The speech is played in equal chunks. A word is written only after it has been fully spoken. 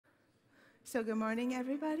So good morning,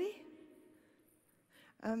 everybody.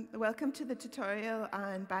 Welcome to the tutorial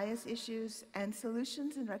on bias issues and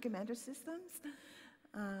solutions in recommender systems.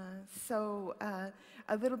 A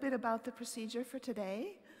little bit about the procedure for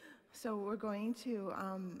today. So we're going to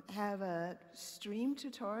have a stream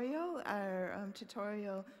tutorial. Our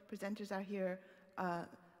tutorial presenters are here. I'm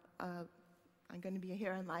going to be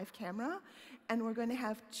here on live camera. And we're going to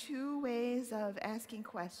have two ways of asking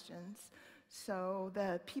questions. So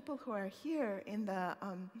the people who are here in the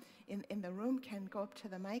room can go up to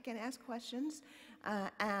the mic and ask questions.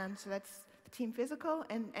 And so that's the team physical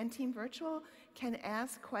and team virtual can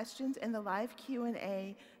ask questions in the live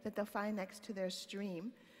Q&A that they'll find next to their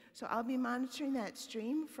stream. So I'll be monitoring that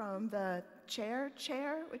stream from the chair,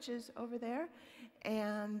 which is over there.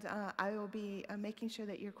 And I will be making sure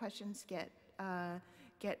that your questions get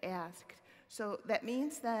asked. So that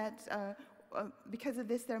means that because of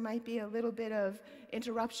this, there might be a little bit of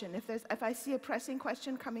interruption. If I see a pressing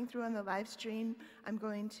question coming through on the live stream, I'm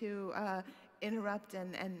going to interrupt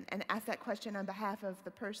and ask that question on behalf of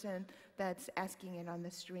the person that's asking it on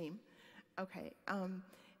the stream. Okay,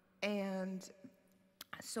 and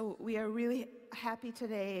so we are really happy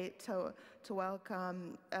today to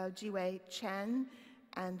welcome Jiawei, Chen,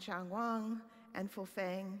 and Wang, and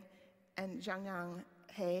Feng, and Xiangnan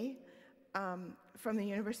from the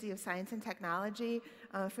University of Science and Technology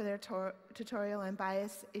for their tutorial on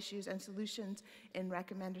bias issues and solutions in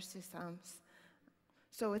recommender systems.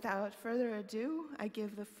 So without further ado, I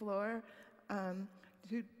give the floor to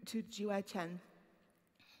Jiawei Chen.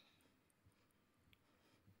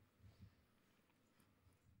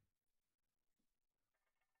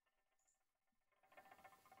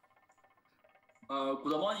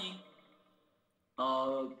 Good morning.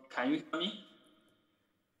 Can you hear me?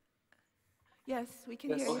 Yes, we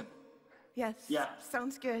can hear you. Yes, yeah.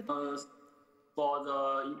 Sounds good. For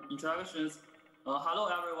the introductions, hello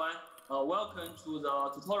everyone. Welcome to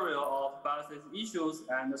the tutorial of bias issues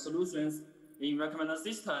and solutions in recommender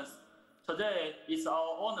systems. Today, it's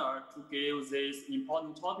our honor to give this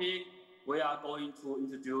important topic. We are going to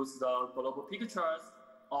introduce the global pictures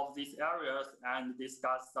of these areas and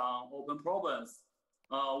discuss some open problems.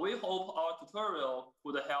 We hope our tutorial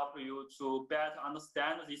could help you to better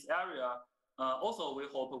understand this area. Also, we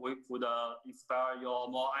hope we could inspire your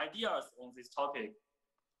more ideas on this topic.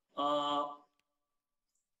 I'm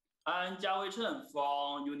Jiawei Chen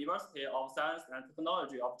from University of Science and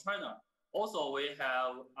Technology of China. Also, we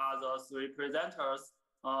have other three presenters,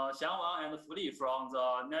 Xiang and Fuli from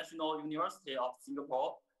the National University of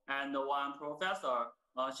Singapore, and one professor,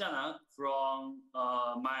 Xiangnan from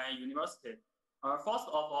my university. First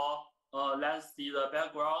of all, let's see the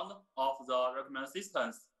background of the recommender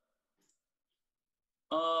systems.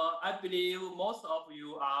 I believe most of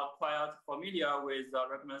you are quite familiar with the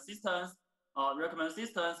recommender systems. Recommender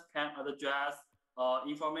systems can address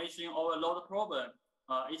information overload problem.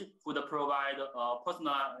 It could provide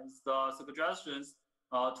personalized suggestions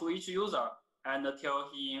to each user and tell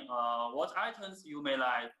him what items you may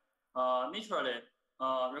like. Naturally,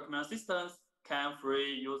 recommender systems can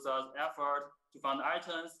free users' effort to find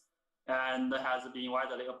items and has been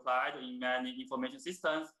widely applied in many information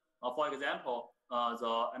systems. For example,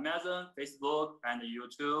 the Amazon, Facebook, and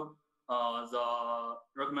YouTube, the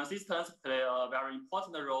recommender systems play a very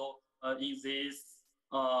important role in these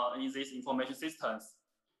information systems.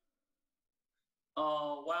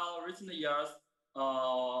 While recent years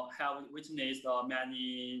have witnessed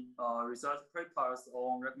many research papers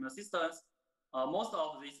on recommender systems, most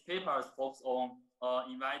of these papers focus on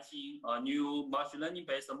inviting new machine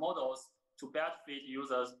learning-based models to better fit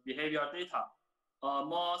users' behavior data.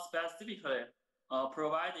 More specifically,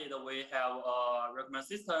 provided we have recommender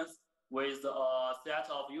systems with a set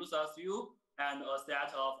of users U and a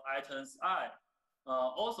set of items I.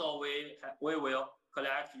 Also, we will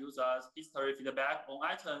collect users' history feedback on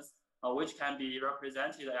items, which can be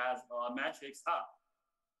represented as a matrix R.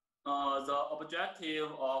 The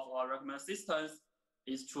objective of recommender systems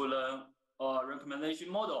is to learn a recommendation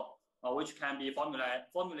model, which can be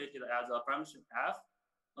formulated as a function f.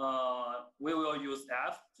 We will use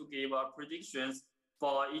f to give predictions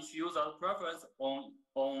for each user's preference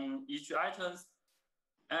on each items,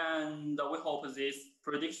 and we hope these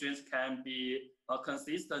predictions can be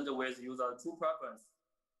consistent with user true preference.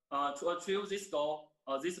 To achieve this goal,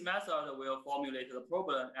 this method will formulate the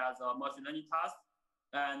problem as a machine learning task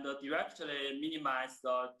and directly minimize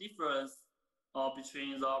the difference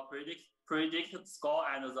between the predicted score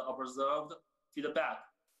and the observed feedback.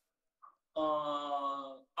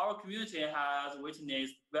 Our community has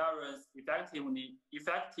witnessed various effective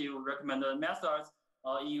recommender methods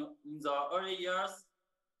in the early years.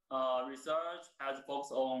 research has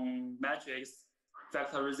focused on matrix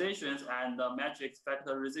factorizations and the matrix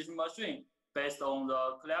factorization machine based on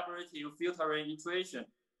the collaborative filtering intuition.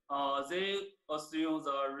 They assume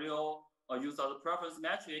the real user preference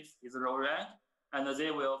matrix is row rank, and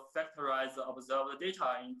they will factorize the observed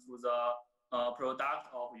data into the product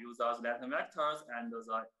of users' latent vectors and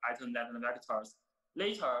the item latent vectors.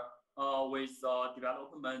 Later, with the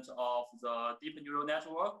development of the deep neural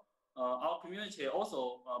network, our community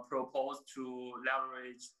also proposed to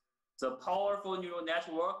leverage the powerful neural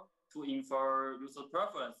network to infer user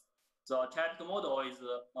preference. The typical model is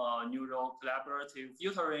neural collaborative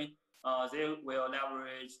filtering. They will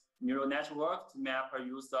leverage neural network to map a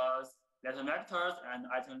user's latent vectors and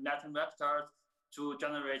item latent vectors to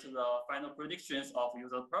generate the final predictions of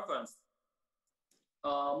user preference.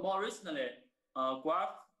 More recently,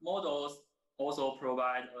 graph models also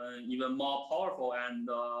provide an even more powerful and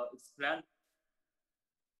explained.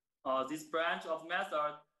 This branch of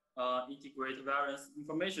method integrate various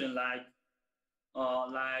information like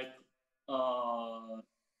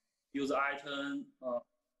user item,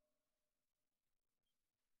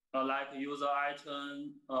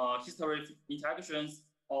 history interactions,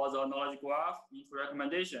 or the knowledge graph into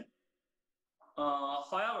recommendation.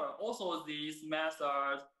 However, also this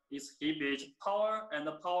method exhibit more and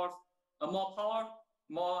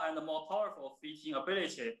more powerful fitting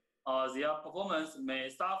ability. Their performance may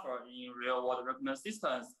suffer in real-world recommend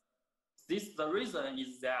systems. The reason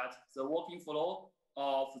is that the working flow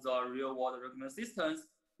of the real-world recommend systems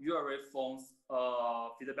usually forms a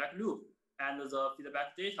feedback loop and the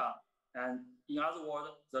feedback data. And in other words,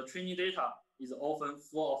 the training data is often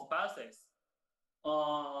full of biases.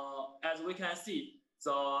 As we can see,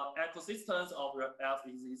 the ecosystems of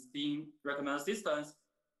existing recommend systems,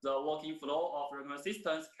 the working flow of recommend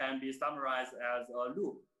systems can be summarized as a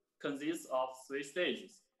loop, consists of 3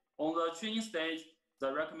 stages. On the training stage,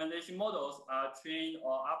 the recommendation models are trained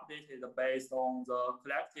or updated based on the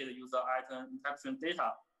collected user item interaction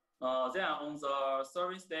data. Then on the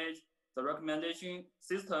serving stage, the recommendation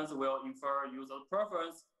systems will infer user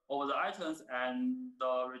preference over the items and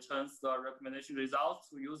returns the recommendation results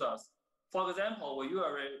to users. For example, we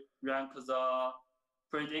usually rank the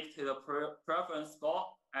predicted preference score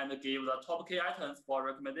and give the top K items for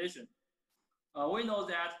recommendation. We know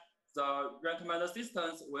that the recommender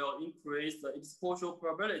systems will increase the exposure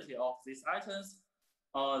probability of these items.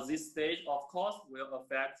 This stage, of course, will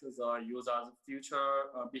affect the user's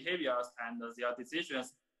future behaviors and their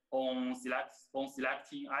decisions on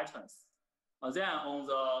selecting items. Then on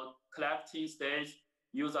the collecting stage,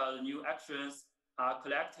 user new actions are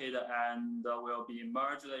collected and will be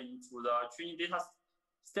merged into the training data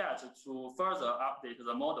set to further update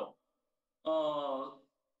the model.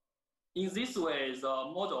 In this way, the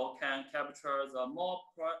model can capture the more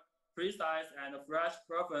precise and fresh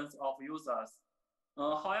preference of users.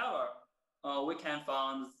 However, we can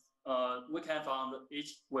find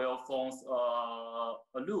each will form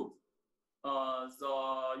a loop.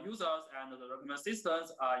 The users and the recommend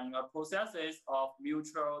systems are in a processes of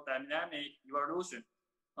mutual dynamic evolution,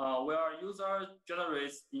 where user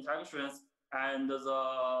generates interactions and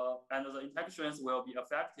the interactions will be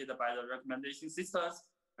affected by the recommendation systems,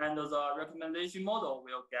 and the recommendation model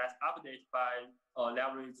will get updated by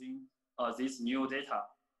leveraging this new data.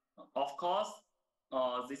 Of course,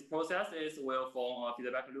 these processes will form a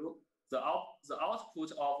feedback loop. The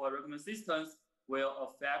output of a recommend systems will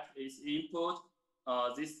affect its input.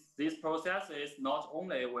 These processes not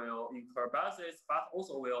only will incur biases, but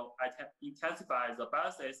also will intensify the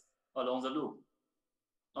biases along the loop.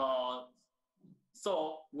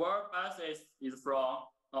 So where biases is from,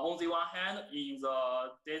 on the one hand, in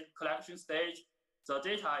the data collection stage, the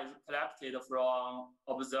data is collected from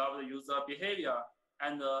observed user behavior.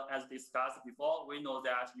 And as discussed before, we know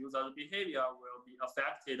that user behavior will be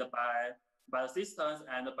affected by the systems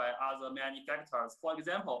and by other many factors. For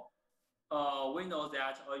example, we know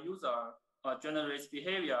that a user generates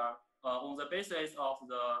behavior on the basis of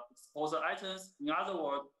the exposed items. In other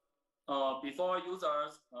words, before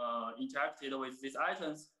users interacted with these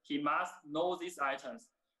items, he must know these items.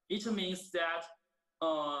 It means that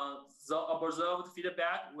the observed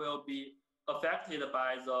feedback will be affected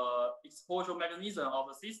by the exposure mechanism of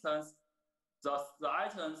the systems. Thus, the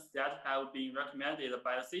items that have been recommended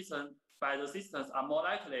by the systems are more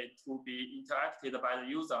likely to be interacted by the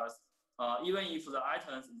users, even if the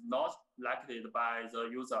items is not liked by the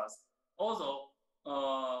users. Also,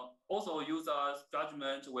 users'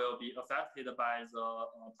 judgment will be affected by the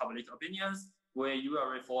public opinions. We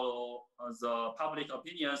usually follow the public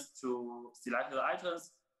opinions to select the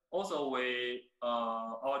items. Also,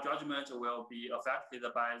 our judgment will be affected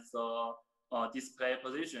by the display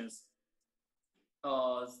positions.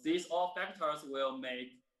 These all factors will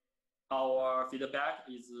make our feedback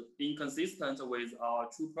is inconsistent with our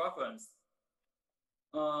true preference.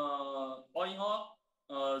 All in all,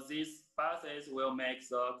 these biases will make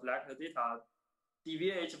the collected data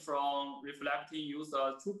deviate from reflecting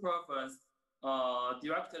user true preference.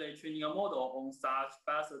 Directly training a model on such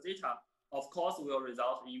biased data, of course, will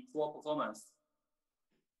result in poor performance.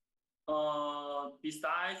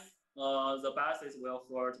 Besides, the biases will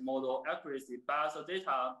hurt model accuracy. Biased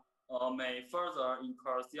data may further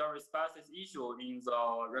incur serious biases issue in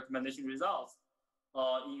the recommendation results.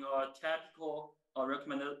 In a typical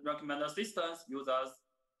recommender systems, users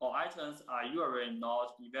or items are usually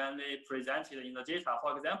not evenly presented in the data.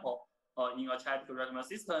 For example, in a typical recommender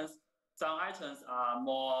systems, some items are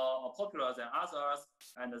more popular than others,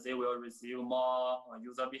 and they will receive more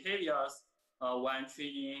user behaviors. When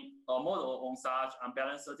training a model on such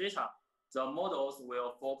unbalanced data, the models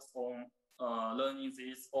will focus on learning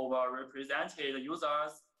these overrepresented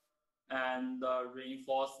users and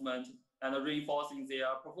reinforcing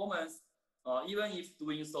their performance, even if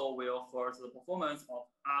doing so will hurt the performance of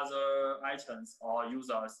other items or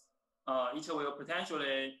users. It will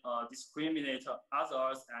potentially discriminate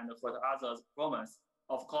others and hurt others' performance.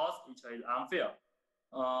 Of course, it is unfair.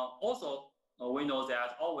 Also, we know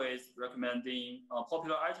that always recommending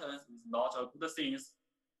popular items is not a good thing.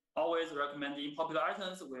 Always recommending popular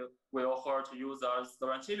items will hurt users'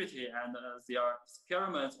 sensitivity and their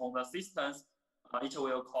experiments on the systems. It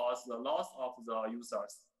will cause the loss of the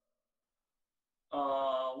users.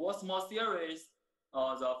 What's more serious,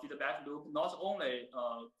 the feedback loop not only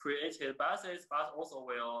created biases, but also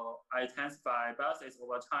will intensify biases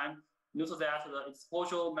over time. Note that the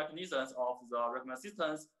exposure mechanisms of the recommender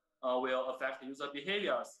systems will affect user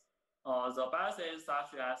behaviors. The biases,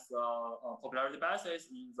 such as popularity biases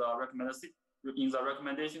in the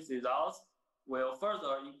recommendation results, will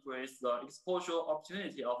further increase the exposure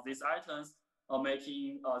opportunity of these items,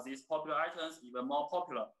 making these popular items even more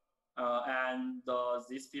popular. And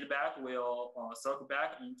this feedback will circle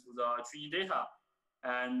back into the training data,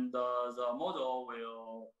 and the model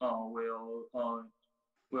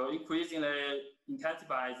will increasingly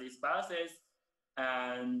intensify these biases,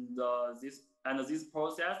 and these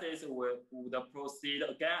processes would proceed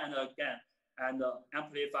again and again and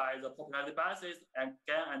amplify the popularity biases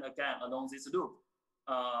again and again along this loop,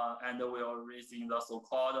 and will result in the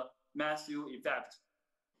so-called Matthew effect,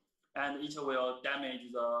 and it will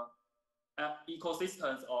damage the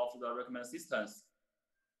ecosystems of the recommender systems.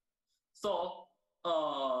 So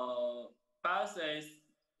biases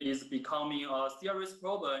is becoming a serious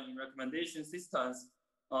problem in recommendation systems.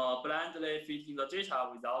 Blindly fitting the data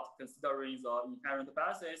without considering the inherent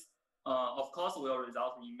biases, of course, will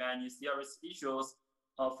result in many serious issues.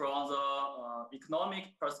 From the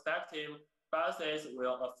economic perspective, biases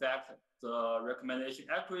will affect the recommendation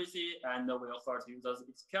accuracy and will hurt users'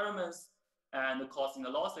 experiments and causing the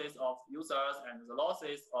losses of users and the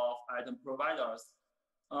losses of item providers.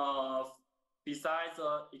 Besides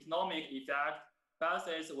the economic effect,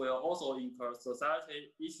 biases will also incur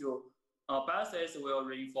society issue. Biases will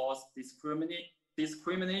reinforce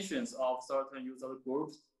discriminations of certain user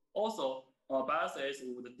groups. Also, biases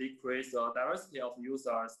would decrease the diversity of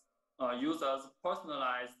users. Users'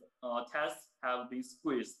 personalized tests have been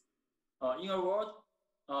squeezed. In a word,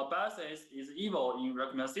 biases is evil in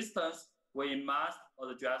recommender systems. We must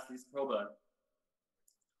address this problem.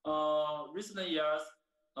 Recent years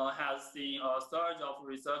has seen a surge of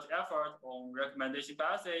research effort on recommendation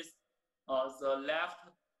biases. The left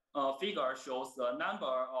figure shows the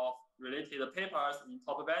number of related papers in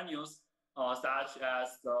top venues, such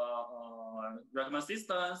as the recommender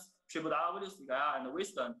systems, TripleW, Xiangnan, and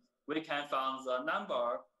Wisdom. We can find the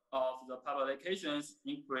number of the publications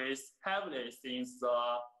increased heavily since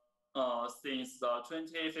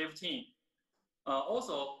 2015.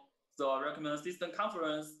 Also, the recommender system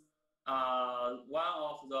conference one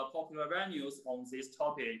of the popular venues on this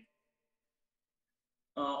topic.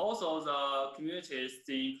 Also, the communities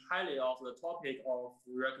think highly of the topic of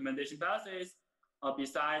recommendation biases.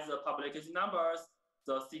 Besides the publication numbers,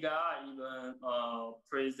 the CGI even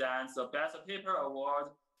presents the Best Paper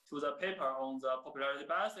Award to the paper on the popularity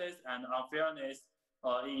biases and unfairness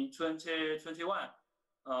in 2021,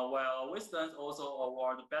 while Wisdom also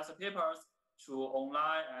award Best Papers to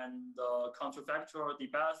online and counterfactual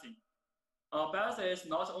debating. Biases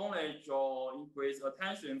not only draw increased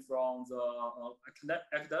attention from the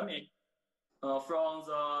academic, from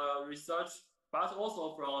the research, but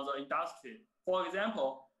also from the industry. For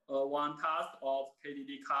example, one task of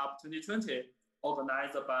KDD Cup 2020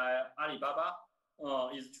 organized by Alibaba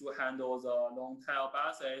is to handle the long-tail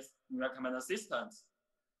biases in recommender systems.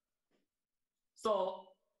 So,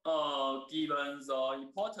 given the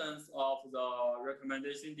importance of the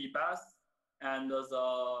recommendation device and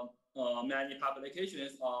the many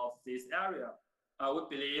publications of this area, we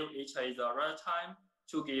believe it is the right time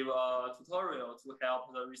to give a tutorial to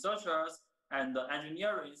help the researchers and the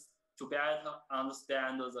engineers to better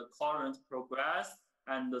understand the current progress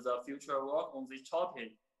and the future work on this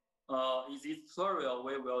topic. In this tutorial,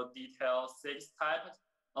 we will detail 6 types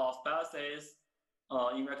of biases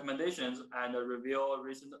in recommendations and review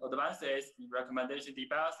recent advances in recommendation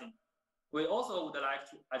debiasing. We also would like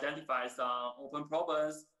to identify some open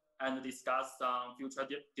problems and discuss some future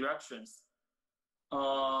directions.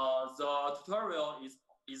 The tutorial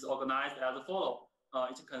is organized as follows.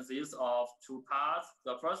 It consists of 2 parts.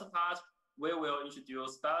 The first part, we will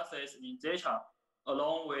introduce biases in data,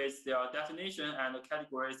 along with their definition and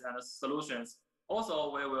categories and solutions.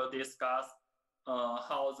 Also, we will discuss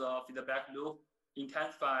how the feedback loop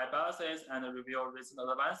intensify biases and review recent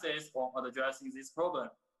advances on addressing this problem.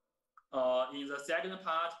 In the second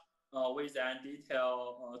part, we then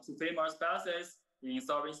detail 2 famous biases in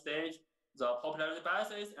solving stage, the popularity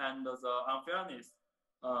biases and the unfairness.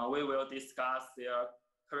 We will discuss their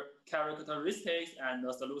characteristics and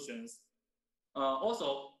solutions.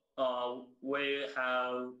 Also, we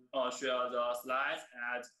have shared the slides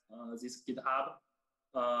at this GitHub.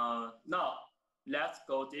 Now, let's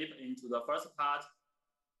go deep into the first part.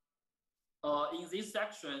 In these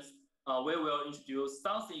sections, we will introduce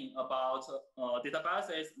something about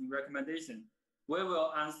databases in recommendation. We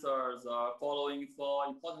will answer the following 4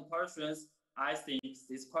 important questions. I think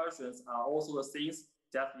these questions are also the things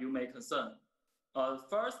that you may concern.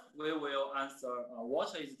 First, we will answer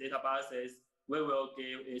what is databases. We will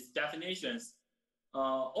give its definitions.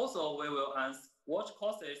 Also, we will ask what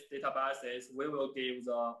causes databases. We will give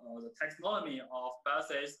the taxonomy of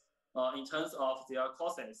biases in terms of their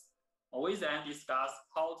causes. We then discuss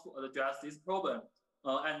how to address this problem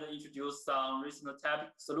and introduce some recent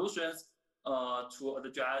solutions to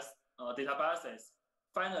address databases.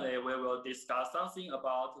 Finally, we will discuss something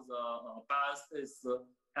about the biases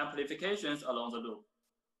amplifications along the loop.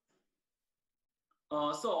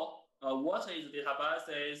 What is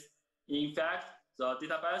databases? In fact, the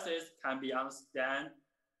databases can be understood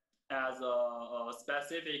as a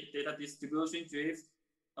specific data distribution drift.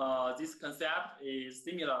 This concept is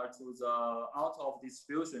similar to the out of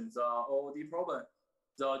distribution, the OOD problem.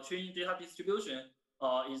 The training data distribution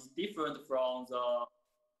is different from the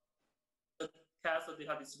test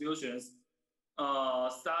data distributions.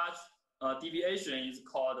 Such deviation is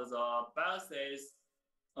called the biases.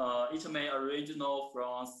 It may originate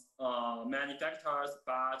from many factors,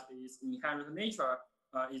 but its inherent nature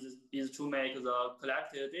is to make the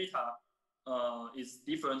collected data is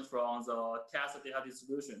different from the test data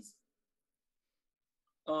distributions.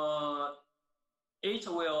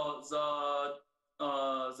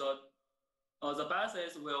 The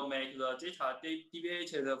biases will make the data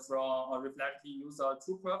deviated from reflecting user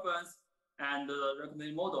true preference, and the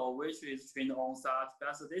recommended model, which is trained on such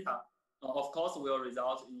biased data, of course, will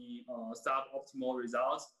result in suboptimal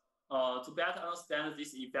results. To better understand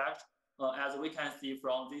this effect, as we can see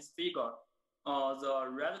from this figure, the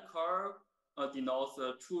red curve denotes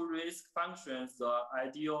the true risk functions, the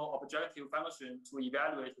ideal objective function to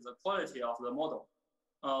evaluate the quality of the model,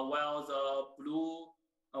 while the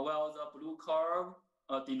blue curve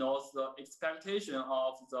denotes the expectation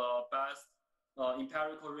of the best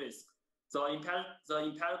empirical risk. The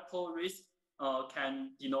empirical risk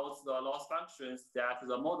can denote the loss functions that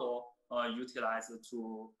the model utilizes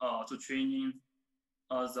to training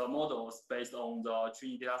the models based on the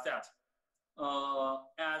training data set.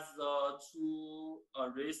 As the two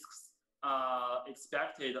risks are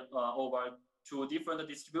expected over 2 different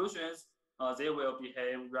distributions, they will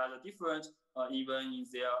behave rather different even in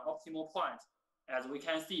their optimal point. As we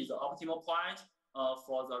can see, the optimal point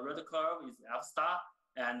for the red curve is F star,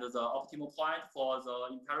 and the optimal point for the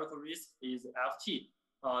empirical risk is Ft.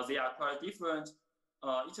 They are quite different.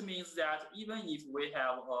 It means that even if we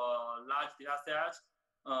have a large data set,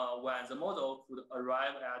 when the model could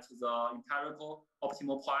arrive at the empirical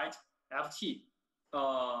optimal point, Ft,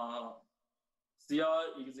 there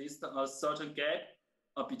exists a certain gap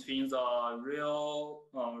between the real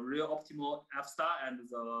optimal F star and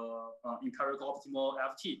the empirical optimal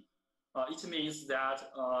Ft. It means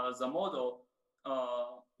that the model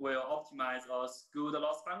will optimize skewed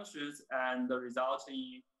loss functions and result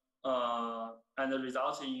in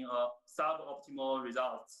suboptimal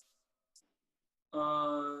results.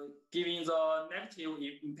 Given the negative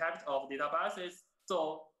impact of data biases,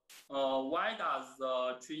 so why does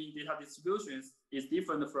the training data distributions is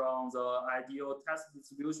different from the ideal test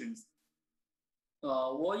distributions?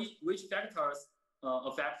 Which factors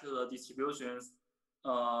affect the distributions?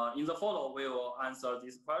 In the follow, we will answer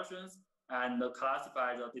these questions and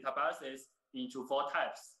classify the data biases into 4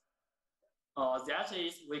 types. That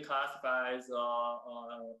is, we classify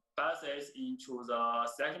the biases into the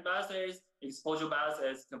selection biases, exposure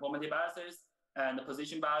biases, conformity biases, and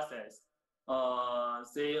position biases.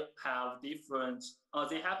 They have different.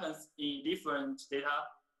 They happen in different data,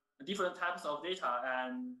 different types of data,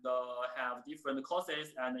 and have different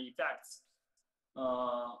causes and effects.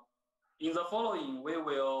 In the following, we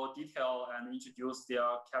will detail and introduce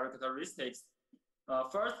their characteristics.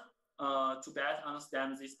 First, to better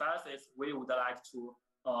understand these biases, we would like to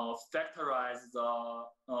factorize the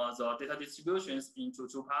data distributions into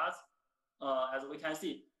 2 parts. As we can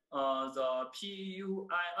see, the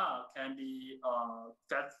PUIR can be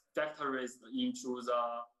factorized into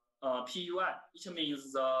the PUI, which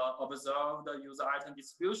means the observed user item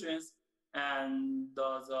distributions, and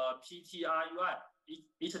the PTRUI,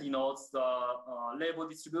 it denotes the label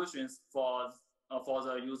distributions for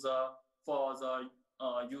the user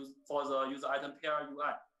item pair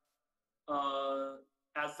UI.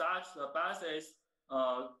 As such, the biases,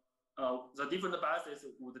 the different biases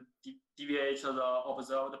would deviate the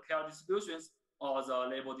observed pair distributions or the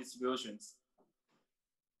label distributions.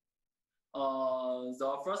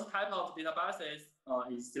 The first type of data biases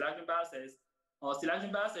is selection biases.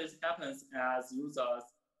 Selection biases happens as users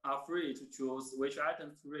are free to choose which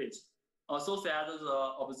items to rate, so that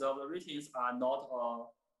the observed ratings are not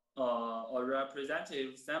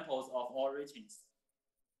representative samples of all ratings.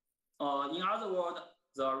 In other words,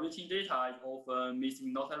 the rating data is often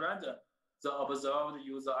missing not at random. The observed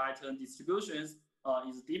user item distributions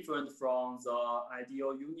is different from the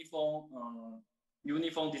ideal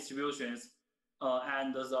uniform distributions,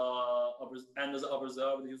 and the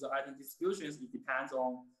observed user item distributions, it depends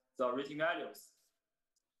on the rating values.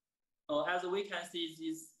 As we can see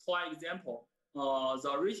this toy example,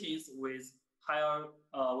 the ratings with higher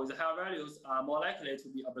values are more likely to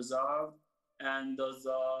be observed, and the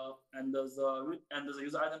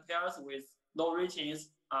user item pairs with low ratings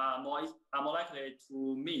are more likely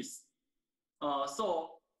to miss.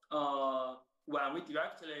 So when we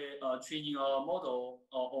directly training a model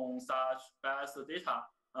on such biased data,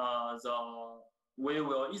 we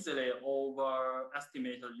will easily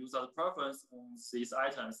overestimate the user's preference on these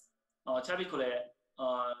items. Typically,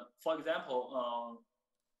 for example,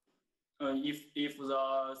 if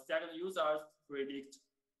the second users predict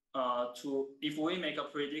if we make a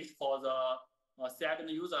predict for the second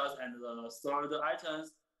users and the third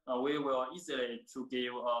items, we will easily to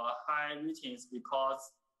give high ratings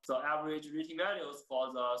because the average rating values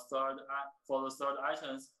for the third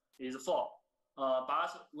items is 4.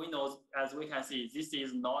 But we know, as we can see, this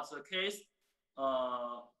is not the case.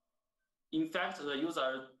 In fact, the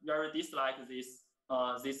user very dislike these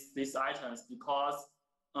items because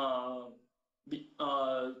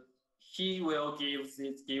he will give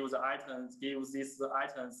these items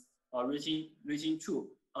rating 2,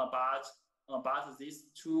 but these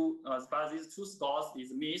two scores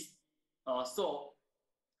is missed. So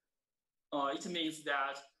it means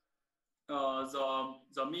that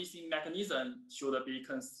the missing mechanism should be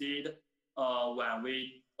considered when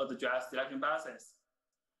we address selection biases.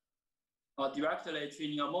 Directly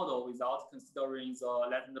training a model without considering the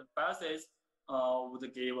latent biases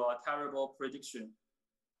would give a terrible prediction.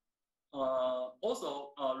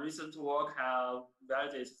 Also, recent work have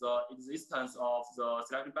validated the existence of the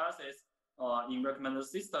selection biases in recommended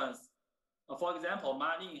systems. For example,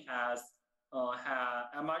 Martin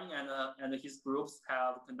and his groups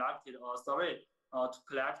have conducted a survey to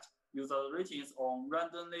collect user ratings on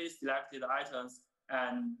randomly selected items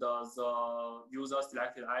and the user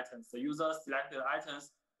selected items. The user selected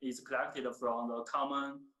items is collected from the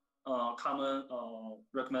common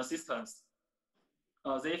recommended systems.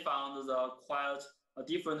 They found the quite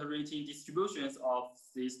different rating distributions of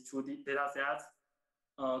these 2 data sets.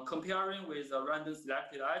 Comparing with the random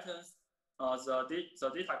selected items, the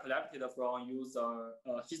data collected from user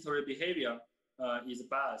history behavior is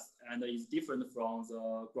biased and is different from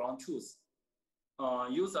the ground truth.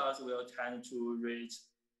 Users will tend to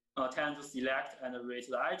select and rate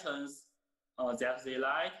the items that they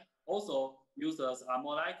like. Also, users are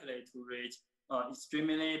more likely to rate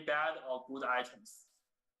extremely bad or good items.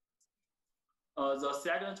 The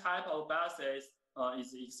second type of biases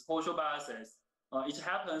is exposure biases. It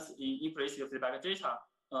happens in implicit feedback data.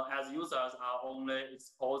 as users are only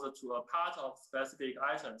exposed to a part of specific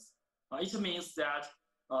items. It means that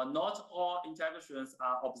not all interactions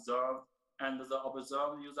are observed, and the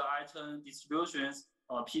observed user item distributions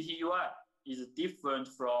PTUI is different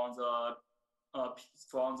from the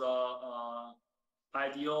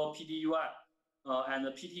ideal PTUI. And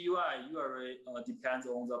the PTUI usually depends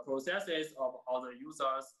on the processes of how the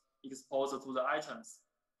users exposed to the items.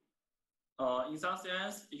 In some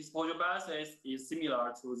sense, exposure biases is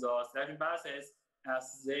similar to the selection biases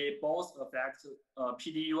as they both affect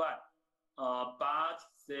PTUI, but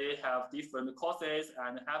they have different causes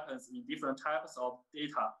and happens in different types of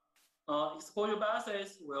data. Exposure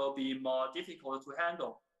biases will be more difficult to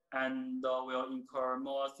handle and will incur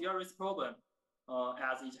more serious problems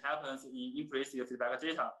as it happens in implicit feedback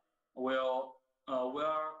data, where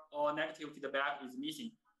all negative feedback is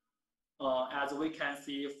missing. As we can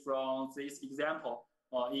see from this example,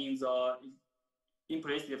 in the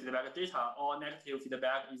implicit feedback data, all negative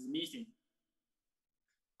feedback is missing.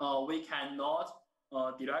 We cannot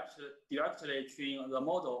directly train the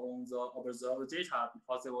model on the observed data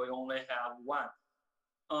because we only have one.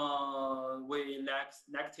 We lack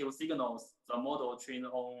negative signals. The model trained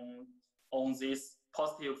on this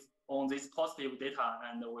positive data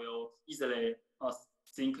and will easily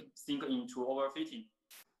sink into overfitting.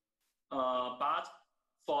 But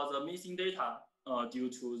for the missing data, due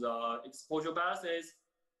to the exposure biases,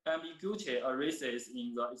 ambiguity arises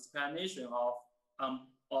in the explanation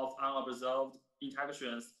of unobserved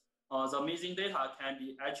interactions. The missing data can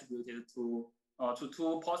be attributed to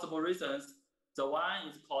two possible reasons. The one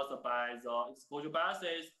is caused by the exposure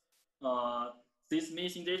biases. This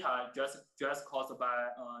missing data just caused by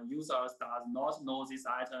users does not know these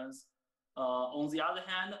items. On the other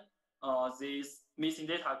hand, this missing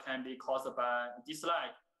data can be caused by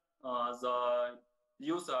dislike. The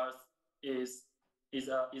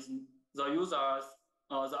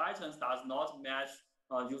items does not match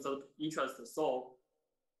user interest, so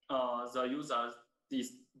the users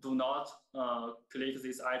do not click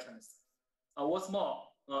these items. What's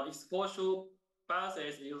more, exposure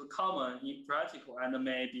biases is common in practical and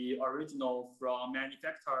may be original from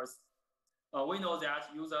manufacturers. We know that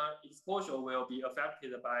user exposure will be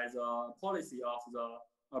affected by the policy of the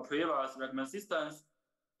previous recommend systems,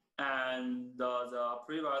 and the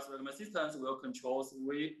previous recommend systems will control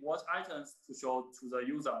what items to show to the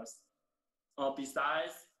users.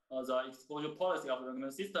 Besides the exposure policy of the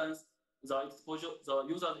recommend systems, the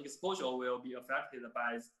user's exposure will be affected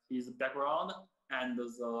by his background and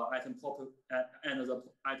the item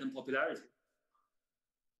popularity.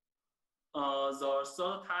 The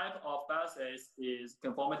third type of biases is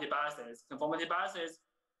conformity biases. Conformity biases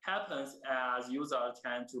happens as users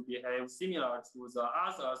tend to behave similar to the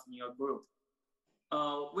others in a group.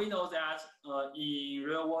 We know that in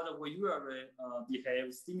real world we usually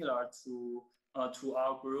behave similar to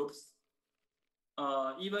our groups,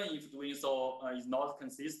 even if doing so is not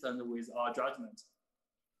consistent with our judgment.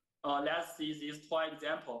 Let's see this toy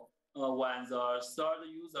example. When the third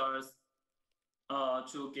users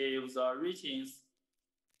to give the ratings,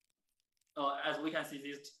 as we can see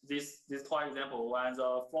this toy example, when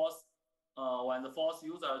the fourth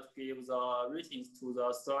user to give the ratings to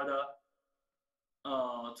the third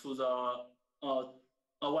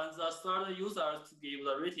when the third user to give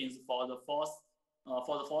the ratings for the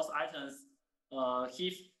fourth items,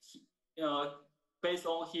 based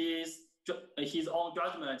on his own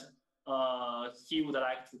judgment, he would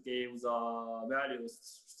like to give the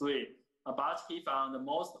values 3. But he found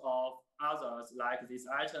most of others like these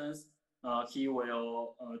items. He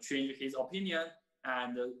will change his opinion,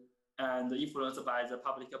 and influenced by the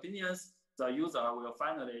public opinions, the user will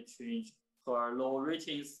finally change her low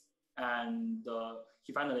ratings, and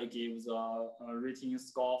he finally gives a rating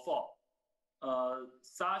score 4.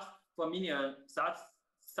 Such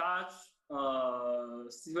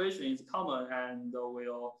situation is common and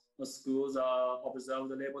will skew the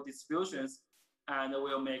observed label distributions, and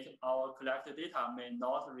will make our collected data may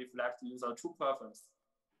not reflect user true preference.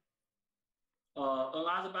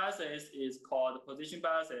 Another biases is called position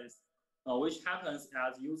biases, which happens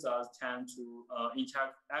as users tend to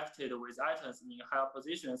interact with items in higher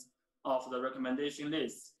positions of the recommendation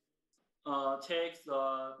list. Take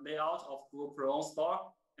the layout of Google Chrome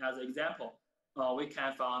store as an example. We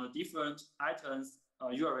can find different items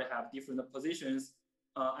usually have different positions,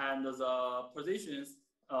 and the positions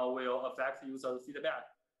will affect user feedback.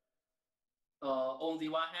 On the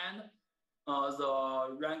one hand,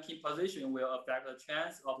 the ranking position will affect the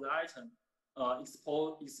chance of the item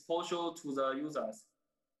exposure to the users.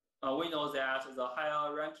 We know that the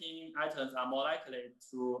higher ranking items are more likely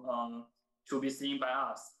to to be seen by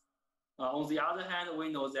us. On the other hand, we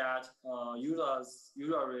know that users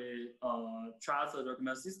usually trust the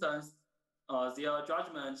recommendation systems. Their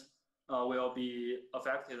judgment will be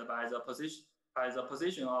affected by the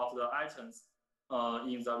position of the items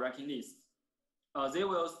in the ranking list. They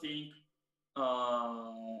will think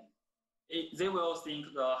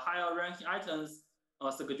the higher ranking items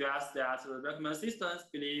suggest that the recommendation systems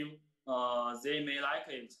believe they may like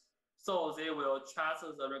it. So they will trust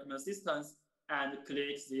the recommendation systems and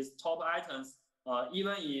click these top items,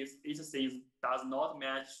 even if it does not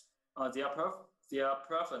match their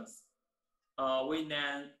preference. We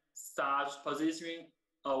name such positioning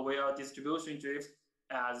where distribution drift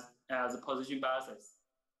as position biases.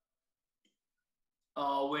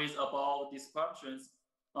 With above descriptions,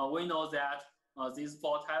 we know that these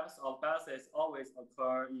 4 types of biases always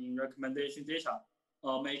occur in recommendation data,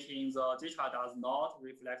 making the data does not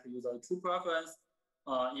reflect user true preference.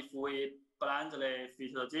 If we blindly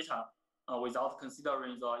fit the data without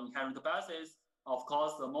considering the inherent biases, of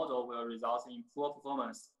course, the model will result in poor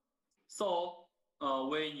performance. So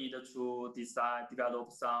we need to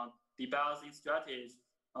develop some debiasing strategy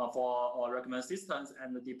for our recommendation systems,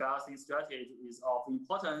 and the debiasing strategy is of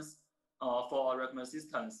importance for our recommendation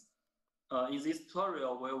systems. In this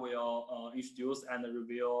tutorial, we will introduce and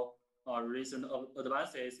reveal recent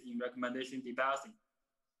advances in recommendation debiasing.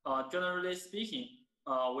 Generally speaking,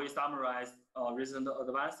 we summarize recent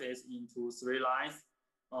advances into 3 lines.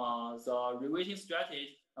 The reweighting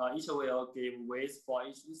strategy, each will give weights for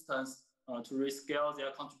each instance to rescale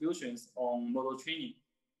their contributions on model training.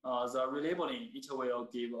 The relabeling, each will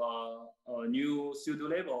give a new pseudo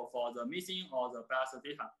label for the missing or the biased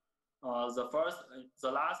data.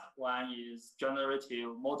 The last one is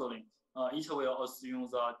generative modeling. Each will assume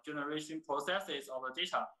the generation processes of the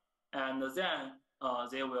data, and then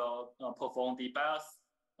they will perform the bias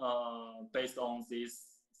based on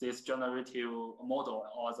this generative model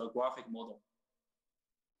or the graphic model.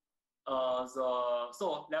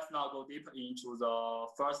 So let's now go deep into the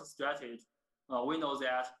first strategy. We know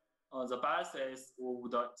that the biases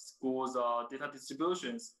would skew the data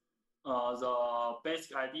distributions. The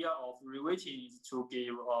basic idea of reweighting is to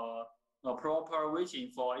give a proper weighting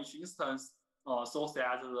for each instance so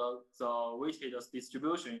that the weighted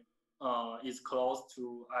distribution is close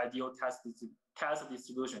to ideal test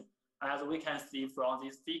distribution. As we can see from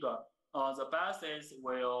this figure, the biases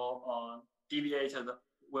will deviate the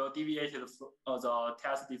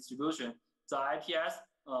test distribution. The IPS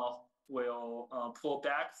will pull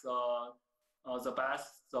back the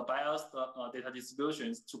biased data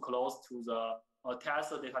distributions to close to the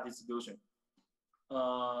test data distribution.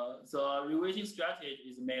 The reweighting strategy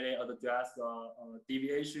is mainly address the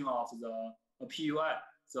deviation of the PUI,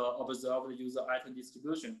 the observed user item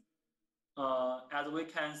distribution. As we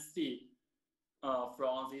can see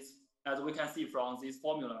from this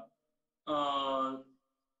formula,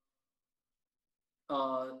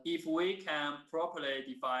 if we can properly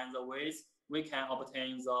define the weights, we can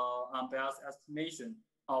obtain the unbiased estimation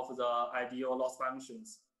of the ideal loss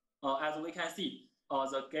functions. As we can see,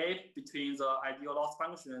 the gap between the ideal loss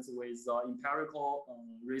functions with the empirical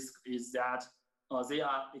risk is that they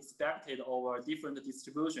are expected over different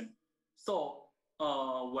distribution. So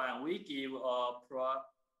when we give a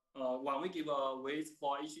weight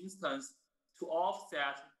for each instance to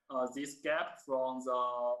offset this gap from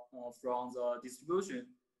the distribution.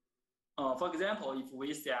 For example, if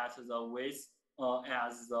we set the weights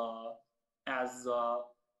as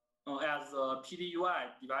PDUI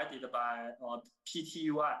divided by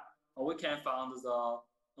PTUI, we can find the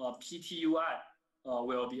PTUI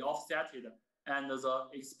will be offsetted, and the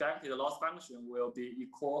expected loss function will be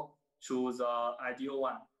equal to the ideal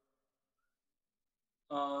one.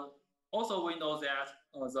 Also, we know that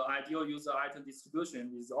the ideal user item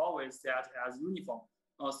distribution is always set as uniform.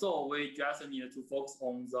 So we just need to focus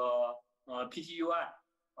on the PTUI.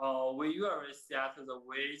 We usually set the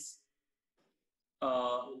weights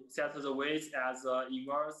as the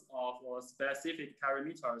inverse of specific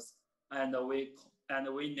parameters, and we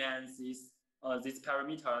name these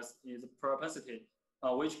parameters is propensity,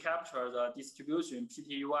 which capture the distribution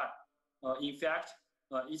PTUI. In fact,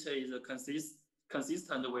 it is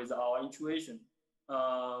consistent with our intuition.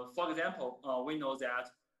 For example, we know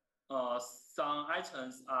that some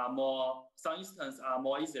instances are more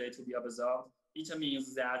easily to be observed. It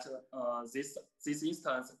means that this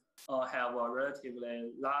instance have a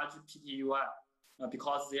relatively large PTUI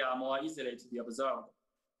because they are more easily to be observed.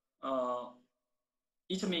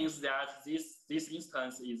 It means that this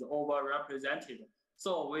instance is overrepresented.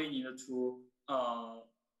 So we need to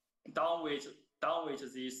downweight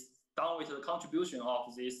the contribution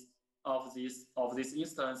of this of this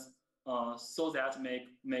instance, so that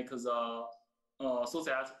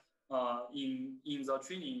in the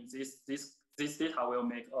training this data will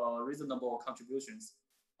make reasonable contributions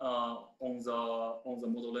on the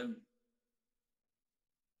model learning.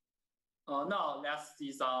 Now let's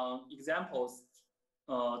see some examples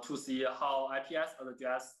to see how IPS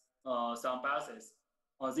address some biases.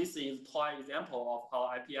 This is a toy example of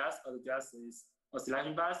how IPS addresses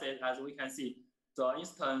selection biases. As we can see, the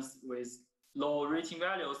instance with low rating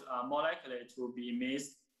values are more likely to be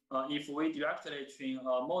missed. If we directly train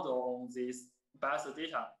a model on this bias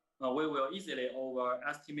data, we will easily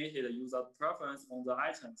overestimate the user preference on the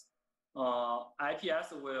items.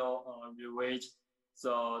 IPS will reweight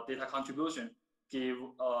the data contribution, give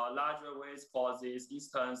larger weights for this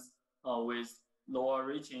instance with lower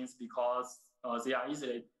ratings because they are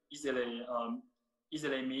easily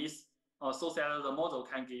missed, so that the model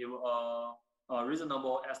can give a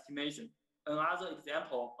reasonable estimation. Another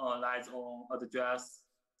example lies on address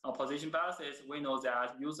position biases. We know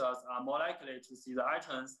that users are more likely to see the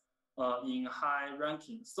items in high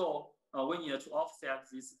ranking. So we need to offset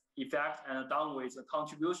this effect and downweight the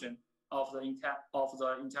contribution of the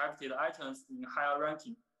interacted items in higher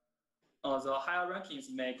ranking. The higher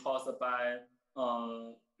rankings may caused by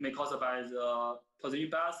the position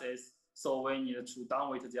biases, so we need to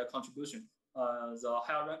downweight their contribution. The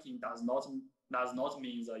higher ranking does not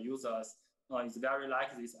mean the users is very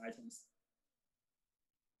like these items.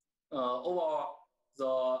 Overall,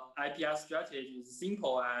 the IPS strategy is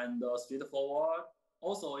simple and straightforward.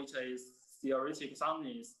 Also, it is theoretic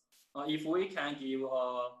soundness. If we can give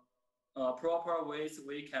proper ways,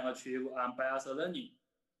 we can achieve unbiased learning.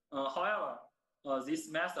 However, this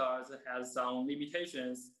method has some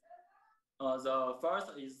limitations. The first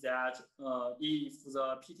is that if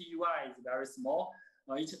the PTUI is very small,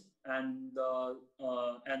 and the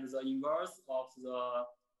inverse of the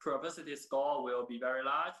propensity score will be very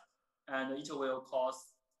large, and it will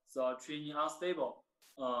cause the training unstable,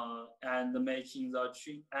 and making the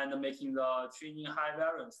training high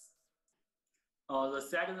variance. The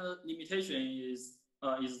second limitation is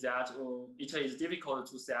that it is difficult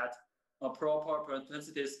to set a proper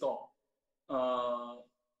propensity score.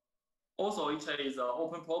 Also, it is an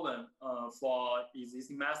open problem for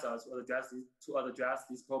existing methods to address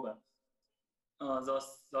this problem. The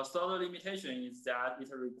third limitation is that it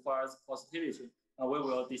requires positivity. We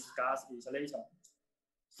will discuss it later.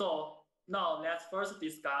 So now let's first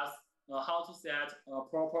discuss how to set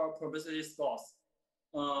proper propensity scores.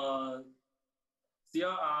 There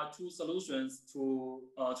are two solutions to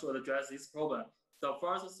address this problem. The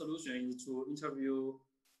first solution is to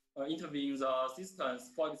intervene the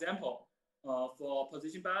systems. For example, for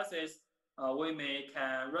position biases, we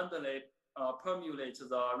can randomly permutate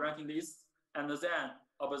the ranking list and then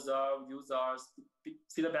observe users'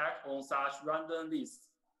 feedback on such random lists.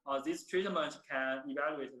 This treatment can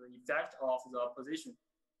evaluate the effect of the position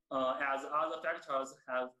as other factors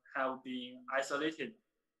have been isolated.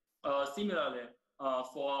 Similarly,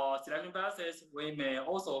 for selection biases, we may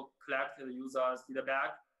also collect the user's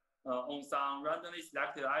feedback on some randomly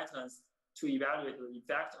selected items to evaluate the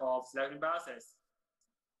effect of selection biases.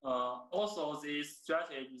 Also, this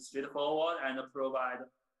strategy is straightforward and provide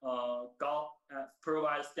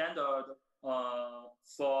standard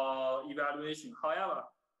for evaluation. However,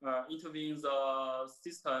 intervening the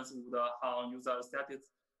systems would harm user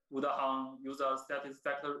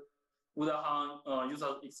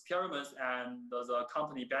experiments and the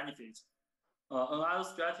company benefit. Another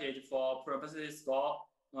strategy for propensity score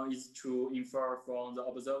is to infer from the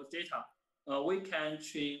observed data. We can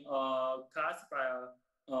train a classifier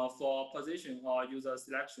for position or user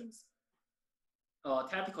selections.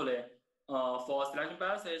 Typically, for selection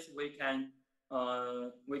biases, we can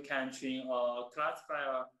train a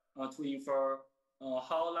classifier to infer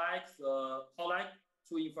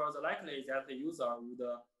to infer the likelihood that the user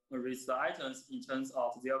would reach the items in terms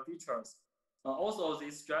of their features. Also,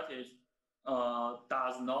 this strategy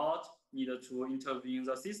does not need to intervene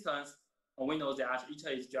the systems. We know that it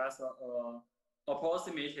is just an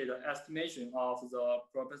approximated estimation of the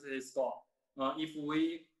propensity score. If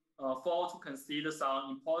we fail to consider some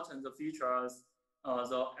important features,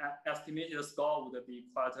 the estimated score would be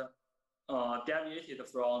quite deviated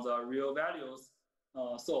from the real values,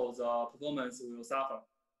 so the performance will suffer.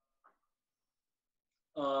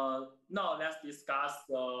 Now let's discuss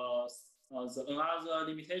the other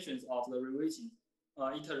limitations of the reweighting.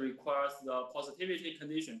 It requires the positivity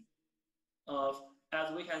condition.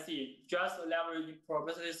 As we can see, just leveraging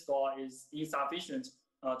propensity score is insufficient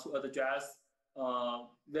to address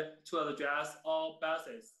all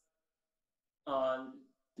biases.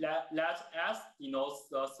 let S denotes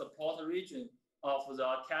the support region of the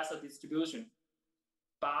test distribution.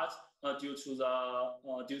 But due to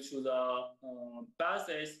the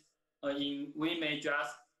biases, we may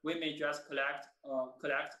just collect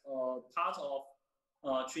part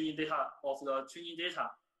of training data of the training data,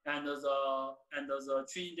 and the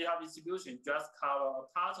training data distribution just cover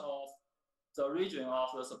a part of the region of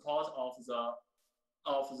the support of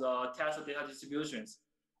the test data distributions.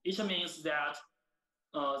 It means that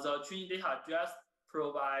the training data just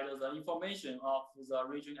provide the information of the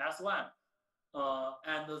region S1,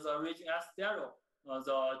 and the region S0.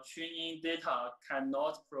 The training data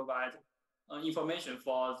cannot provide information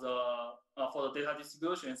for the data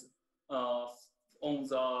distributions on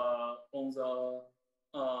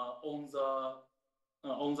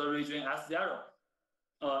the region S0.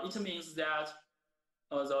 It means that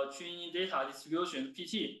the training data distribution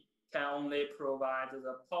PT can only provide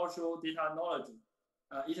the partial data knowledge.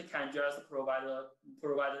 It can just provide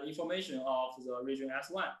the information of the region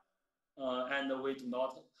S1, and we do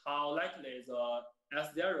not know how likely the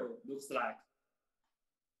S0 looks like.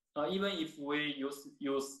 Even if we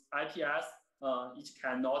use IPS, it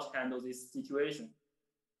cannot handle this situation.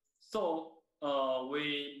 So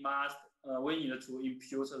we need to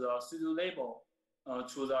impute the pseudo label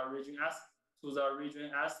to the region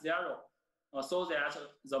S0, so that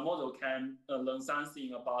the model can learn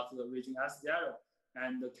something about the region S0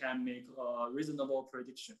 and can make a reasonable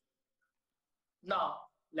prediction. Now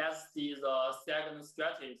let's see the second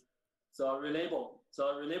strategy, the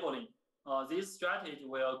relabeling. This strategy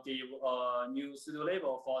will give a new pseudo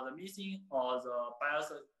label for the missing or the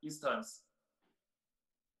biased instance.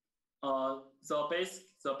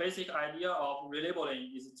 The basic idea of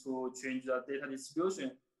relabeling is to change the data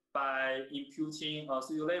distribution by imputing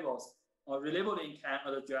pseudo labels. Relabeling can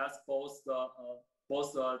address both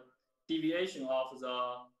the deviation of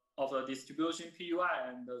the distribution PUI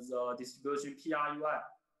and the distribution PRUI.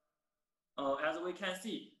 As we can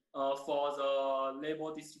see, for the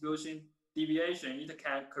label distribution deviation, it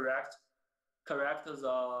can correct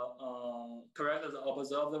the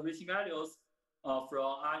observed rating values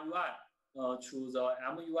from RUI to the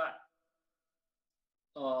MUI.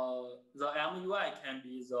 The MUI can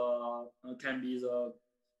be the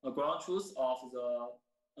ground truth of the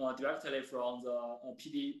directly from the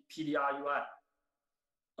PDRUI.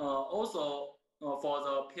 Also, for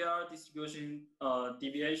the pair distribution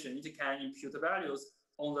deviation, it can impute values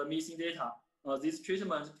on the missing data. This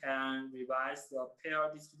treatment can revise the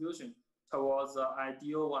pair distribution towards the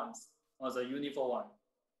ideal ones, or the uniform one.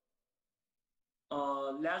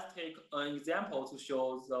 Let's take an example to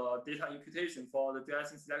show the data imputation for the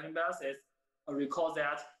dressing selection biases. Recall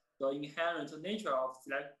that the inherent nature of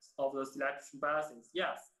the selection biases.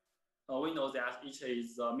 Yes, we know that each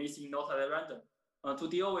is missing, not at random. To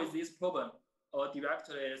deal with this problem, a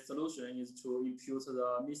direct solution is to impute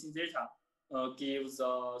the missing data, give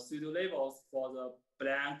the pseudo labels for the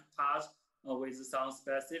blank part with some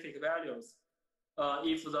specific values.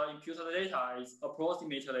 If the imputed data is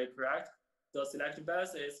approximately correct, the selection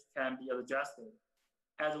biases can be adjusted.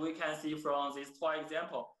 As we can see from this toy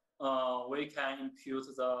example, we can impute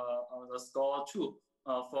the score 2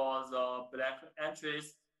 for the blank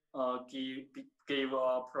entries, give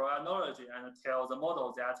prior knowledge and tell the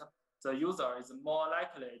model that the user is more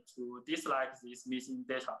likely to dislike this missing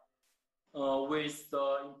data. With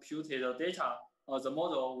the imputed data, the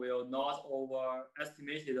model will not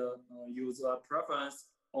overestimate the user preference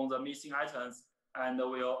on the missing items and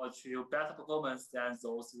will achieve better performance than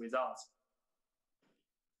those without.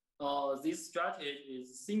 This strategy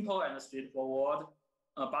is simple and straightforward,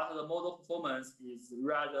 but the model performance is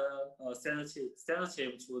rather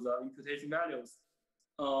sensitive to the imputation values,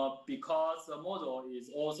 because the model is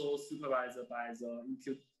also supervised by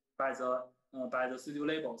the pseudo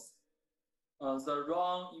labels. The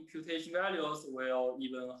wrong imputation values will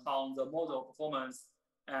even harm the model performance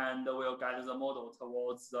and will guide the model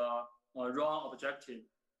towards the wrong objective.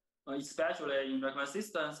 Especially in recommend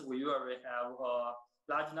systems, we usually have a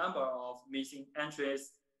large number of missing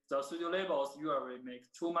entries. The pseudo labels usually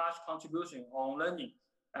make too much contribution on learning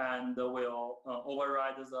and will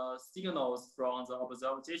override the signals from the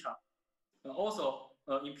observed data. Also,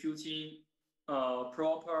 imputing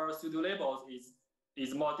proper pseudo labels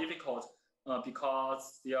is more difficult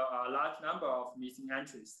because there are a large number of missing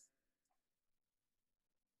entries.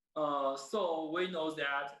 So we know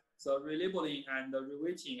that the relabeling and the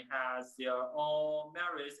reweighting has their own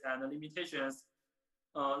merits and limitations.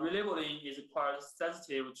 Relabeling is quite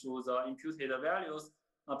sensitive to the imputed values,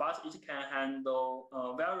 but it can handle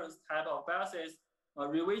various types of biases.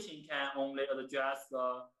 Reweighting can only address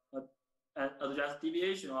address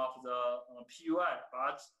deviation of the PUI,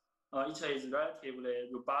 but it is relatively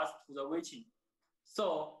robust to the weighting.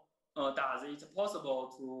 So does it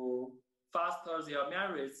possible to faster their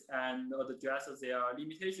merits and address their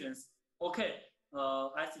limitations? Okay,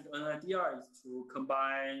 I think an idea is to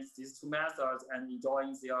combine these two methods and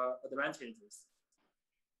enjoying their advantages.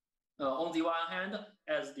 On the one hand,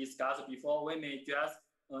 as discussed before, we may just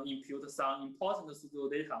impute some important pseudo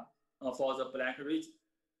data for the blank region.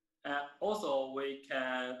 And also, we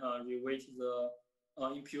can reweight the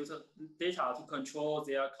input data to control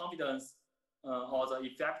their confidence or the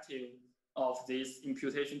effective of this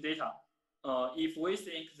imputation data. If we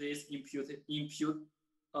think this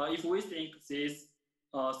if we think this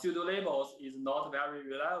pseudo labels is not very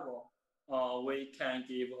reliable, we can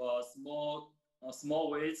give a small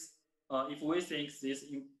weights. If we think this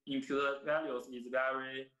imputed values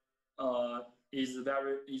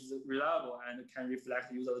is reliable and can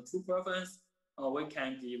reflect user true preference, we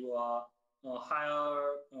can give a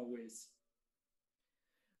higher weights.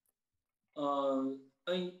 An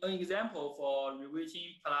example for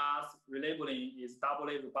reweighting plus relabeling is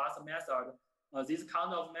doubly robust method. This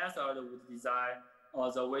kind of method would design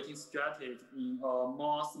the weighting strategy in a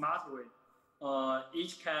more smart way.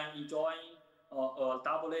 Each can enjoy a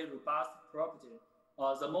doubly robust property.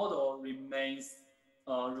 The model remains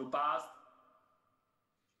robust,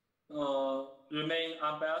 remain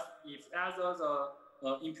unbiased if either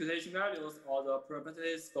the imputation values or the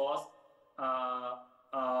probability scores are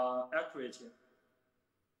accurate.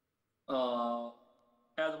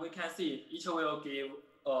 As we can see, each will give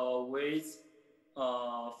weights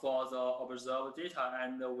for the observed data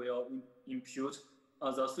and will impute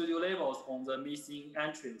the pseudo labels on the missing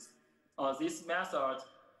entries. This method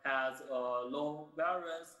has a low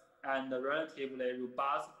variance and relatively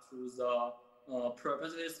robust to the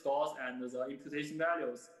probability scores and the imputation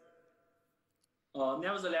values.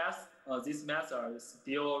 Nevertheless, this method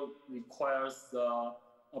still requires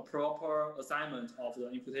a proper assignment of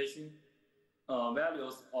the imputation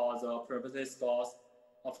values or the probability scores.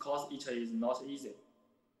 Of course, it is not easy.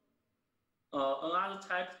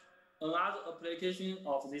 Another application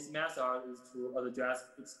of this method is to address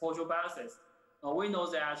exposure biases. We know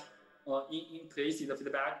that in implicit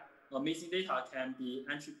feedback, missing data can be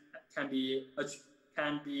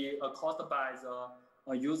caused by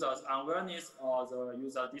the user's awareness or the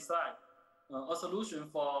user dislike. A solution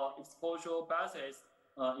for exposure biases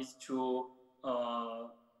is to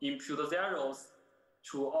impute zeros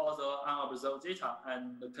to all the unobserved data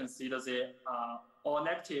and consider they are all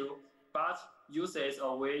negative, but uses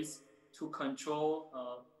a ways to control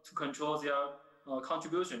their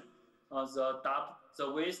contribution.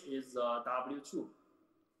 The weight is W2.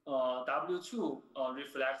 W2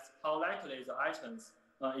 reflects how likely the items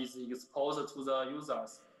is exposed to the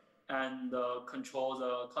users and control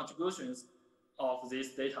the contributions of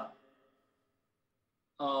this data.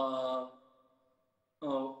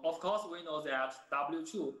 Of course, we know that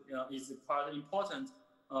W2 is quite important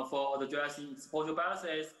for addressing exposure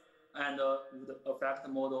biases and would affect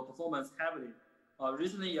model performance heavily.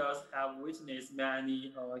 Recent years have witnessed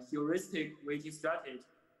many heuristic weighting strategies.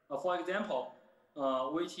 For example,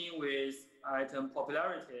 weighting with item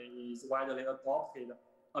popularity is widely adopted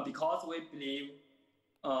because we believe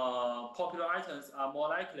popular items are more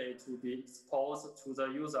likely to be exposed to the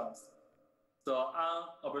users. The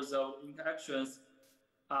unobserved interactions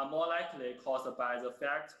are more likely caused by the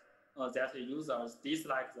fact that users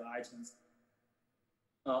dislike the items.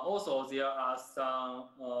 Also, there are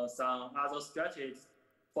some other strategies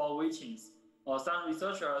for weighting. Some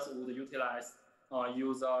researchers would utilize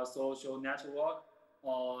user social network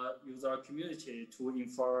or user community to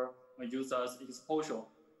infer users' exposure,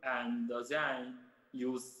 and then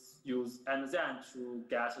to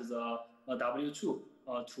get the W2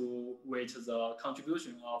 to weight the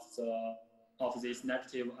contribution of these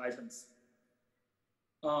negative items.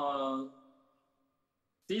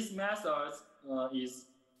 This method is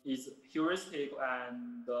heuristic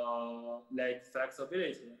and lack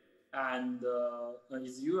flexibility, and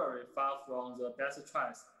is usually far from the best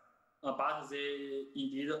choice, but they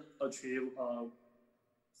indeed achieve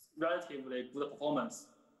relatively good performance,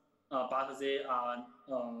 but they are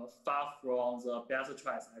far from the best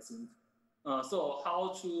choice, I think. So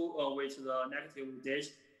how to weight the negative data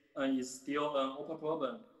is still an open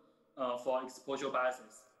problem for exposure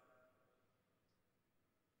biases.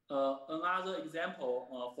 Another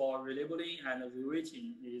example for relabeling and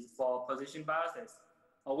reweighting is for position biases.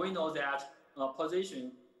 We know that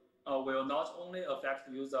position will not only affect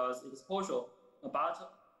users' exposure,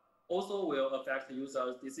 but also will affect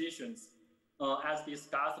users' decisions. As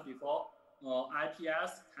discussed before,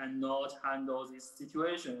 IPS cannot handle these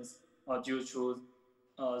situations due to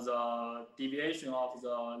the deviation of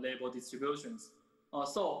the label distributions.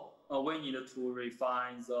 So we need to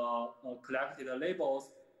refine the collected labels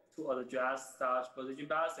to address such position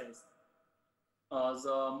biases.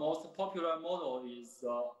 The most popular model is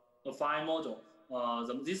the Feng model.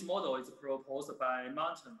 This model is proposed by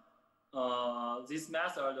Mountain. This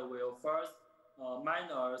method will first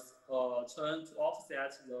miners turn to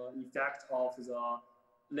offset the effect of the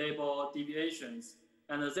label deviations,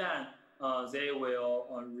 and then they will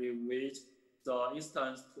reweight the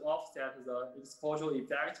instance to offset the exposure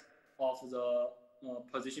effect of the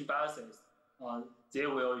position biases. They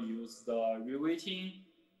will use the reweighting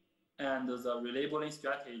and the relabeling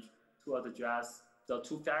strategy to address the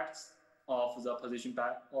two facts of the position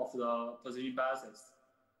biases.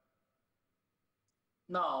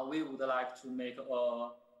 Now we would like to make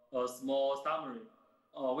a small summary.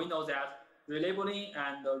 We know that relabeling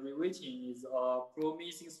and reweighting is a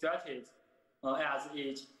promising strategy as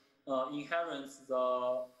it inherits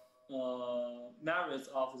the merits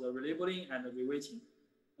of the relabeling and reweighting.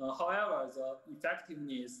 However, the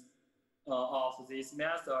effectiveness of this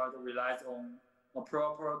method relies on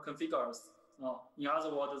proper configures. In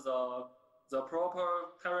other words, the proper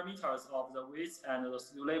parameters of the weights and the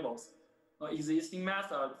slew labels. Existing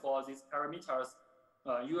method for these parameters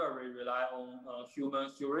usually rely on human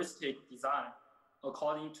heuristic design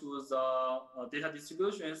according to the data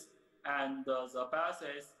distributions and the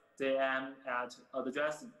biases they aim at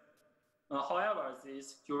addressing. However,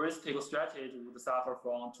 this heuristic strategy would suffer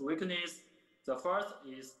from two weaknesses. The first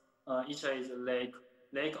is it is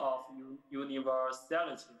lack of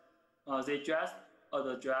universality.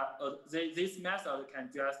 This method can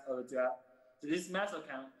just address. This method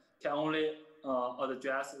can only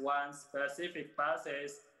address one specific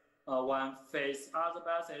biases, one face other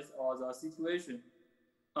biases, or the situation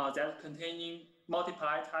that containing multiple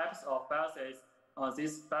types of biases.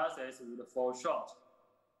 These biases would fall short.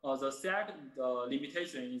 The second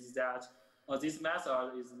limitation is that this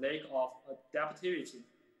method is lack of adaptivity.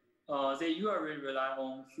 They usually rely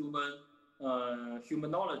on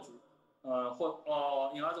human knowledge,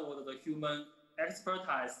 or in other words, the human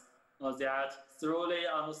expertise that thoroughly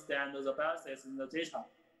understand the biases in the data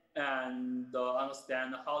and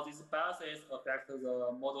understand how these biases affect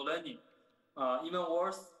the model learning. Even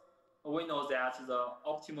worse, we know that the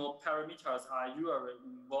optimal parameters are usually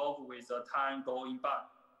involved with the time going by.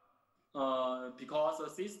 Because the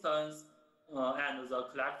systems and the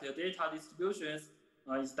collected data distributions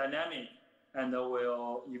is dynamic and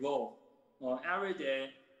will evolve. Every day,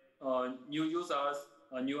 new users,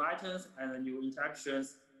 new items, and new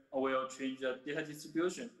interactions will change the data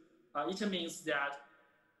distribution. It means that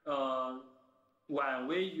when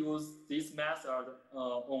we use this method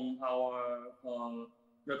on our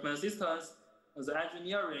recommend systems, the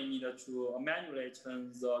engineering needed to manually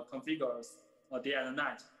turn the configures day and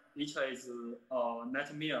night, which is a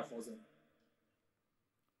nightmare for them.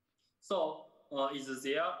 So, is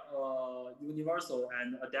there universal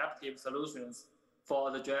and adaptive solutions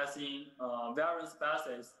for addressing variance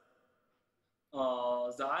biases?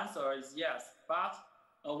 The answer is yes, but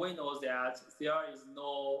we know that there is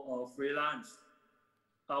no free lunch.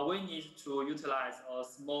 We need to utilize a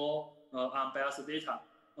small unbiased data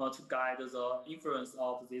to guide the inference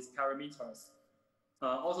of these parameters.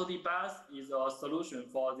 Auto-D bias is a solution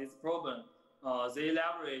for this problem. They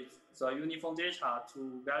leverage the uniform data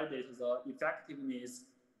to validate the effectiveness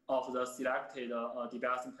of the selected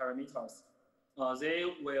debiasing parameters. They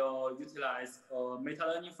will utilize a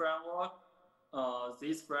meta-learning framework.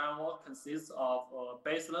 This framework consists of a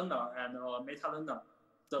base learner and a meta-learner.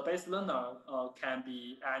 The base learner can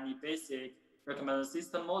be any basic recommended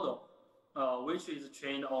system model, which is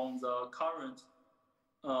trained on the current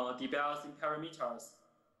debiasing parameters.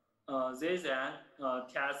 They then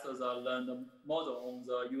test the learned model on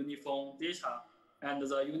the uniform data, and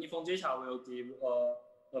the uniform data will give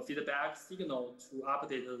a feedback signal to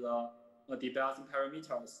update the debiasing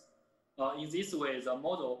parameters. In this way, the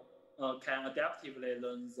model can adaptively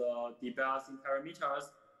learn the debiasing parameters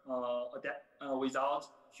without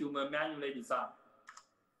human manually design.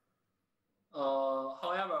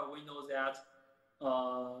 However, we know that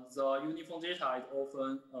the uniform data is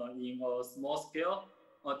often in a small scale.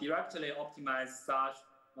 Directly optimize such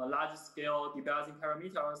large-scale debiasing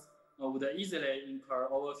parameters would easily incur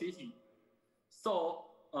overfitting. So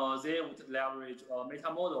they would leverage a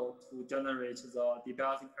meta model to generate the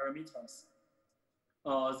debiasing parameters.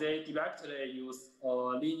 They directly use a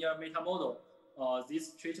linear meta model.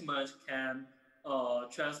 This treatment can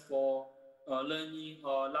transfer learning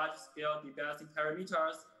large-scale debiasing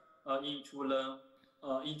parameters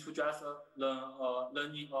into just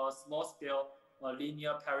learning small-scale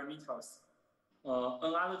linear parameters.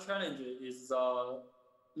 Another challenge is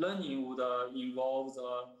learning would involve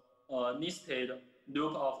the nested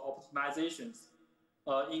loop of optimizations.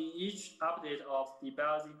 In each update of the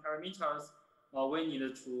biasing parameters, we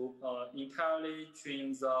need to entirely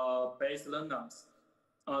train the base learners.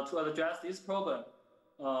 To address this problem,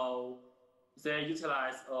 they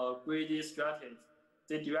utilize a greedy strategy.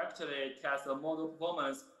 They directly test the model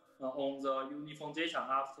performance on the uniform data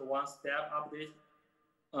after one step update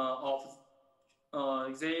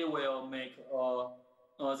they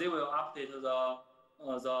will update the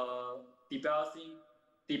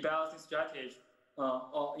debalancing strategy.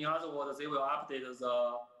 Or in other words, they will update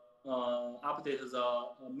the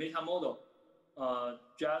meta model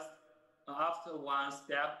just after one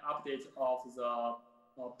step update of the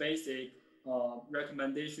basic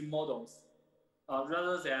recommendation models,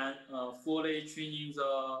 rather than fully training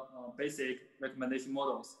the basic recommendation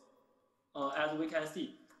models. As we can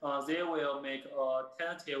see, they will make a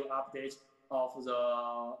tentative update of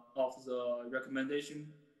the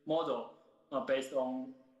recommendation model based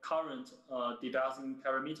on current debalancing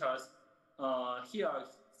parameters. Here,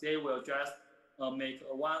 they will just make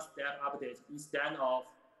a one-step update instead of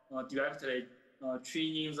directly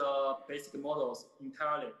training the basic models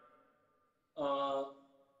entirely.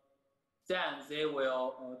 Then they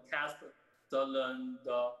will test the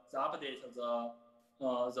update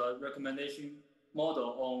of the recommendation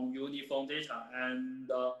model on uniform data and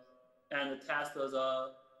test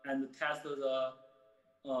the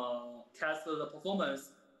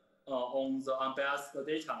performance on the unbiased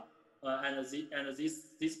data. And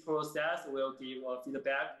this process will give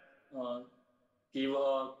feedback, give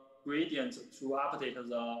a gradient to update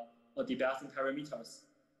the debalancing parameters.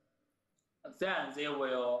 Then they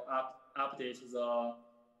will update the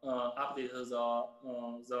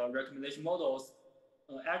recommendation models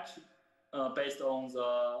based on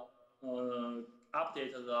the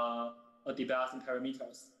update the debalancing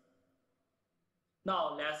parameters.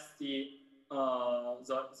 Now let's see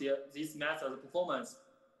this method's performance.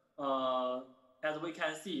 As we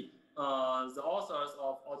can see, the authors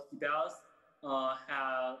of auto-debalance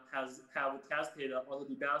have tested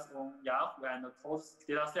auto-debalance on Jiawei and Coast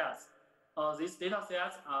datasets. These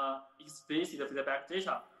datasets are explicit feedback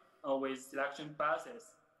data with selection biases.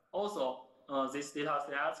 Also, these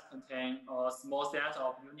datasets contain a small set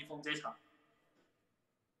of uniform data.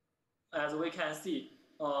 As we can see,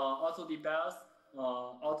 auto-debalance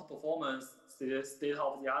outperformance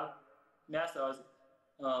state-of-the-art methods.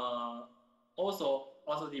 Also,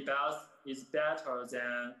 auto-debalance is better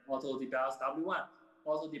than auto-debalance W1.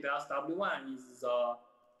 Auto-debalance W1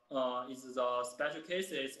 is the special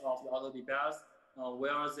cases of the auto-debalance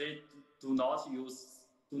where they do not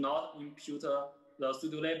impute the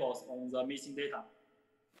pseudo labels on the missing data.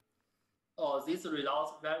 These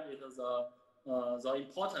results validate the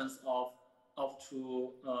importance of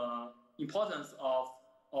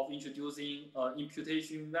introducing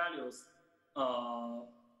imputation values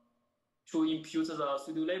to impute the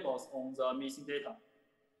pseudo labels on the missing data.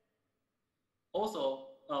 Also,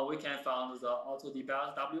 we can find the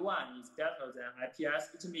auto-debalance W1 is better than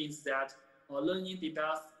IPS. It means that learning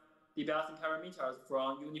debalancing parameters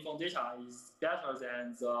from uniform data is better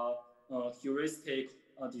than the heuristic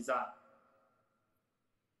design.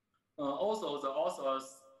 Also, the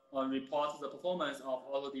authors report the performance of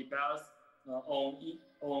auto-debalance on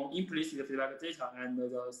implicit feedback data and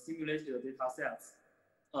the simulated data sets.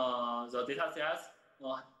 The data sets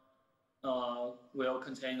will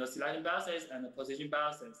contain the selection biases and the position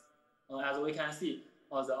biases. As we can see,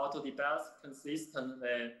 the auto-debalance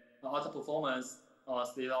consistently outperformance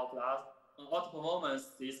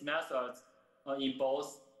these methods in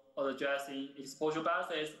both addressing exposure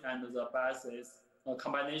biases and the biases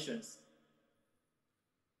combinations.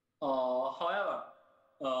 However,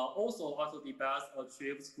 also auto-debalance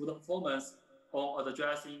achieves good performance on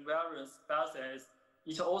addressing variance biases.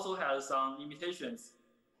 It also has some limitations.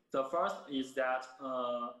 The first is that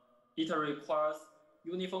it requires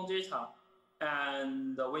uniform data,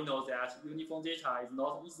 and we know that uniform data is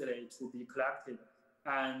not easily to be collected,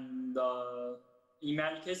 and in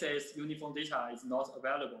many cases, uniform data is not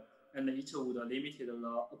available, and it would limit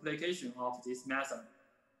the application of this method.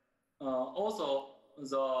 Also,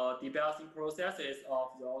 the debalancing processes of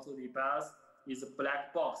the auto-debalance is a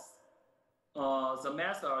black box. The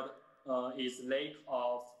method is lack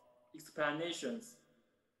of explanations.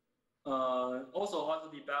 Also,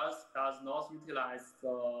 auto-debalance does not utilize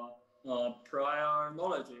the prior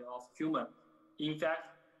knowledge of human. In fact,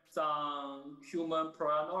 some human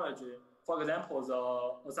prior knowledge, For example,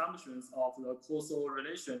 the assumptions of the causal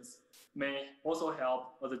relations may also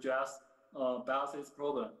help address biases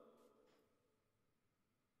problem.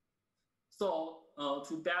 So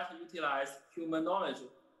to better utilize human knowledge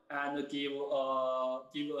and give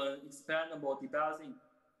an expandable debiasing,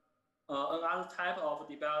 another type of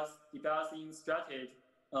debiasing strategy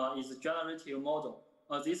is generative model.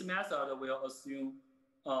 This method will assume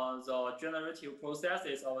the generative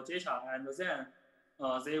processes of data, and then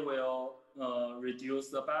they will reduce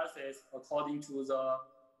the biases according to the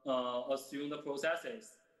assumed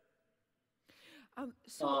processes.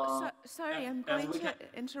 Sorry, I'm going to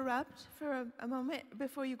interrupt for a moment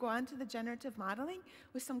before you go on to the generative modeling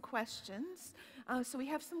with some questions. So we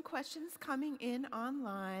have some questions coming in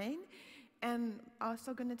online, and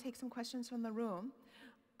also going to take some questions from the room.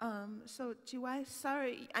 So Jiawei,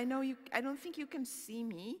 sorry, I don't think you can see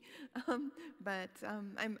me, but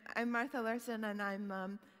I'm Martha Larson, and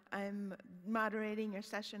I'm moderating your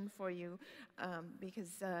session for you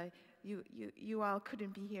because you all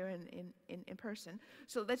couldn't be here in person.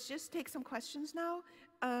 So let's just take some questions now.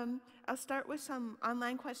 I'll start with some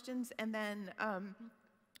online questions, and then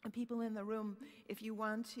people in the room, if you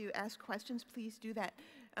want to ask questions, please do that.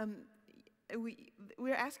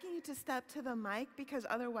 We're asking you to step to the mic because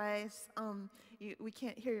otherwise we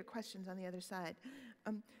can't hear your questions on the other side.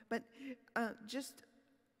 And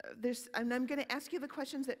I'm going to ask you the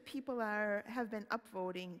questions that people have been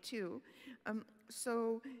upvoting too.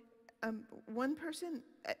 One person,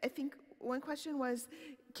 I think one question was,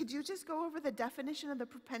 could you just go over the definition of the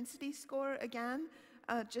propensity score again,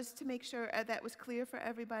 just to make sure that was clear for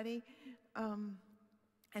everybody?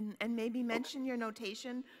 And maybe mention your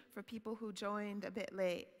notation for people who joined a bit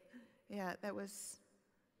late. Yeah, that was,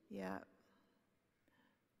 yeah.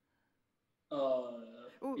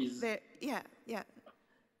 Yeah.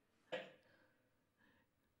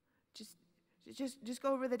 Just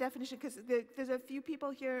go over the definition, because there's a few people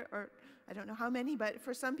here, or I don't know how many, but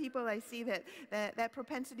for some people I see that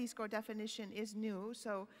propensity score definition is new.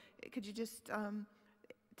 So could you just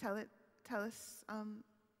tell us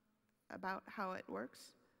about how it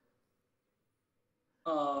works?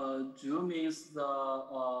 New means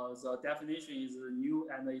the definition is new,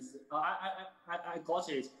 and is I got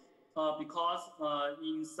it because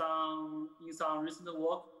in some recent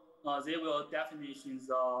work they will definition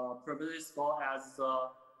the probability score as the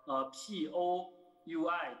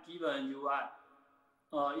POUI given UI.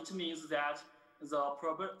 It means that the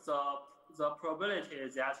probability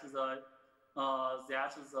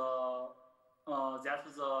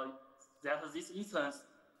that this instance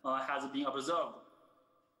has been observed.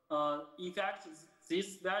 In fact,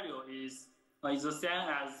 this value is the same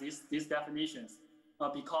as these definitions,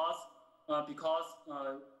 because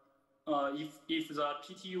if the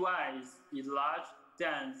PTUI is large,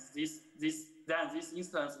 then this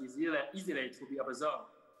instance is easily to be observed.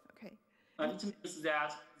 Okay. It means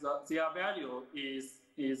that their value is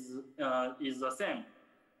the same.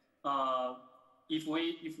 If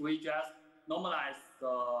we just normalize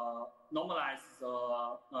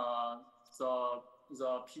the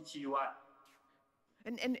PTUI.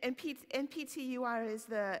 And PTUR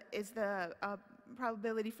is the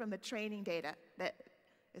probability from the training data.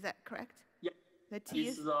 Is that correct? Yeah. It's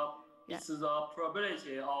the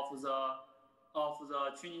probability of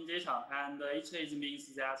the training data, and it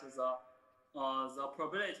means that the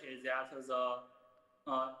probability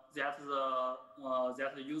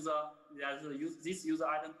this user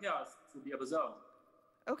item pairs to be observed.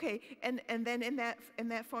 Okay, and then in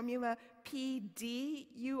that formula,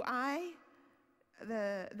 PDUI,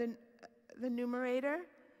 the numerator.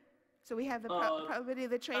 So we have the probability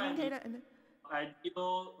of the training data and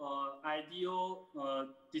ideal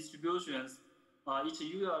distributions. It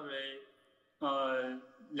usually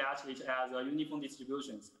let it as a uniform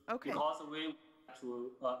distributions. Okay. Because we have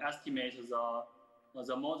to estimate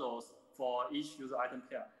the models for each user item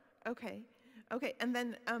pair. Okay, and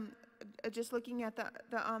then just looking at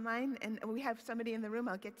the online, and we have somebody in the room.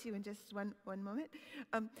 I'll get to you in just one moment.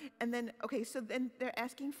 And then so then they're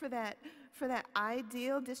asking for that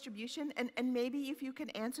ideal distribution, and maybe if you can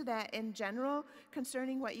answer that in general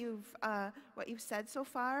concerning what you've said so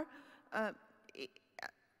far.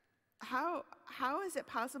 How is it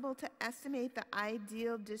possible to estimate the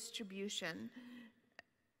ideal distribution?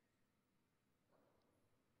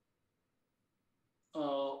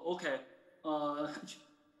 Okay.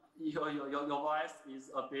 Your voice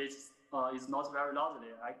is a bit is not very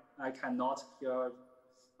loudly. I cannot hear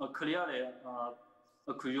clearly.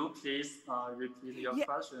 Could you please repeat your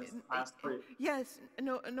questions? I'm sorry. Yes,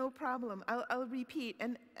 no problem. I'll repeat,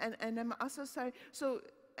 and I'm also sorry. So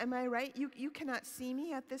am I right? You cannot see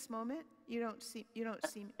me at this moment? You don't see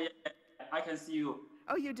me? Yeah, I can see you.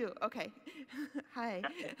 Oh, you do? Okay. Hi.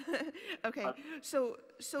 Okay. So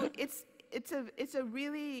it's a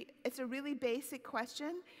really basic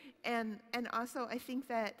question, and also I think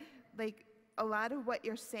that like a lot of what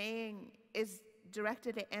you're saying is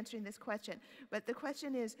directed at answering this question. But the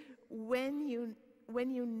question is, when you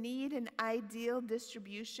need an ideal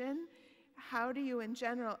distribution, how do you in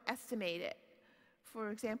general estimate it? For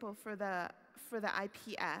example, for the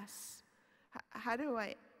IPS,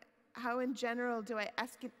 how in general do I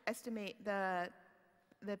estimate the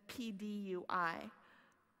PDUI?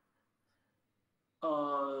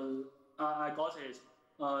 I got it.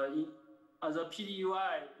 The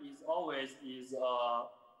PDUI is always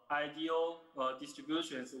ideal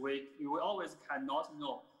distributions. We always cannot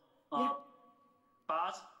know. Yeah.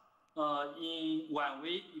 But when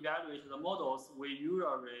we evaluate the models, we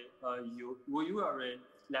usually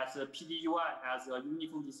let the PDUI as a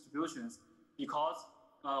uniform distributions because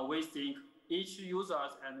we think each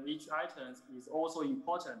users and each items is also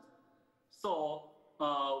important. So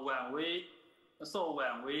when we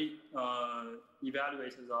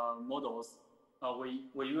evaluate the models, we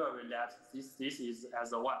usually let this is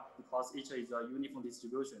as a one because each is a uniform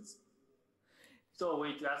distributions. So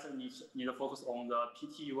we just need to focus on the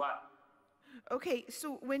PTUI. Okay,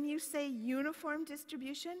 so when you say uniform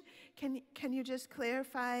distribution, can you just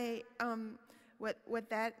clarify what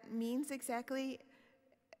that means exactly?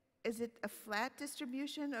 Is it a flat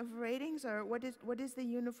distribution of ratings, or what is the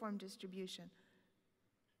uniform distribution?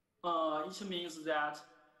 It means that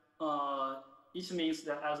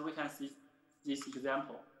as we can see this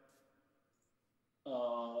example.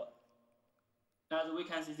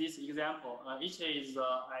 Each is the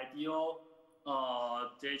ideal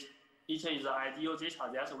data. Each is the ideal data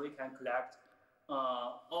that we can collect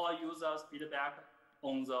all users' feedback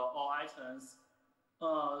on the all items.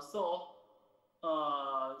 So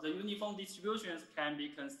the uniform distributions can be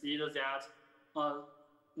considered that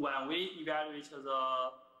when we evaluate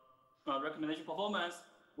the recommendation performance,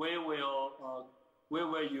 we will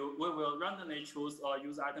randomly choose a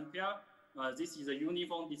user item pair. This is a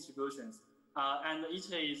uniform distributions, and it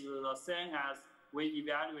is the same as we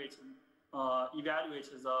evaluate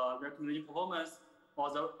the recommendation performance or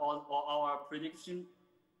our prediction,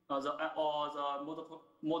 or the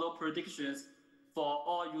model predictions for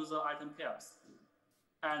all user item pairs,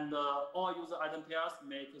 and all user item pairs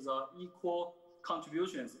make the equal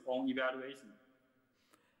contributions on evaluation.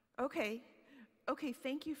 Okay. Okay,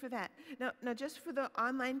 thank you for that. Now, just for the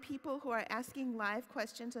online people who are asking live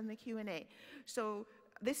questions on the Q&A. So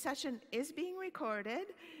this session is being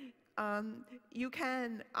recorded. You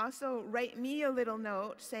can also write me a little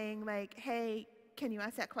note saying like, hey, can you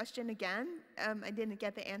ask that question again? I didn't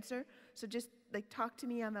get the answer. So just like talk to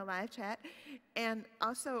me on the live chat. And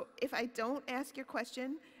also, if I don't ask your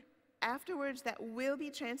question, afterwards that will be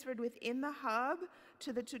transferred within the hub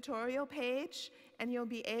to the tutorial page, and you'll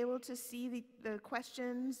be able to see the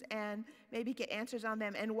questions and maybe get answers on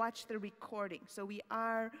them and watch the recording. So we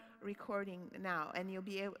are recording now, and you'll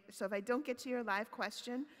be able, so if I don't get to your live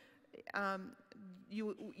question,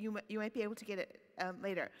 you might be able to get it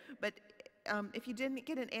later. But if you didn't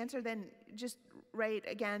get an answer, then just write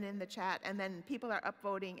again in the chat, and then people are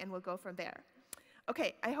upvoting, and we'll go from there.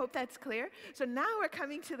 Okay, I hope that's clear. So now we're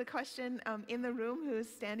coming to the question in the room who's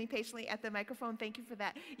standing patiently at the microphone. Thank you for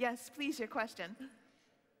that. Yes, please, your question.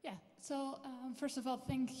 Yeah, so first of all,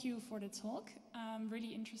 thank you for the talk.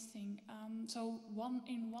 Really interesting. So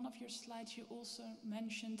in one of your slides, you also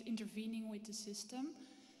mentioned intervening with the system.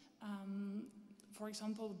 For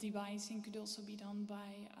example, devising could also be done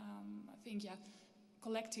by, I think, yeah,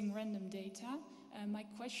 collecting random data. My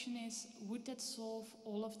question is, would that solve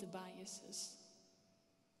all of the biases?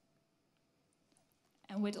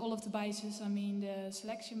 And with all of the biases, I mean the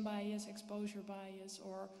selection bias, exposure bias,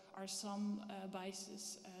 or are some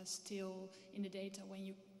biases still in the data when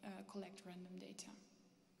you collect random data?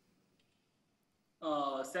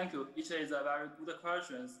 Thank you. It is a very good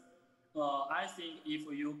question. I think if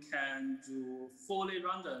you can do fully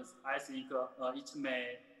randoms, I think it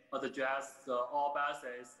may address all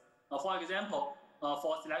biases. For example,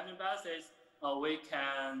 for selection biases, we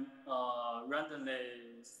can randomly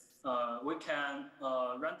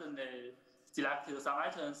select some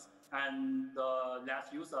items and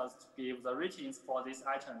let users give the ratings for these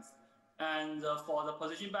items. And for the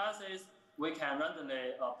position biases, we can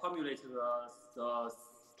randomly formulate the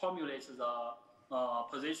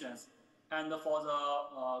positions. And for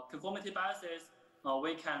the conformity biases,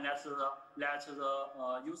 we can let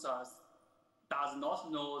the users does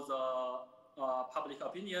not know the public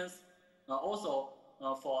opinions. Also,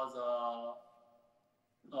 for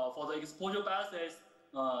the exposure biases,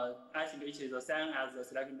 I think it is the same as the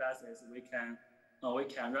selection biases. We can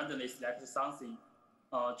randomly select something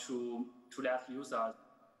to let users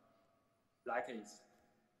like it.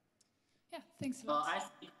 Yeah, thanks a lot.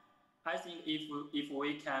 I think if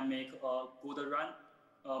we can make a good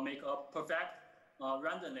make a perfect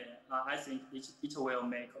randomly, I think it will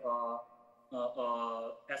make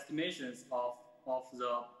estimations of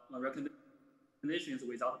the recommendations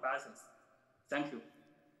without biases. Thank you.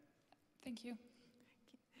 Thank you.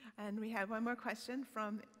 And we have one more question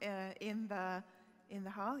from in the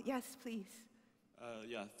hall. Yes, please.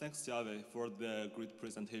 Yeah, thanks, Jiawei, for the great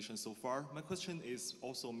presentation so far. My question is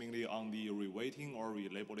also mainly on the reweighting or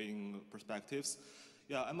relabeling perspectives.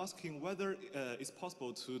 Yeah, I'm asking whether it's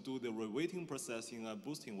possible to do the reweighting process in a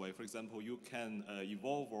boosting way. For example, you can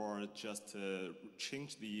evolve or just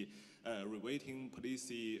change the reweighting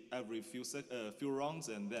policy every few rounds,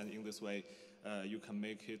 and then in this way, you can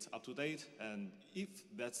make it up to date. And if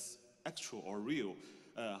that's actual or real,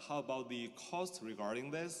 how about the cost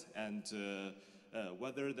regarding this, and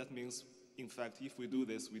whether that means, in fact, if we do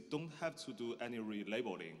this, we don't have to do any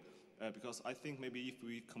relabeling? Because I think maybe if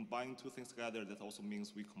we combine two things together, that also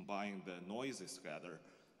means we combine the noises together.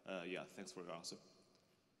 Yeah, thanks for your answer.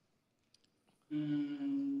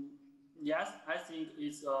 Yes, I think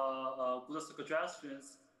it's a good suggestion.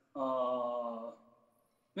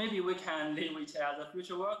 Maybe we can leave it as a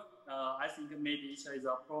future work. I think maybe it is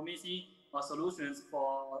a promising solutions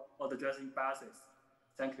for addressing biases.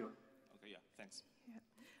 Thank you. Okay, yeah, thanks.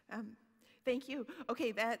 Yeah. Thank you.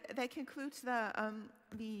 Okay, that concludes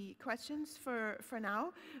the questions for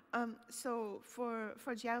now. So for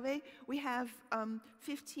Jiawei, we have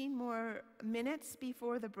 15 more minutes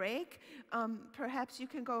before the break. Perhaps you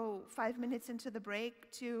can go 5 minutes into the break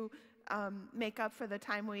to make up for the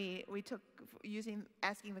time we took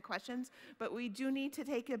asking the questions, but we do need to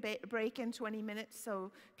take a break in 20 minutes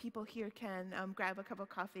so people here can grab a cup of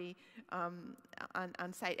coffee on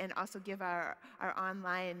site, and also give our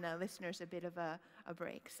online listeners a bit of a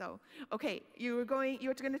break. So, okay, you were going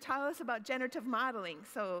to tell us about generative modeling.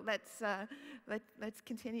 So let's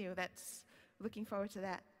continue. That's looking forward to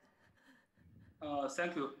that.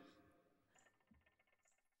 Thank you.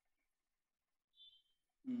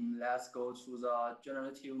 Let's go to the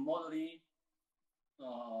generative modeling.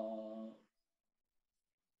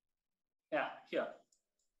 Yeah, here.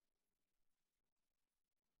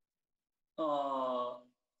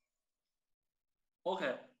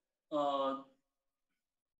 Okay.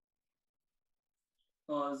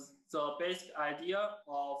 The basic idea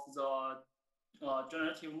of the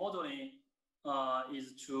generative modeling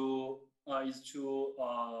is to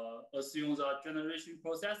assume the generation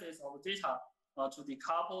processes of data to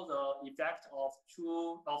decouple the effect of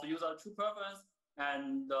user true preference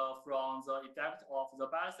and from the effect of the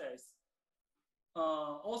biases.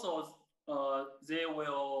 Also, they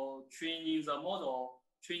will training the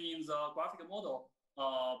graphic model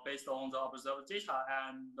based on the observed data,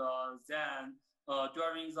 and then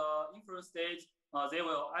during the inference stage, they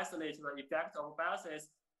will isolate the effect of biases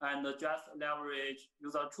and just leverage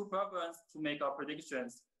user true preference to make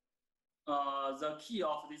predictions. The key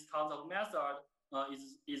of this kind of method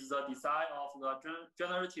is the design of the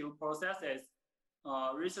generative processes.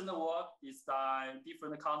 Recent work designed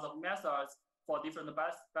different kinds of methods for different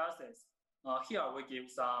biases. Here we give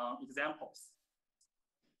some examples.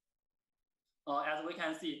 As we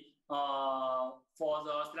can see, for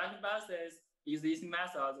the selection biases, existing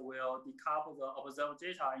methods will decouple the observed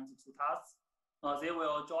data into two tasks. They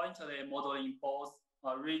will jointly modeling both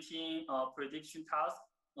rating prediction tasks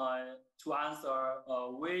to answer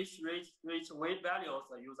which weight values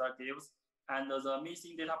the user gives, and the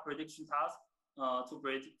missing data prediction task to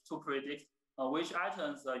predict which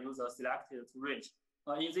items the user selected to reach.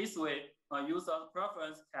 In this way, user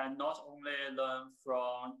preference can not only learn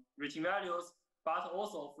from rating values, but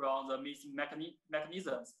also from the missing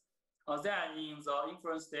mechanisms. Then in the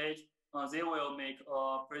inference stage, they will make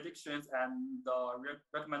predictions and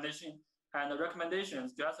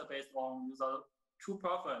recommendations just based on user true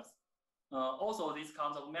preference. Also, this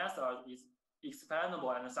kind of method is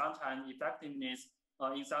expandable and sometimes effectiveness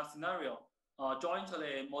in some scenario.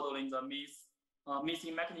 Jointly modeling the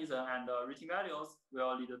missing mechanism and rating values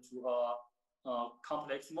will lead to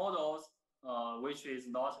complex models, which is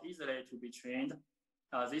not easily to be trained.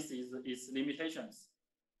 This is its limitations.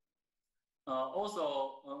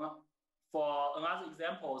 Also, for another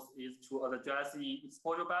examples is to addressing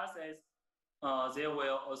exposure biases. They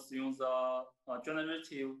will assume the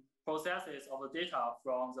generative processes of the data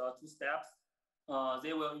from the two steps.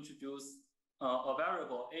 They will introduce a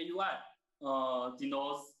variable AUI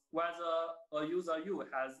denotes whether a user U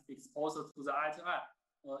has exposure to the item I.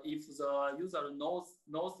 If the user knows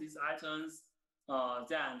these items,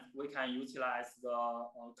 then we can utilize the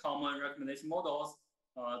common recommendation models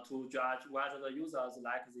to judge whether the users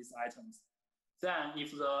like these items. Then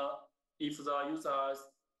if the user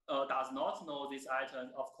does not know these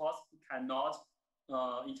items, of course, cannot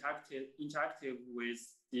interactive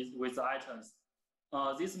with the items.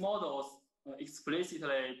 These models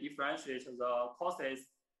explicitly differentiate the causes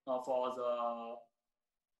for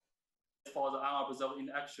the unobserved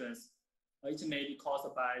interactions. It may be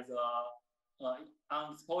caused by the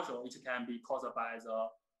unexposure. It can be caused by the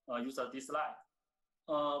user dislike.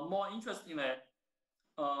 More interestingly,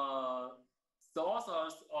 the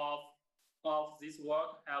authors of this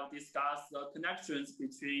work have discussed the connections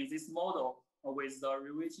between this model with the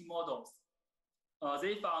reweighting models.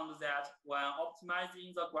 They found that when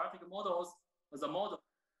optimizing the graphic models,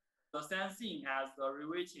 the same thing as the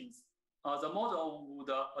reweightings. The model would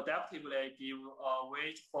adaptively give a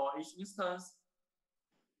weight for each instance,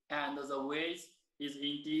 and the weight is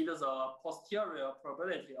indeed the posterior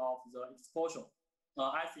probability of the exposure.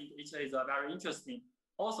 I think it is very interesting.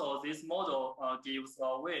 Also, this model gives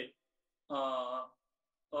a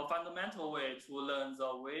fundamental way to learn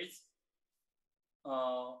the weights.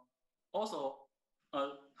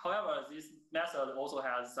 However, this method also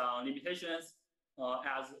has some limitations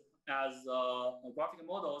as graphic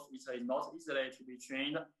models, which is not easily to be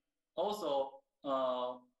trained. Also,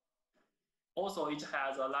 it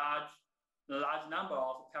has a large number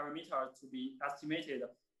of parameters to be estimated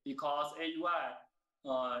because AUI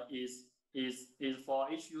is for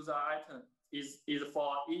each user item is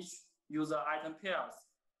for each user item pairs.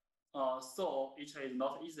 So it is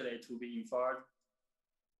not easily to be inferred.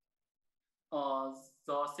 The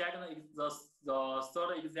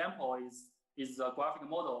third example is the graphic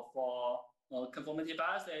model for conformity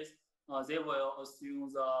biases. They will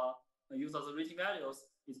assume the user's rating values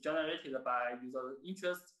is generated by user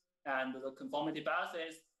interest and the conformity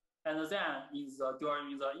biases, and then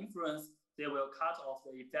during the inference, they will cut off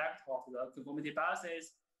the effect of the conformity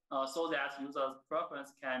biases so that users'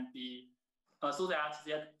 preference can be, so that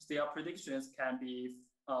their predictions can be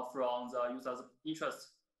from the user's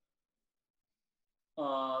interest.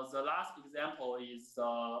 The last example is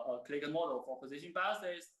a click model for position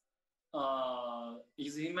biases.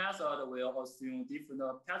 Existing method will assume different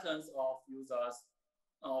patterns of users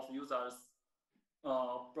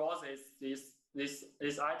browses these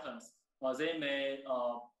items. They may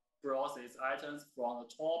browse these items from the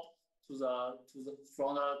top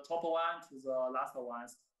from the top one to the last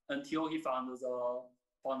ones until he found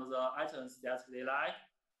the items that they like.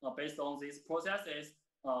 Based on these processes,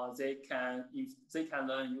 they can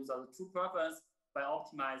learn user true preference by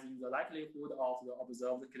optimizing the likelihood of the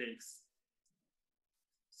observed clicks.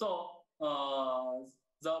 So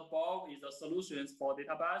the above is the solutions for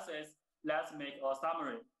data biases. Let's make a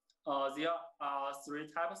summary. There are three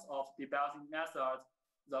types of debiasing methods.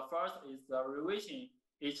 The first is the reweighting.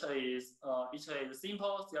 It is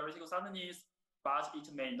simple theoretical certainties, but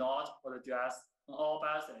it may not address all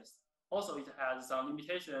biases. Also, it has some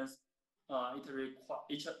limitations. It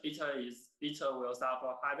will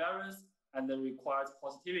suffer high variance and requires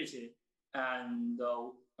positivity, and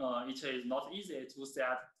it is not easy to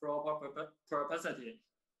set proper propensity.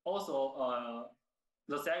 Also,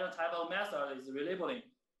 the second type of method is relabeling.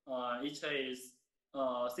 It is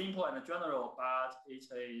simple and general, but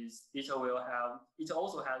it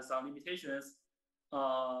also has some limitations.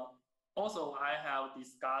 Also, I have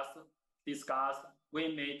discussed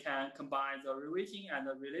we can combine the reweighting and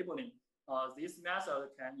the relabeling. This method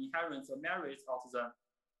can inherit the merits of them.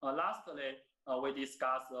 Lastly, we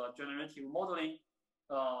discussed generative modeling.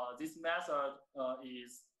 This method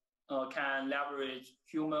can leverage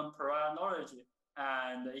human prior knowledge,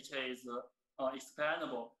 and it is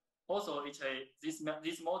explainable. Also, this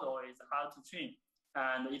model is hard to train,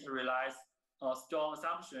 and it relies strong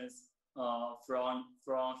assumptions from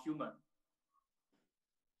human.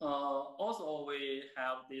 Also, we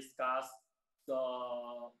have discussed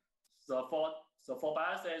the four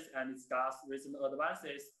biases and discussed recent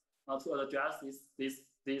advances to address these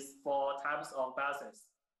four types of biases.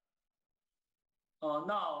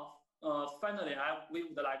 Now, finally, we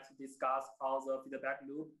would like to discuss how the feedback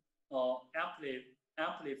loop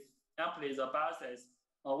amplifies the biases.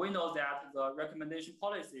 We know that the recommendation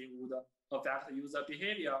policy would affect user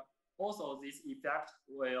behavior. Also, this effect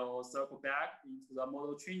will circle back into the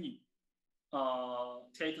model training.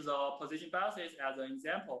 Take the position biases as an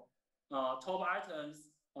example. Top items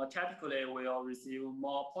typically will receive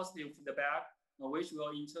more positive feedback, which will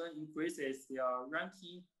in turn increases their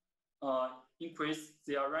ranking. increase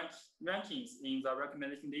their rankings in the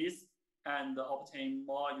recommendation list and obtain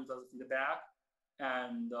more user feedback,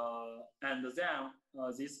 and then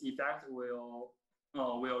this effect will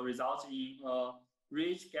result in a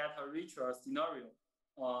rich get richer scenario.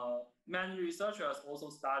 Many researchers also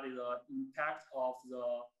studied the impact of the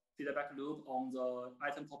feedback loop on the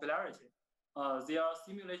item popularity. Their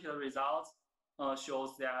simulated results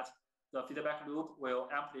shows that the feedback loop will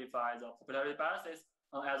amplify the popularity biases,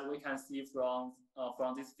 as we can see from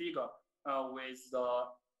this figure, with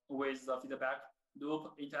the feedback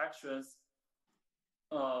loop interactions.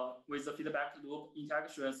 With the feedback loop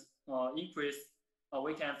interactions increase,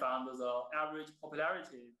 we can find the average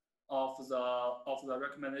popularity of the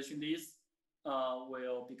recommendation list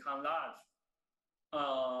will become large,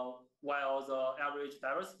 while the average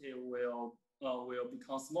diversity will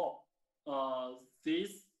become small.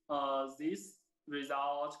 This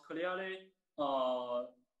result clearly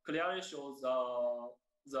shows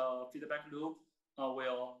the feedback loop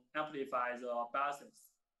will amplify the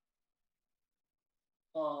biases.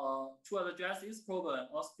 To address this problem,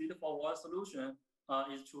 a straightforward solution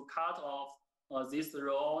is to cut off this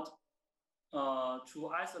road to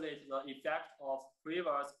isolate the effect of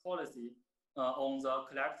previous policy on the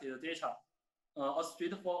collected data. A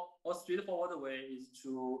straightforward way is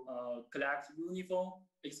to collect uniform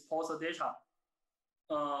exposure data.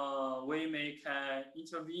 We can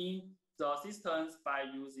intervene the systems by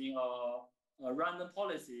using a random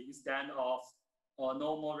policy instead of a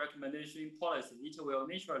normal recommendation policy. It will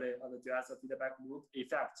naturally address the feedback loop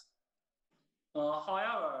effect.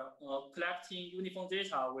 However, collecting uniform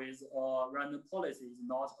data with a random policy is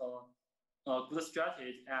not a good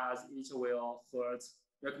strategy, as it will hurt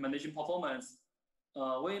recommendation performance.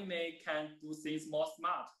 We can do things more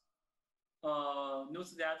smart.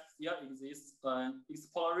 Note that there exists an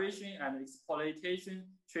exploration and exploitation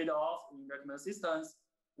trade-off in recommendation systems,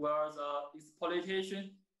 where the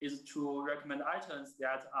exploitation is to recommend items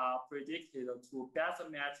that are predicted to better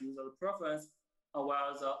match user preference,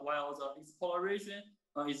 while the exploration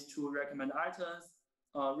is to recommend items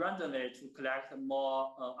randomly to collect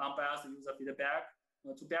more unbiased user feedback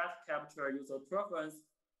to better capture user preference.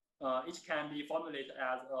 It can be formulated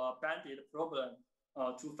as a banded problem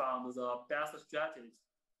to find the best strategy.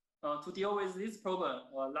 To deal with this problem,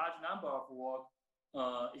 a large number of work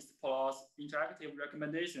explores interactive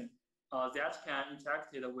recommendation that can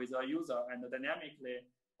interact with a user and dynamically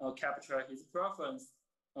capture his preference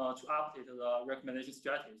to update the recommendation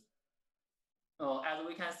strategy. As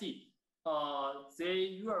we can see, they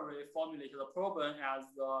usually formulate the problem as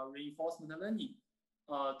reinforcement learning.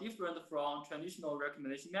 Different from traditional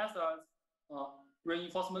recommendation methods,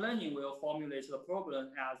 reinforcement learning will formulate the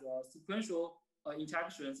problem as sequential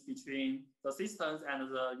interactions between the systems and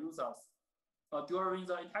the users. During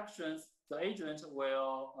the interactions, the agent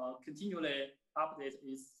will continually update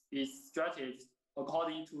its strategy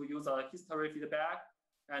according to user history feedback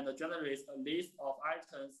and generates a list of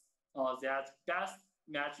items that best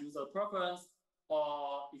match user preference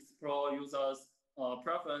or explore users'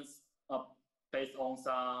 preference based on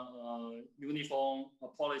some uniform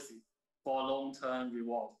policy for long-term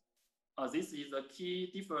reward. This is the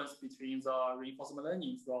key difference between the reinforcement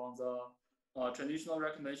learning from the traditional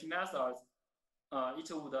recommendation methods. It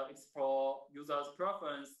would explore users'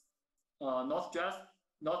 preference, not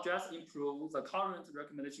just improve the current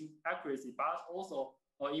recommendation accuracy, but also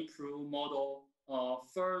improve model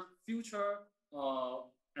for future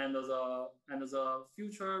and the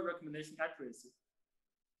future recommendation accuracy.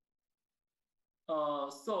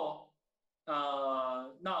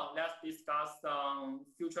 Now let's discuss some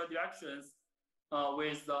future directions.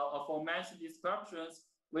 With the aforementioned descriptions,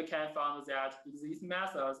 we can find that existing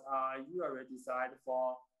methods are usually designed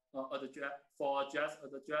for just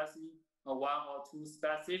addressing one or two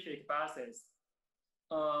specific biases.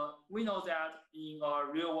 We know that in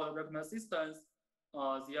real-world recommendation systems,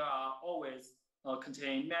 there are always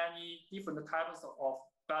contain many different types of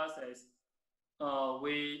biases.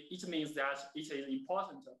 It means that it is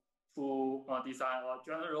important to design a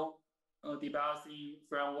general debiasing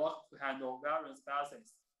framework to handle various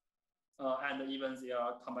biases and even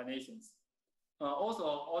their combinations. Also,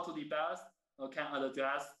 auto-debias can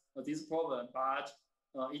address this problem, but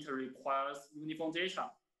it requires uniform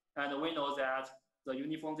data. And we know that the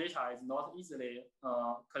uniform data is not easily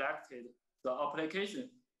collected. The application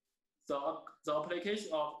of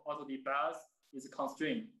auto-debias is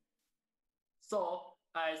constrained. So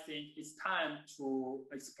I think it's time to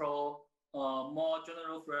explore more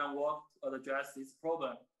general framework to address this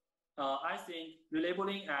problem. I think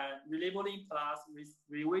relabeling plus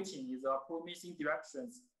reweighting is a promising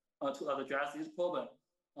directions to address this problem.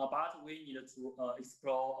 but we need to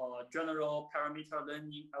explore general parameter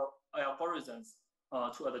learning algorithms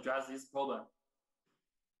to address this problem.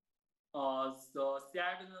 The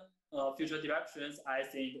second future directions, I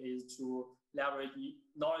think, is to leverage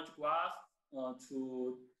knowledge graph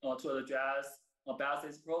to address a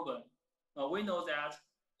biases problem. We know that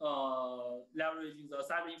leveraging the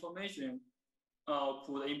cyber information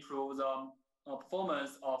could improve the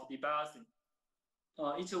performance of debiasing.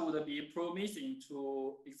 It would be promising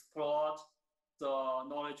to exploit the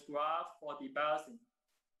knowledge graph for debiasing.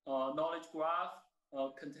 Knowledge graph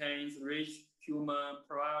contains rich human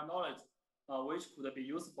prior knowledge, which could be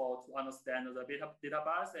useful to understand the data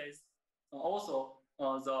biases. Also,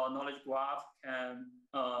 the knowledge graph can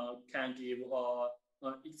give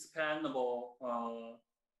explainable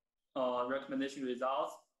recommendation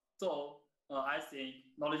results. So I think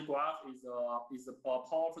knowledge graph is a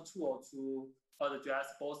powerful tool to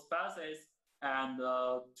address both biases and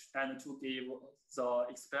to give the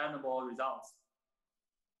explainable results.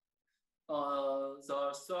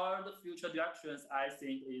 The third future directions, I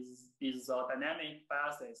think, is dynamic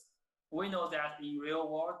biases. We know that in real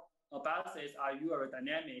world, biases are usually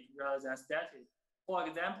dynamic rather than static. For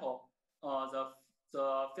example, the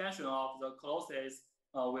function of the clauses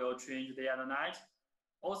will change day and night.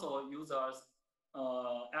 Also, users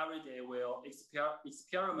every day will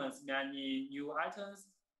experiment many new items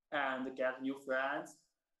and get new friends.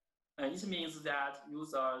 And it means that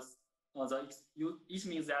users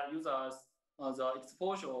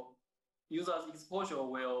exposure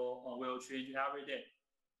will change every day.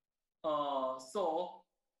 So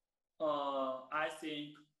I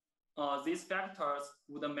think these factors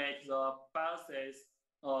would make the biases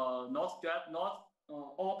not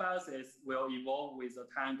all biases will evolve with the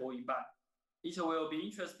time going by. It will be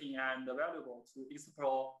interesting and valuable to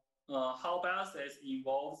explore how biases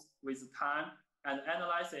evolve with time and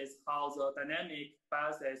analyzes how the dynamic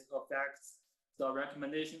biases affects the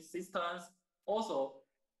recommendation systems. Also,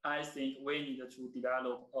 I think we need to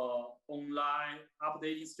develop an online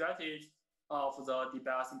updating strategy of the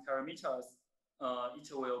debiasing parameters. It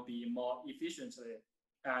will be more efficiently,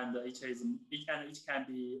 and it can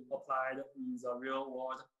be applied in the real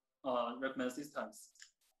world recommendation systems.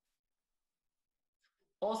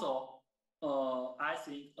 Also, I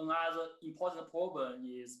think another important problem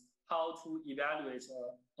is how to evaluate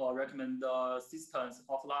or recommend systems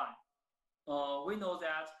offline. We know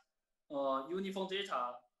that uniform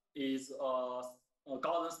data is a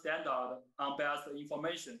golden standard unbiased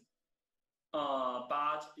information,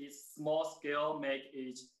 but its small scale make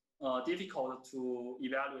it difficult to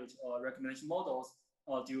evaluate recommendation models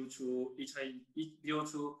due to it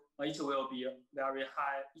will be very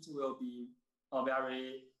high, it will be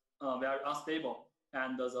very unstable,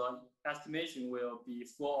 and the estimation will be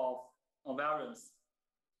full of variance.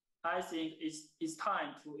 I think it's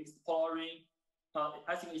time to exploring.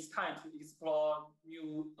 I think it's time to explore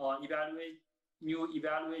new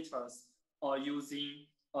evaluators using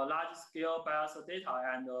large-scale biased data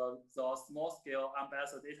and the small-scale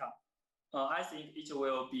unbiased data. I think it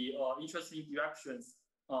will be interesting directions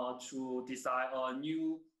to decide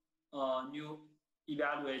new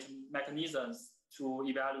evaluation mechanisms to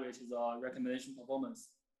evaluate the recommendation performance.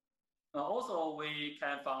 Also, we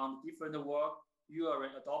can find different work usually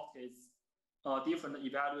adopted different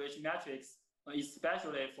evaluation metrics,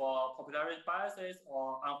 especially for popularity biases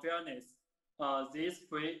or unfairness. This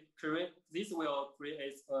will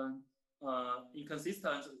create an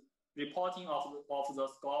inconsistent reporting of the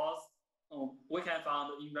scores. We can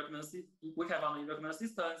find in recommendation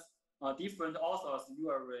systems, different authors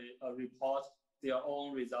usually report their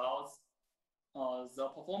own results. The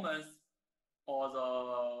performance of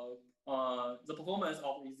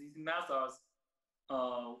existing methods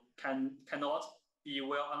cannot be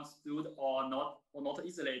well understood or not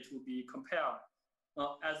easily to be compared.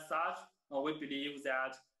 As such, we believe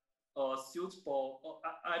that a suite of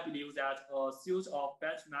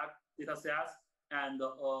benchmark datasets and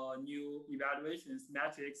new evaluations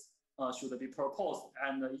metrics should be proposed,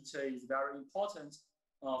 and it is very important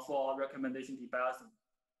for recommendation debiasing.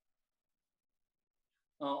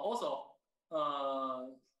 Also,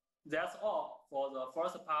 that's all for the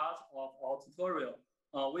first part of our tutorial.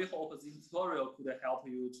 We hope this tutorial could help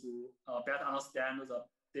you to better understand the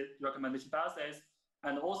recommendation biases,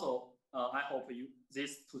 and also I hope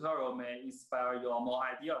this tutorial may inspire you more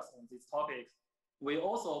ideas on this topic. We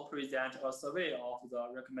also present a survey of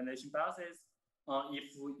the recommendation biases.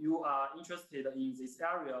 If you are interested in this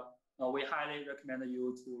area, we highly recommend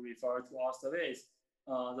you to refer to our surveys.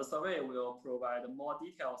 The survey will provide more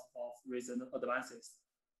details of recent advances.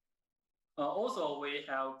 Also, we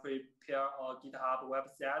have prepared a GitHub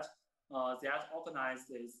website that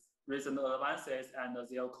organizes recent advances and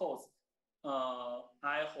their codes.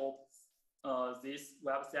 I hope this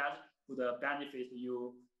website would benefit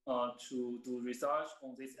you to do research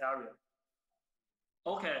on this area.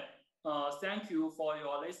 Okay, thank you for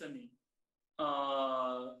your listening.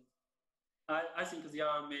 I think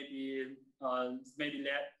there may be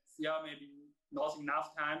not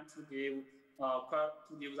enough time to give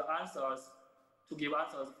answers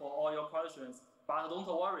for all your questions. But don't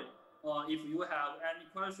worry. If you have any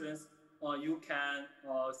questions, you can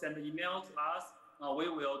send an email to us. We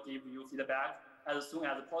will give you feedback as soon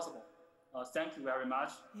as possible. Thank you very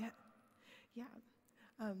much. Yeah.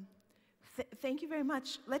 Thank you very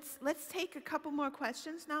much. Let's take a couple more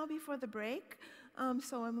questions now before the break.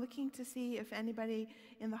 So I'm looking to see if anybody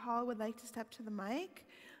in the hall would like to step to the mic.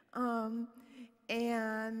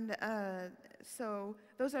 So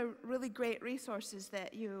those are really great resources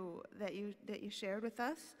that you shared with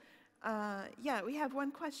us. Yeah, we have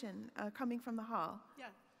one question coming from the hall.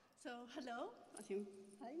 Yeah. So hello.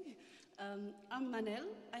 Hi. I'm Manel.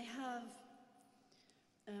 I have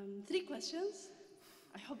 3 questions.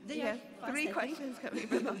 I hope they are fast. 3 questions coming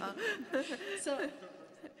from the hall. So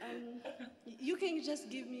you can just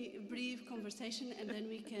give me a brief conversation, and then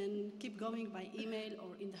we can keep going by email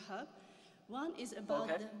or in the hub. One is about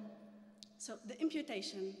the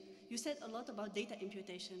imputation. You said a lot about data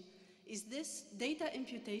imputation. Is this data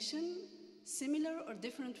imputation similar or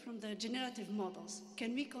different from the generative models?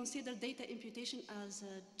 Can we consider data imputation as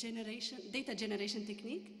a data generation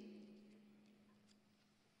technique?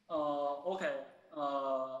 Okay.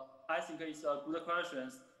 I think it's a good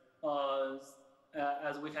question.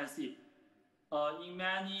 As we can see, in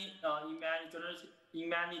many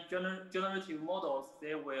generative models,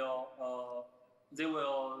 they will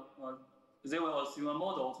assume a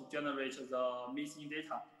model to generate the missing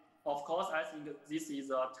data. Of course, I think this is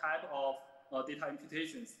a type of data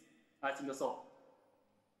imputations. I think so.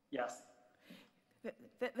 Yes.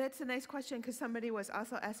 That's a nice question, because somebody was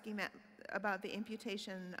also asking that about the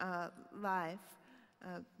imputation live.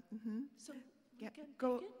 So we can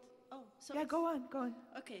go. Take it? Oh, so yeah, go on.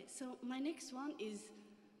 Okay, so my next one is,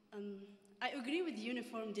 I agree with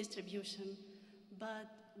uniform distribution, but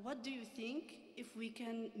what do you think if we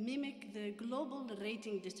can mimic the global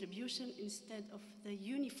rating distribution instead of the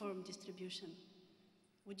uniform distribution?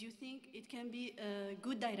 Would you think it can be a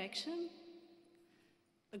good direction?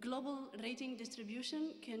 A global rating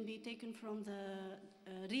distribution can be taken from the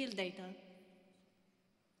real data.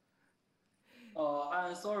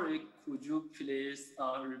 I'm sorry, could you please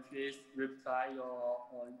reply your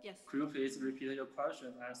yes. Could you please repeat your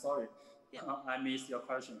question? I'm sorry. Yeah. I missed your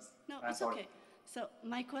questions. No, I'm it's sorry. okay. So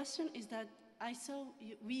my question is that I saw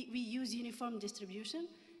we use uniform distribution,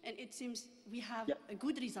 and it seems we have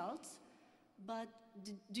good results, but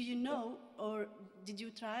do you know, or did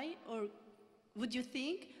you try, or would you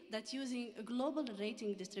think that using a global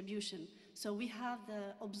rating distribution, so we have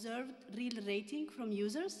the observed real rating from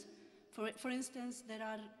users, for instance, there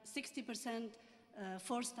are 60%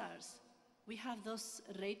 4 stars. We have those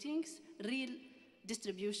ratings, real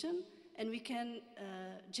distribution, and we can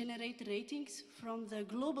generate ratings from the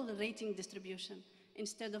global rating distribution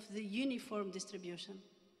instead of the uniform distribution.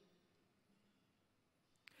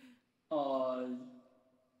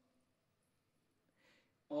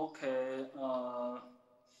 Okay.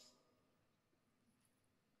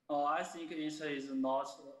 I think it is not.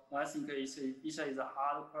 I think it is a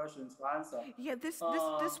hard question to answer. Yeah, this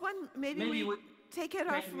one maybe we take it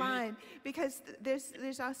offline, because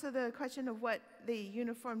there's also the question of what the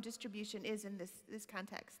uniform distribution is in this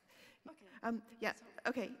context. Okay. Yeah. So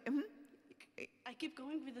okay. I keep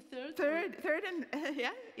going with the third. Third, and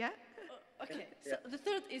yeah. Okay. So the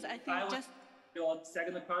third is, I think, just your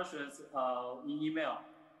second question in email.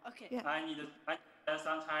 Okay. Yeah. I need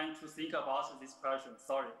some time to think about this question.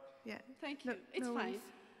 Sorry. Yeah. Thank you. It's fine.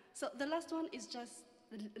 So the last one is just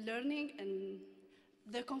learning and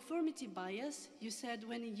the conformity bias. You said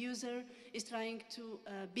when a user is trying to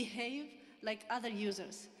behave like other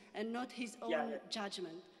users and not his own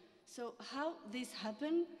judgment. So how this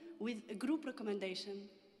happen with a group recommendation?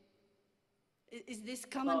 Is this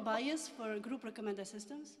common bias for group recommender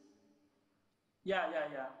systems? Yeah.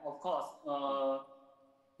 Of course.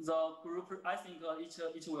 The group, I think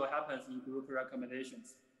it will happen in group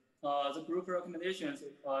recommendations. The group recommendations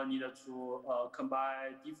need to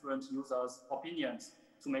combine different users' opinions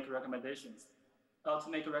to make recommendations.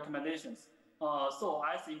 So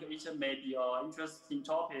I think it may be an interesting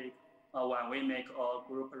topic when we make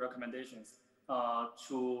group recommendations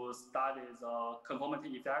to study the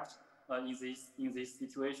conformity effect in this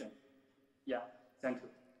situation. Yeah, thank you.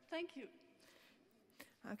 Thank you.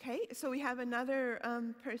 Okay, so we have another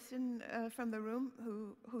person from the room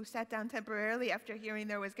who sat down temporarily after hearing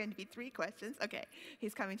there was going to be 3 questions. Okay,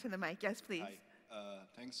 he's coming to the mic. Yes, please. Hi.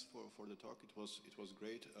 Thanks for the talk. It was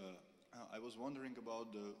great. I was wondering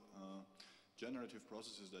about the generative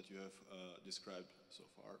processes that you have described so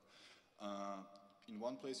far. In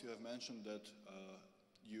one place, you have mentioned that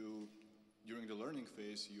during the learning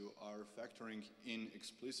phase, you are factoring in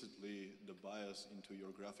explicitly the bias into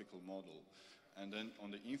your graphical model. And then on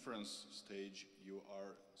the inference stage, you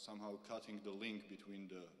are somehow cutting the link between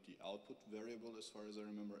the output variable, as far as I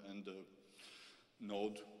remember, and the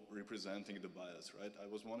node representing the bias, right? I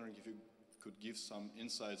was wondering if you could give some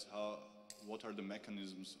insights what are the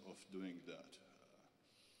mechanisms of doing that?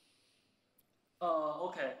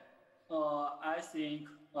 Okay. I think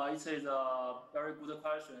it is a very good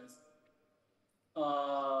question.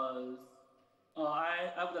 I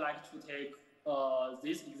would like to take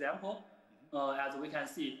this example. As we can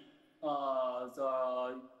see,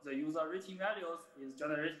 the user rating values is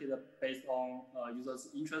generated based on users'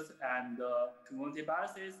 interest and community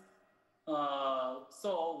biases.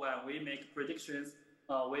 So when we make predictions,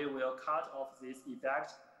 we will cut off this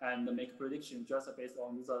effect and make predictions just based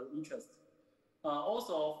on user interest.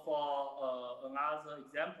 Also, for another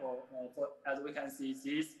example, as we can see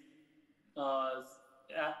this,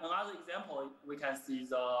 another example, we can see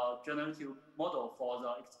the generative model for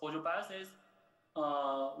the exposure biases.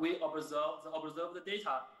 We observe the observed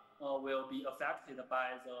data will be affected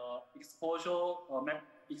by the exposure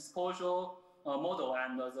model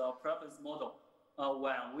and the preference model.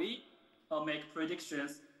 When we make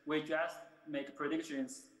predictions, we just make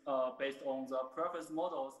predictions based on the preference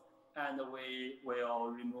models, and we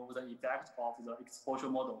will remove the effect of the exposure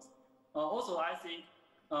models. Also, I think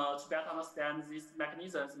to better understand these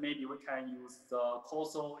mechanisms, maybe we can use the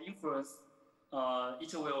causal inference.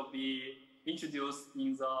 It will be introduced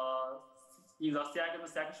in the second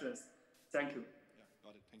sections. Thank you. Yeah,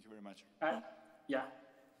 got it. Thank you very much. Yeah.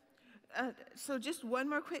 So just one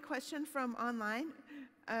more quick question from online.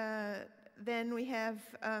 Then we have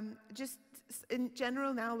just in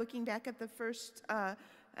general now looking back at the first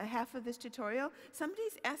half of this tutorial,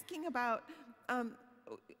 somebody's asking about,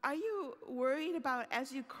 are you worried about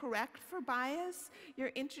as you correct for bias,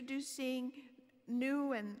 you're introducing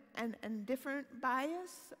new and different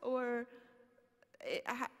bias? Or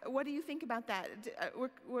what do you think about that?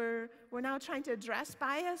 We're now trying to address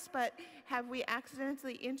bias, but have we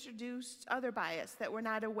accidentally introduced other bias that we're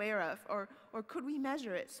not aware of? Or could we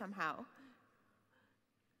measure it somehow?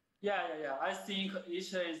 Yeah. I think it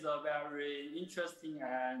is a very interesting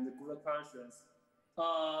and good questions.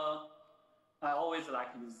 I always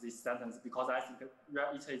like to use this sentence because I think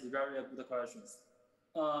it is very good questions.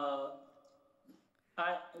 I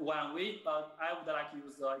would like to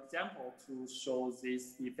use an example to show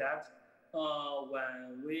this effect.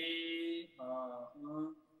 When we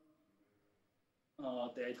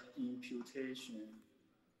data imputation.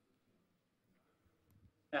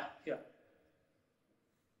 Yeah, here.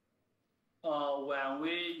 When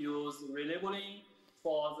we use relabeling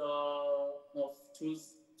for the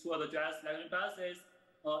to address language biases,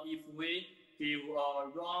 if we give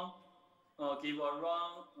wrong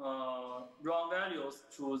values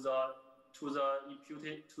to the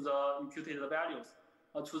imputed values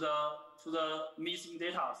to the missing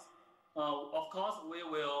data, of course we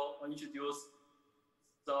will introduce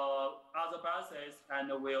the other biases and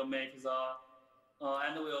will make the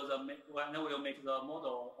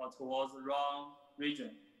model towards the wrong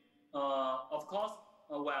region. Of course,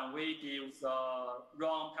 when we give the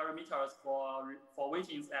wrong parameters for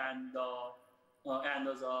weightings and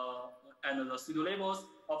the pseudo labels,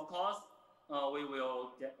 of course, we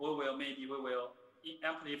will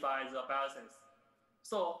amplify the biases.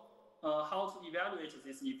 So, how to evaluate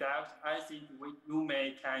this effect? I think you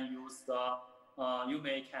may can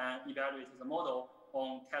evaluate the model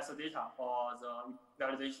on test data or the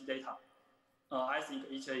validation data. I think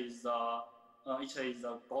it is the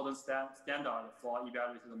golden standard for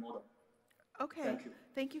evaluating the model. Okay,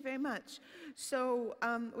 thank you very much. So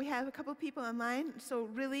we have a couple people online. So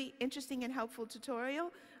really interesting and helpful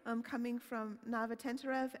tutorial coming from Nava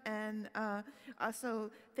Tenterev, and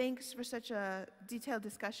also thanks for such a detailed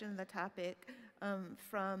discussion of the topic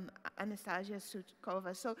from Anastasia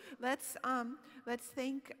Sutkova. So let's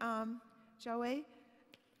thank Jiawei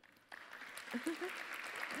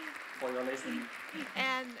for your listening.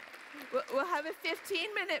 And we'll have a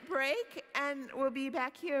 15-minute break, and we'll be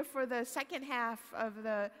back here for the second half of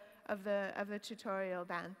the tutorial,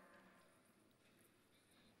 Dan.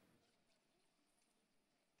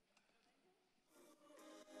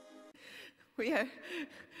 We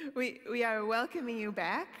are welcoming you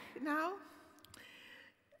back now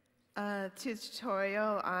to a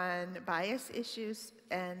tutorial on bias issues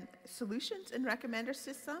and solutions in recommender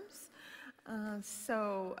systems.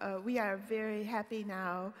 We are very happy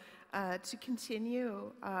now to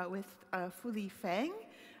continue with Fuli Feng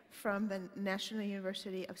from the National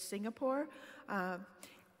University of Singapore.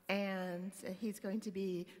 And he's going to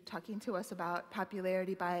be talking to us about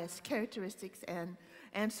popularity bias characteristics and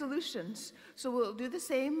solutions. So we'll do the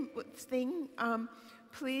same thing.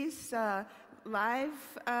 Please,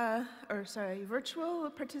 virtual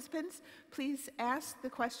participants, please ask the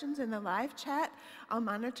questions in the live chat. I'll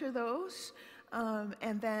monitor those.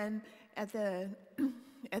 And then at the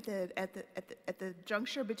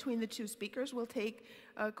juncture between the two speakers, we'll take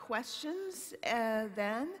questions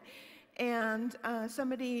then. And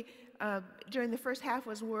somebody during the first half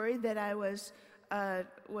was worried that I was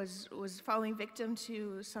falling victim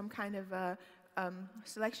to some kind of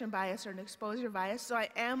selection bias or an exposure bias. So I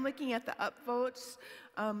am looking at the upvotes,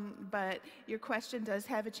 but your question does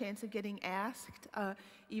have a chance of getting asked,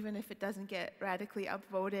 even if it doesn't get radically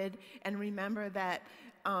upvoted. And remember that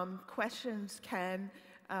questions can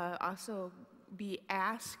also be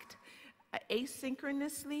asked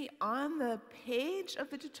asynchronously on the page of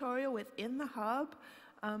the tutorial within the hub.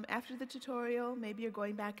 After the tutorial, maybe you're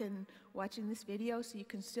going back and watching this video, so you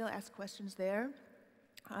can still ask questions there.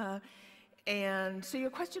 And so your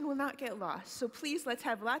question will not get lost. So please, let's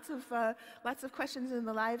have lots of questions in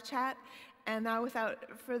the live chat. And now,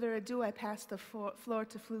 without further ado, I pass the floor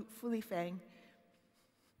to Fuli Feng.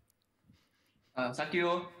 Thank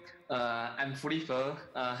you. I'm Fuli Feng.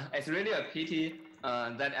 It's really a pity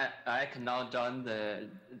that I cannot join the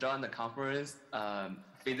conference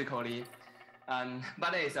physically.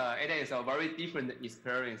 But it is a very different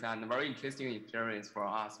experience and a very interesting experience for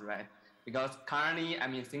us, right? Because currently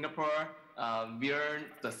I'm in Singapore, where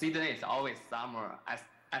the season is always summer. As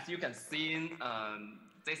you can see,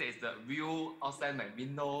 this is the view outside my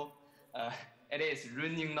window. It is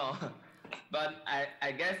raining now, but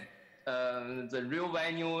I guess the real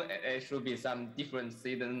venue it should be some different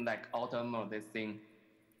season like autumn or this thing.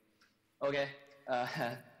 Okay.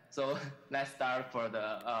 So let's start for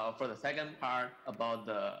the second part about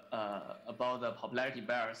the popularity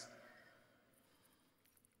bias.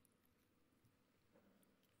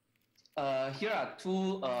 Here are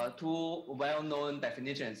two well-known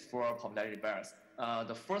definitions for popularity bias.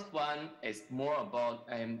 The first one is more about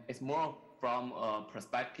it's more from a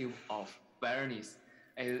perspective of fairness.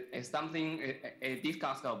 It's something it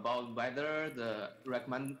discussed about whether the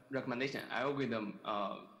recommendation algorithm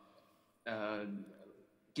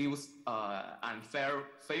gives unfair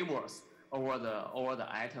favors over the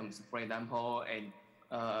items. For example,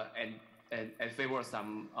 it favors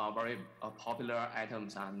some very popular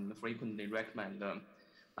items and frequently recommend them.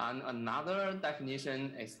 And another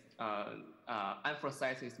definition is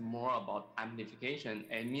emphasizes more about amplification.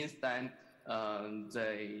 It means that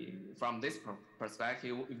from this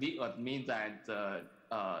perspective, we admit that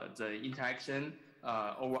the interaction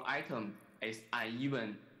over item is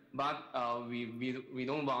uneven. But we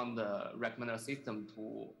don't want the recommender system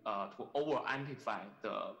to over amplify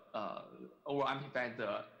the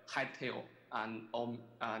high tail and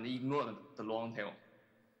ignore the long tail.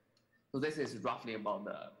 So this is roughly about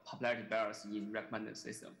the popularity bias in recommender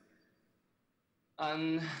system.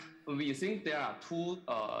 And we think there are two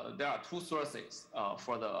sources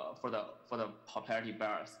for the popularity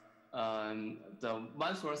bias. The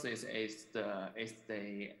one source is the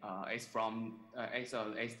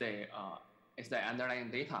underlying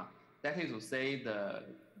data. That is to say the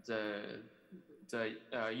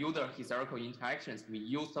user historical interactions we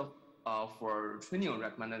use for training a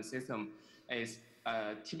recommender system is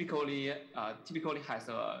typically has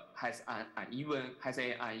an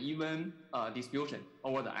uneven distribution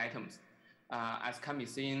over the items, as can be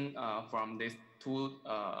seen from these two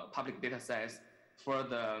public data sets. For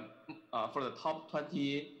the top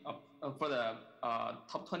 20% for the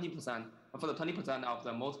 20% of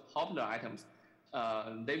the most popular items,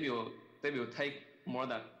 they will take more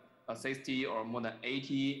than 60 or more than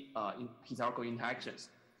 80 historical interactions.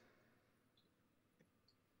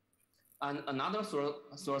 And another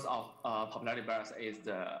source of popularity bias is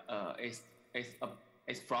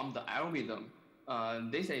from the algorithm.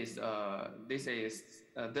 There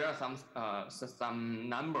are some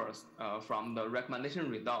numbers from the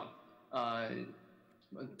recommendation result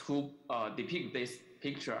to depict this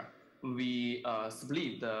picture. We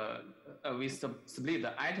split the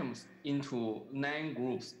items into 9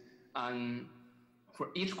 groups, and for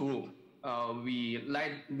each group we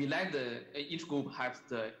let each group have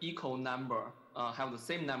the equal number, have the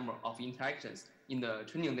same number of interactions in the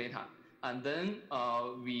training data, and then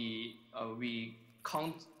we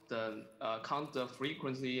count the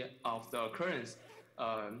frequency of the occurrence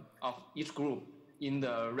of each group in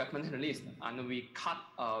the recommendation list, and we cut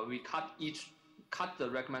the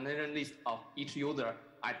recommendation list of each user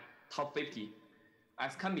at top 50.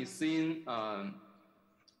 As can be seen,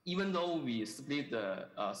 even though we split the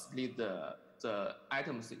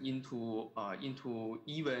items into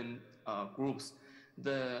even groups,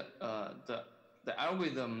 the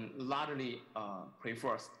algorithm largely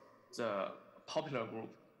prefers the popular group.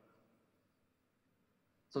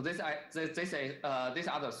 So these are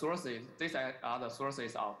the sources. These are the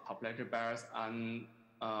sources of popularity bias, and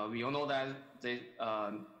we all know that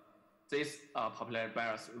these popularity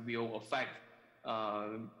bias will affect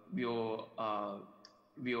will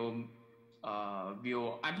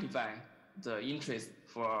amplify the interest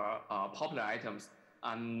for popular items,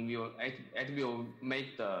 and it will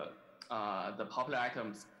make the popular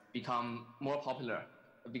items become more popular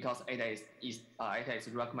because it is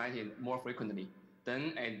recommended more frequently.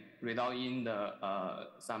 Then it result in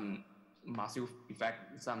some massive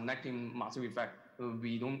effect, some negative massive effect.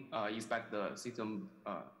 We don't expect the system.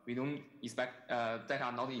 We don't expect that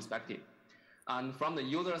are not expected. And from the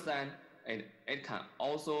user side, it can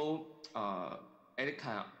also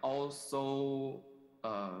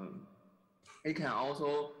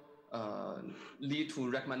lead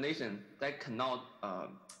to recommendation that cannot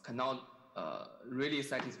really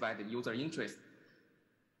satisfy the user interest.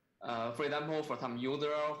 For example, for some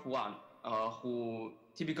user who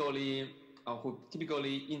typically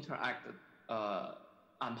interact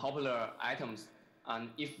unpopular items,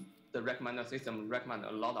 and if the recommender system recommend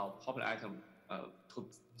a lot of popular items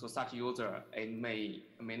to such user, it may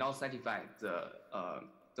not satisfy the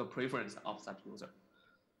preference of such user.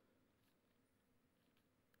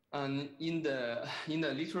 And in the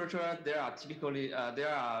literature, there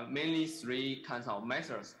are mainly three kinds of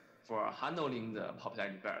methods for handling the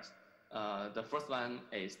popularity bias. The first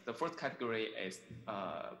category is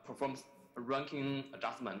performs ranking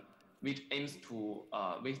adjustment, which aims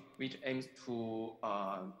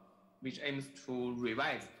to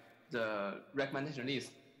revise the recommendation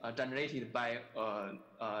list generated by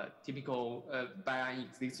by an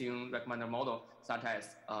existing recommender model, such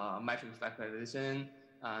as metric factorization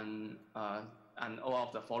and all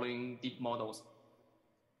of the following deep models.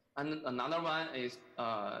 And another one is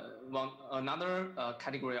another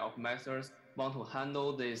category of methods want to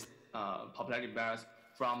handle this popularity bias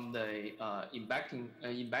from the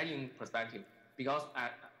embedding perspective, because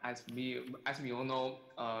as we all know,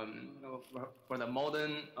 for the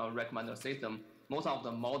modern recommender system, most of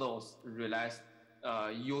the models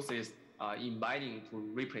uses embedding to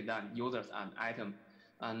represent users and items.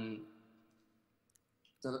 And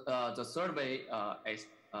the third way is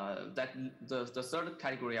that the third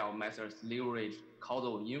category of methods leverage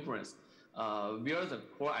causal inference, where the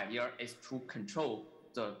core idea is to control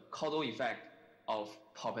the causal effect of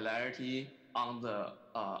popularity on the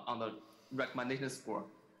recommendation score.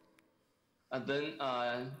 And then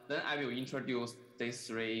I will introduce these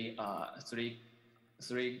three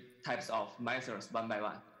types of methods one by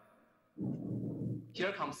one.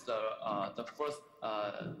 Here comes the first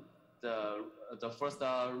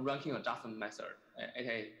ranking adjustment method.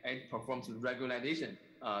 It performs regularization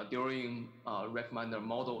during recommender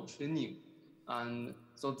model training, and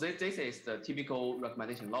so this is the typical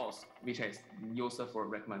recommendation loss, which is used for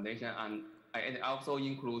recommendation, and it also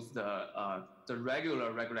includes the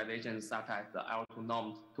regular regularization, such as the L2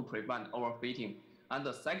 norm, to prevent overfitting. And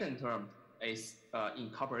the second term is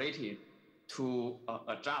incorporated to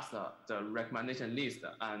adjust the recommendation list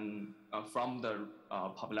and from the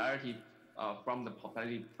popularity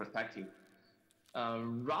perspective.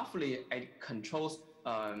 Roughly, it controls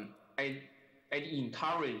it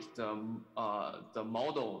encourages the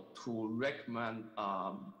model to recommend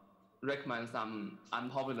some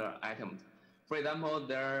unpopular items. For example,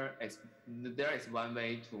 there is one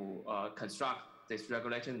way to construct this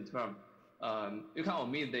regulation term. You can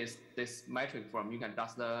omit this metric form. You can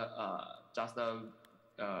just go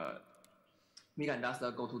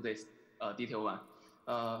to this detail one.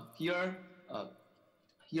 Here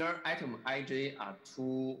item ij are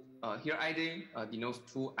two. Here ij denotes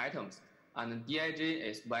two items, and dij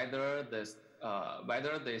is whether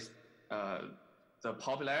the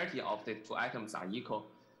popularity of the two items are equal.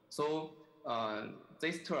 So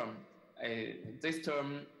this term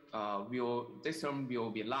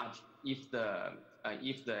will be large if the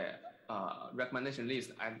recommendation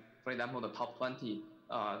list, and for example the top 20,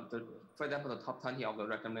 for example, the top 20 of the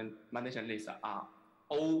recommendation list are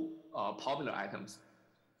all popular items.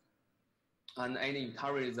 And I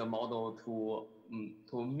encourage the model to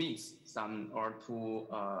mix some or to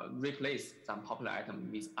replace some popular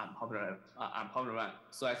item with unpopular one,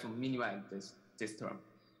 so as to minimize this term.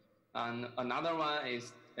 And another one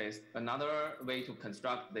is another way to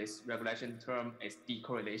construct this regulation term is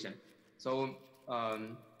decorrelation. So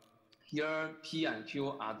here P and Q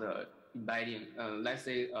are the embedding. Let's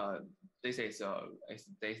say this is a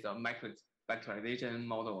matrix factorization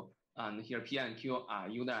model, and here P and Q are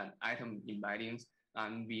user and item embeddings,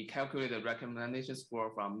 and we calculate the recommendation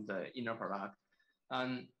score from the inner product.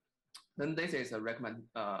 And then this is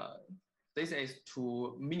this is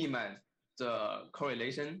to minimize the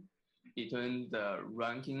correlation between the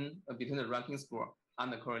ranking score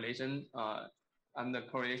and the correlation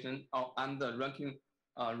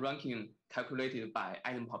ranking calculated by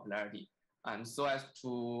item popularity, and so as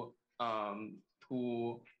to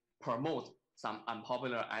promote some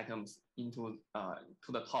unpopular items into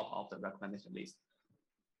to the top of the recommendation list.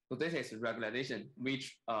 So this is regularization,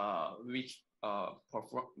 which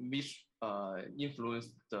influence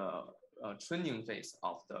the training phase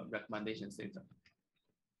of the recommendation system.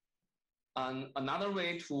 And another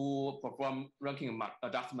way to perform ranking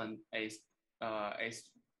adjustment is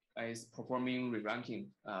performing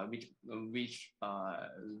re-ranking, which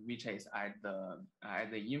is at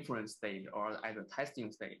the inference stage or at the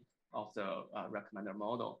testing stage of the recommender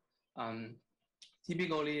model.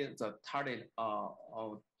 Typically, the target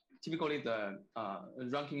typically the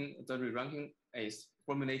re-ranking is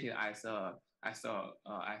formulated as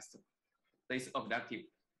this objective.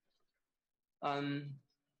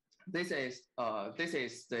 This is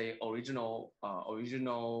the original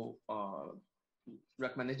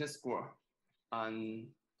recommendation score, and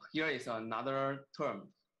here is another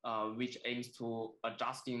term which aims to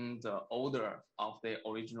adjusting the order of the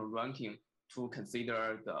original ranking to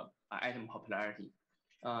consider the item popularity.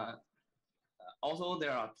 Also,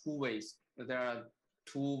 there are two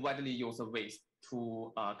widely used ways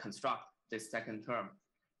to construct this second term.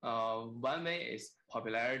 One way is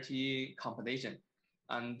popularity competition,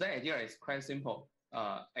 and the idea is quite simple.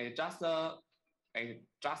 It just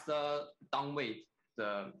downweight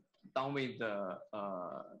the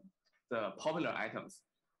popular items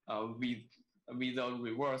with the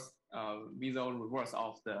reverse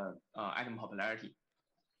of the item popularity.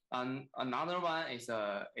 And another one is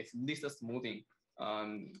list smoothing.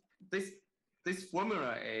 This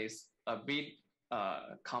formula is a bit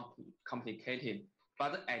complicated,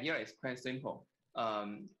 but the idea is quite simple.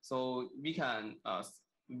 So we can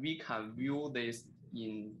view this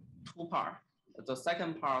in two parts. The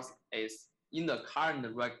second part is in the current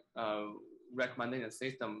recommendation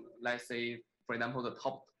system. Let's say, for example, the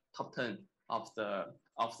top 10 of the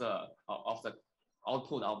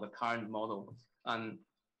output of the current model, and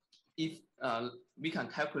if we can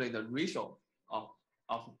calculate the ratio of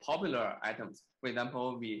popular items. For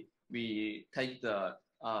example, we take the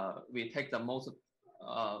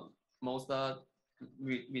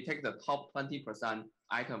top 20%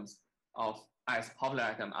 items as popular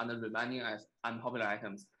item and the remaining as unpopular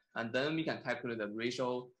items, and then we can calculate the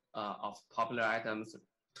ratio of popular items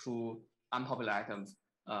to unpopular items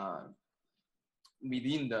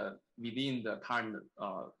within the current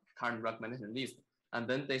recommendation list, and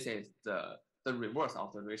then this is the reverse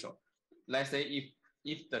of the ratio. Let's say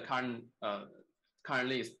if the current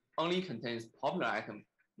list only contains popular items,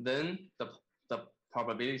 then the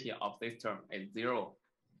probability of this term is 0.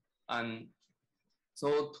 And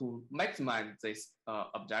so to maximize this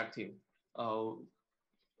objective,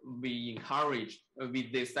 we encourage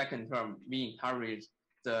with this second term, we encourage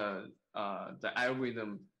the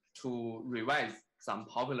algorithm to revise some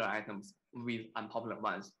popular items with unpopular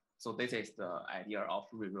ones. So this is the idea of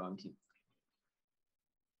re-ranking.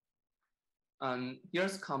 And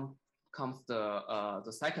here's comes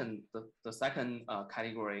the second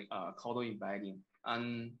category, causal embedding.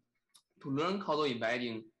 And to learn causal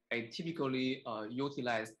embedding, I typically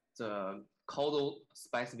utilize the causal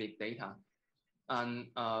specific data.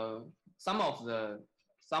 And some of them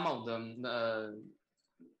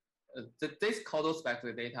this causal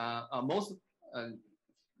specific data, most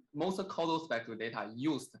causal specific data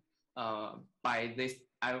used by these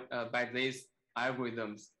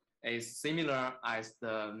algorithms is similar as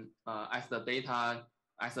the data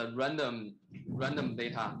as a random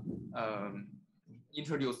data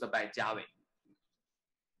introduced by Jiawei.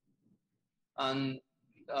 And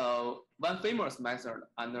one famous method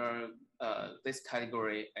under this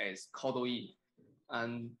category is causal E,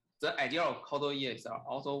 and the idea of causal E is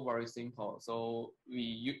also very simple. So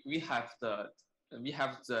we have the we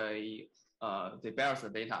have the bias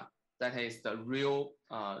data, that is the real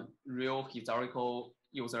historical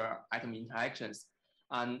user item interactions,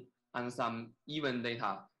 and some event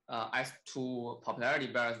data. As to popularity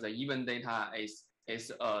bias, the event data is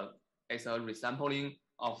a resampling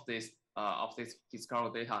of this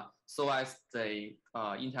historical data, so as the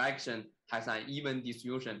interaction has an even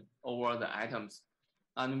distribution over the items.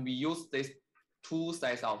 And we use these two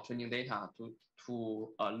sets of training data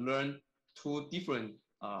to learn two different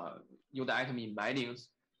user item embeddings,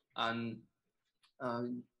 and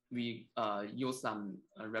we use some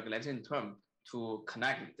regulation term to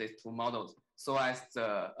connect these two models, so as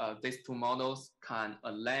these two models can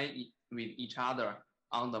align with each other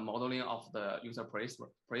on the modeling of the user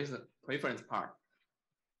preference part.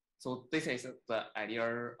 So this is the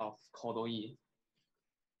idea of CodeOE.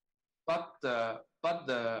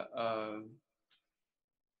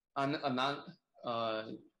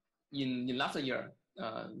 In last year,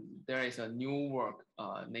 there is a new work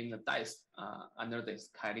named DICE under this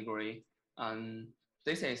category, and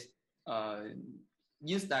this is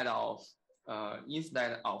instead of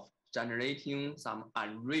generating some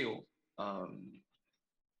unreal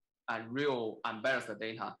unbiased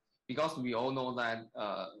data, because we all know that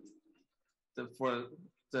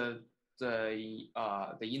the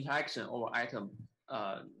interaction over item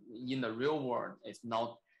in the real world is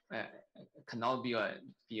not cannot be an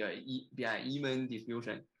even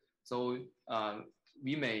distribution. So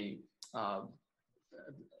we may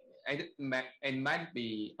it might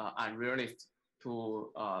be unrealistic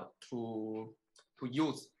to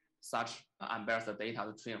use such unbiased data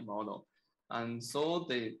to train a model, and so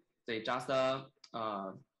they just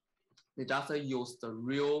use the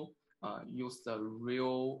real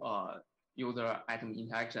user item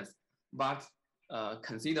interactions, but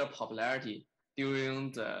consider popularity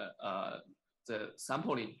during the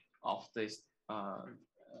sampling of this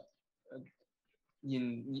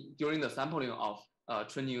during the sampling of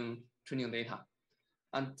training data.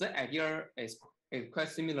 And the idea is quite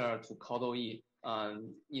similar to CodeOE.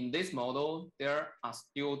 In this model, there are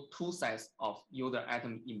still two sets of user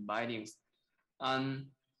item embeddings, and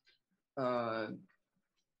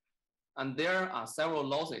there are several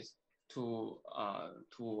losses to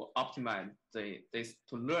optimize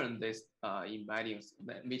to learn this embeddings,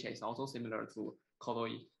 which is also similar to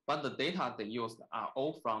CodeOE. But the data they use are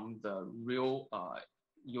all from the real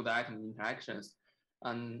user item interactions.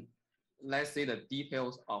 And let's see the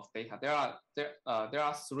details of data. There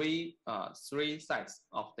are three sets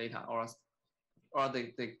of data, or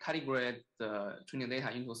they categorize the training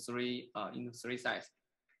data into three sets.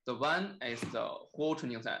 The one is the whole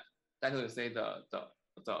training set. That will say the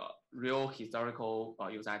real historical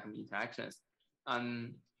user item interactions,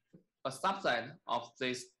 and a subset of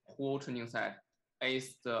this whole training set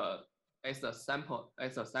is the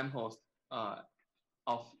samples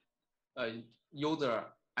of user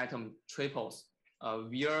item triples,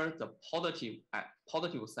 where the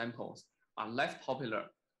positive samples are less popular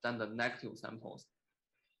than the negative samples.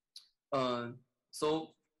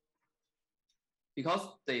 So because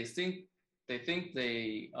they think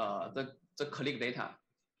the click data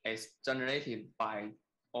is generated by,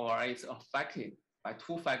 or is affected by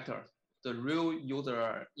two factors: the real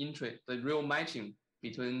user interest, the real matching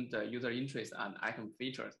between the user interest and item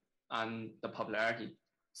features, and the popularity.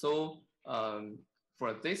 So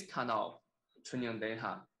for this kind of training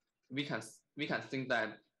data, we can think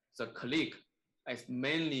that the click is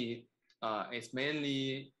mainly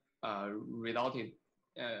resulted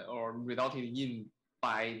in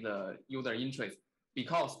by the user interest,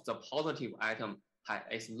 because the positive item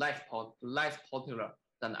is less popular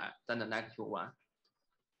than the negative one.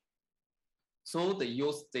 So they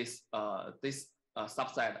use this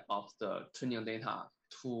subset of the training data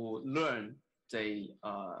to learn the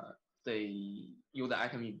user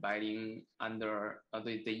item embedding under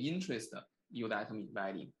the interest user item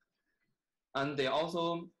embedding. And they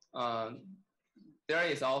also there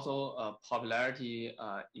is also a popularity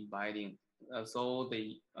embedding. So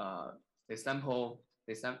they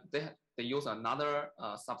use another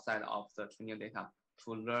subset of the training data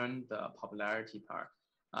to learn the popularity part,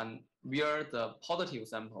 and where the positive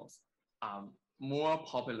samples are more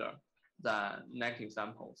popular than negative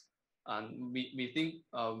samples. And we think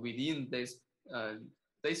within this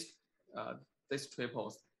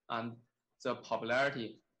triples, and the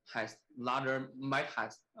popularity has might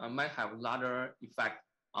have larger effect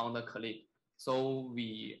on the click. So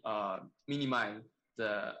we minimize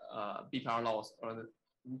the BPR loss or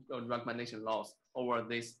the recommendation loss over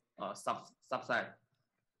this subset.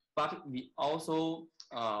 But we also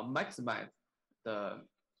maximize the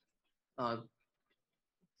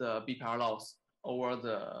BPR loss over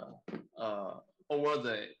the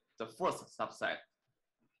first subset,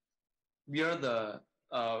 where the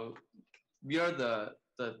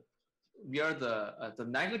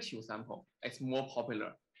negative sample is more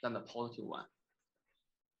popular than the positive one.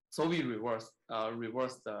 So we reverse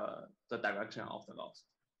the direction of the loss.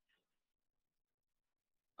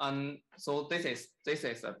 And so this is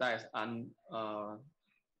a dice, and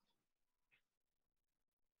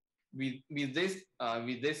with this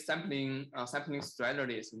sampling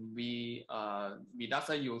strategies, we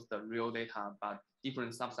doesn't use the real data but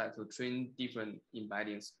different subsets to train different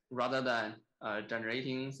embeddings rather than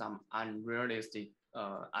generating some unrealistic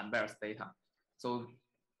unbiased data. So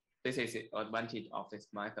this is the advantage of this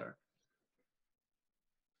method.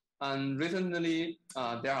 And recently,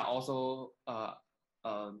 there are also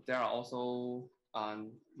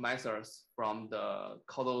methods from the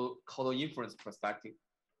causal inference perspective.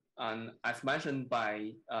 And as mentioned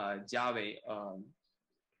by Jiawei,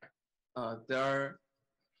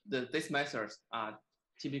 these methods are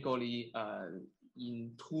typically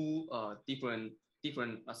in two different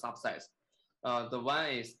subsets. The one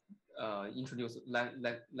is introduced by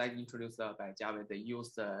Jiawei. They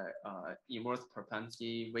use the inverse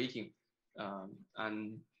propensity weighting,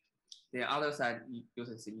 and the other side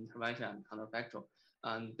uses intervention and counterfactual.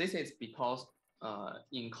 And this is because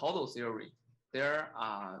in causal theory, there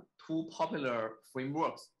are two popular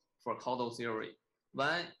frameworks for causal theory.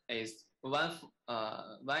 One is proposed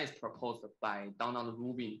by Donald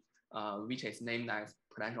Rubin, which is named as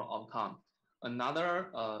potential outcome. Another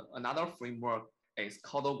framework is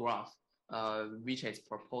causal graph, which is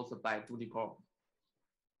proposed by Judy Paul.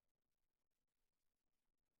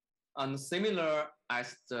 And similar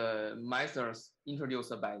as the methods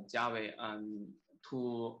introduced by Jiawei and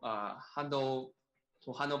to handle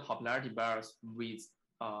popularity bias with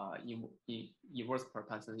inverse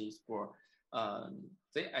propensity score.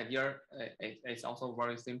 The idea is also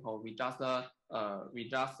very simple. We just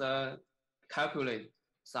calculate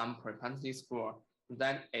some propensity score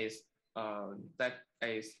that is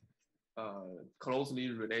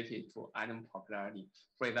closely related to atom popularity.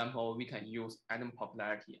 For example, we can use atom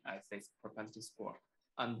popularity as this propensity score,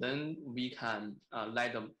 and then we can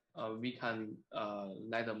let the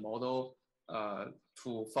model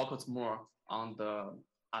to focus more on the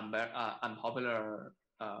unpopular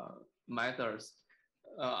methods,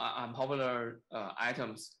 unpopular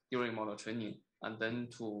items during model training, and then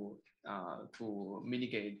to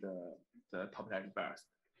mitigate the popularity bias.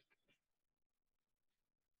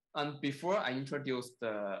 And before I introduce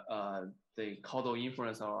the causal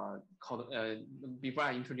inference or before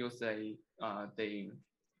I introduce the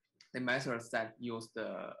methods that use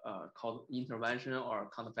the causal intervention or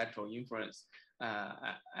counterfactual inference,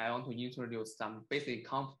 I want to introduce some basic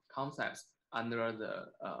concepts under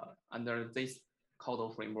this causal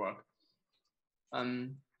framework.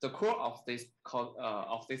 The core of this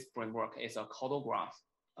framework is a causal graph,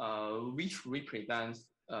 which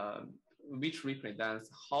represents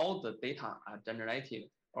how the data are generated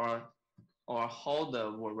or how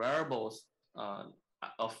the variables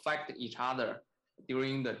affect each other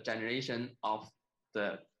during the generation of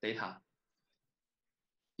the data.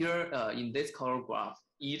 Here in this causal graph,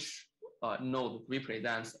 each node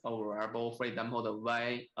represents a variable. For example, the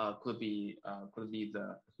y could be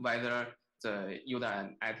whether the user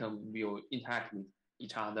and atom will interact with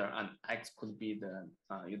each other, and x could be the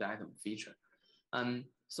user atom feature. And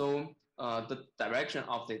so the direction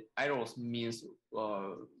of the arrows means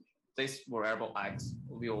this variable x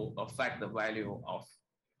will affect the value of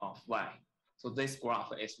y. So this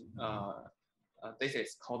graph is this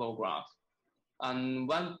is causal graph. And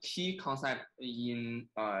one key concept in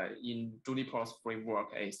Judy Paul's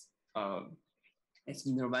framework is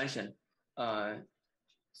intervention.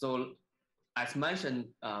 So as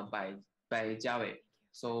mentioned by Jiawei,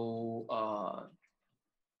 so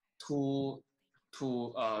to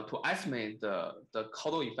estimate the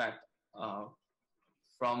causal effect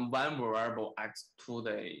from one variable x to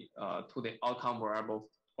the outcome variable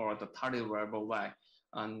or the target variable y,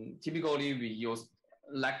 and typically we use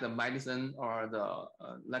like the medicine or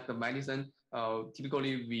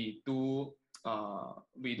typically we do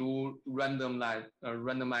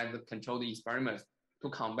randomized controlled experiments to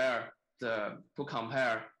compare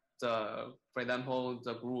for example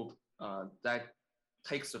the group that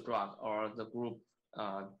takes the drug or the group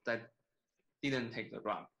that didn't take the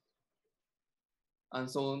drug. And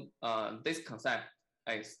so this concept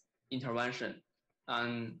is intervention.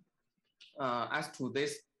 And as to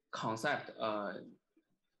this concept,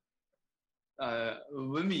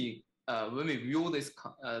 when we view this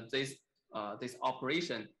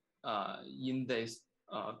operation in this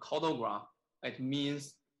causal graph, it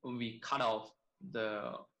means we cut off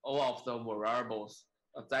all of the variables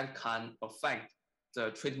that can affect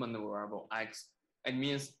the treatment variable X. It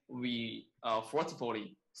means we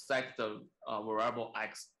forcefully set the variable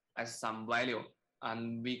X as some value,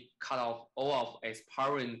 and we cut off all of its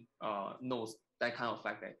parent nodes that can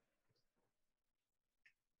affect it.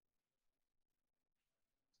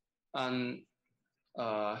 And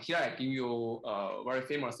here I give you a very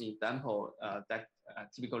famous example that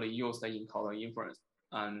typically used in causal inference.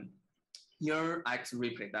 And here X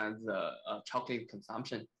represents the chocolate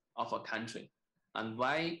consumption of a country, and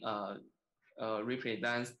Y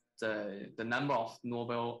represents the number of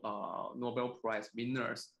Nobel Prize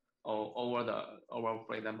winners over,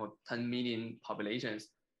 for example, 10 million populations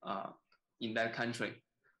in that country.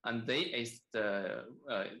 And they is for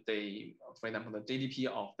example, the GDP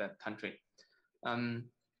of that country.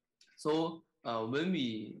 So when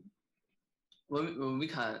we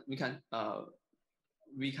can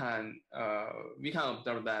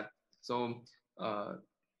observe that. So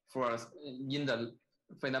for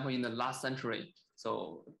example, in the last century,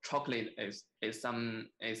 so chocolate is some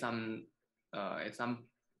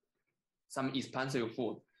expensive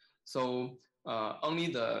food. So only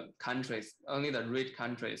the rich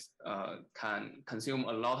countries can consume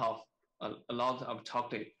a lot of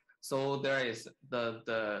chocolate. So there is the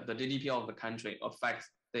GDP of the country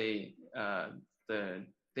affects the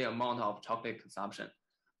amount of chocolate consumption.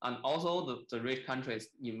 And also the rich countries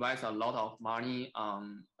invest a lot of money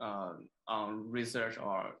on research,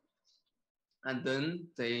 and then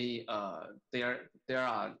there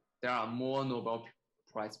are more Nobel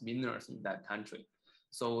Prize winners in that country.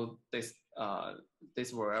 So this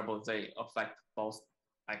variable, they affect both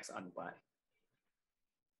X and Y.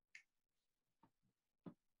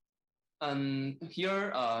 And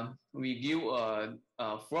here we give a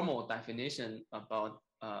formal definition about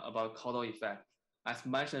causal effect. As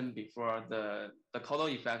mentioned before, the causal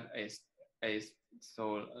effect is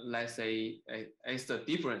so let's say it's the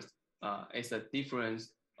difference. It's a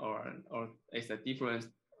difference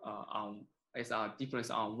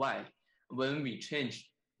on Y when we change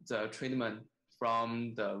the treatment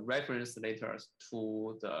from the reference status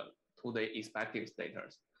to the expected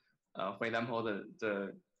status. For example,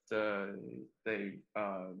 the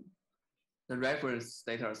reference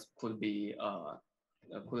status could be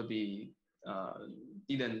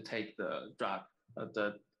didn't take the drug.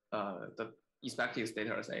 The expected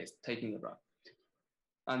status is taking the drug.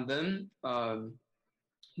 And then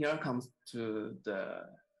here comes to the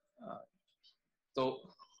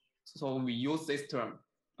so we use this term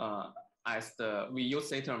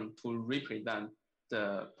to represent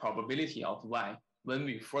the probability of Y when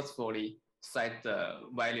we forcefully set the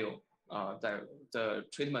value, the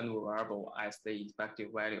treatment variable as the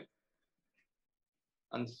expected value.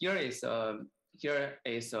 And here is the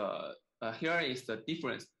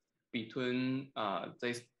difference between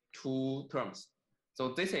these two terms.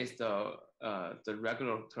 So this is the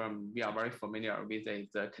regular term we are very familiar with, is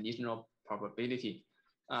the conditional probability.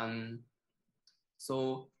 And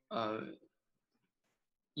so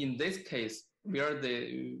in this case, where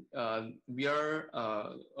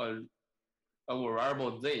a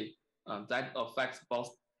variable Z that affects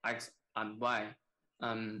both X and Y.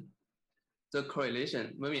 The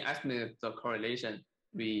correlation, when we estimate the correlation,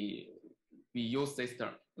 we use this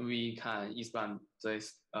term. We can expand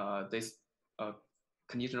this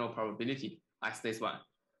conditional probability as this one.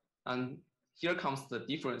 And here comes the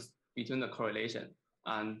difference between the correlation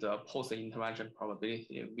and the post-intervention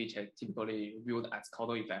probability, which is typically viewed as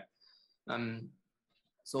causal effect.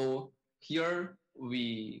 So here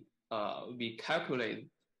we calculate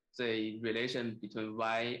the relation between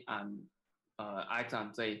Y and X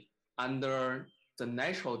and Z under the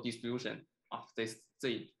natural distribution of this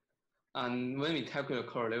Z. And when we calculate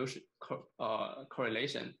correlation,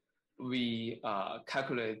 we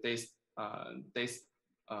calculate this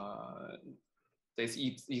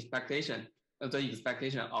expectation, the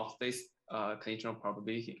expectation of this conditional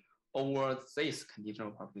probability over this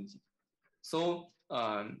conditional probability. So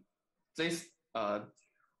this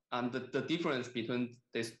and the difference between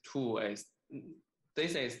these two is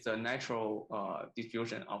this is the natural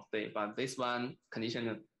distribution of the, but this one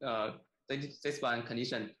condition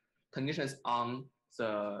conditions on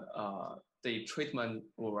the treatment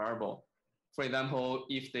variable. For example,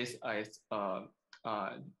 if this is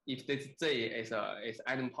if this Z is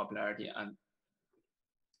item popularity, and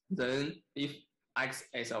then if X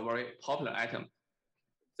is a very popular item,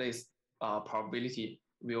 this probability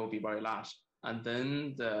will be very large, and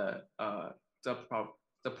then the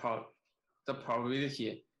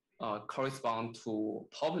probability correspond to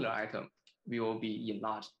popular item will be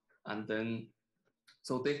enlarged. and then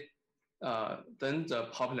then the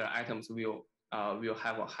popular items will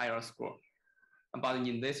have a higher score. But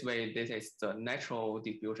in this way, this is the natural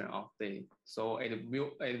distribution of the, so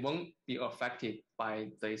it won't be affected by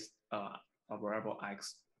this variable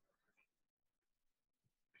X.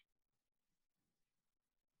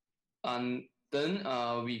 And then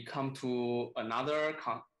we come to another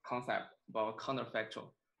concept about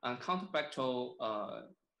counterfactual. And counterfactual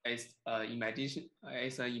is an imagination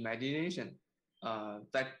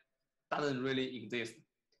that doesn't really exist.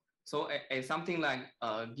 So it's something like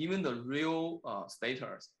given the real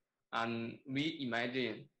status, and we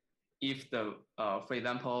imagine if the, for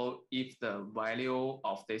example, if the value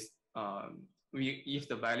of this, if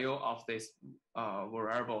the value of this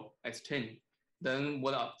variable is changed, then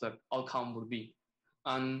what the outcome would be.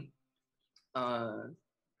 And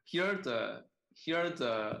here the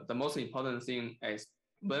most important thing is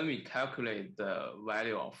when we calculate the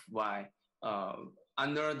value of y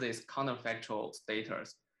under this counterfactual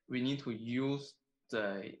status, we need to use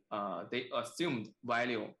the assumed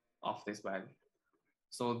value of this value.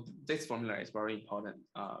 So this formula is very important,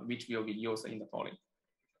 which will be used in the following.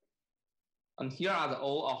 And here are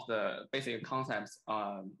all of the basic concepts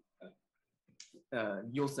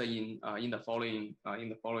used in the following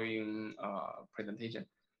presentation.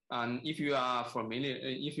 And if you are familiar,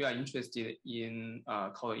 if you are interested in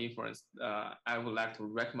causal inference, I would like to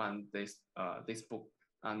recommend this this book,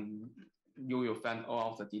 and you will find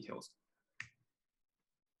all of the details.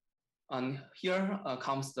 And here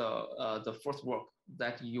comes the first work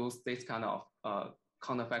that use this kind of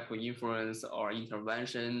counterfactual inference or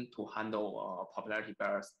intervention to handle popularity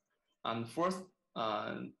bias. And first,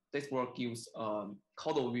 this work gives a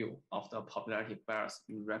causal view of the popularity bias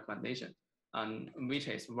in recommendation, and which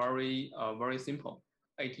is very simple.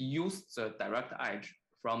 It uses the direct edge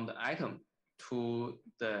from the item to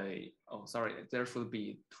the, oh sorry, there should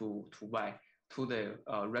be to y, to the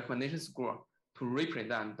recommendation score to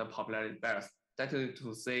represent the popularity bias. That is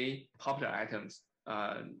to say, popular items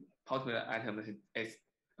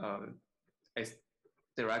is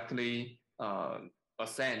directly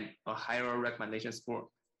assign a higher recommendation score.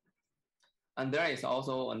 And there is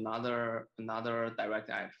also another direct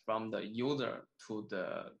edge from the user to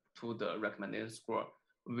the recommendation score,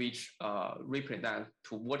 which represents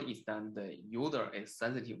to what extent the user is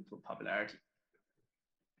sensitive to popularity.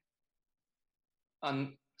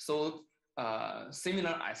 And so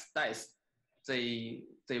similar as dice, they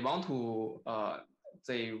want to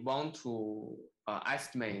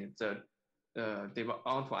estimate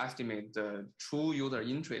the true user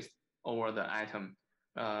interest over the item.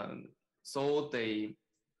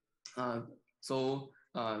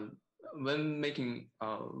 When making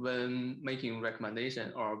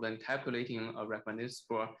recommendation or when calculating a recommendation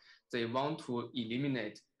score, they want to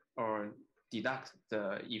eliminate or deduct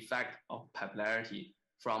the effect of popularity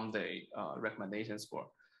from the recommendation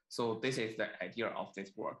score. So this is the idea of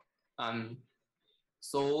this work.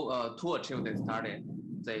 So to achieve this target,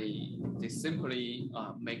 they simply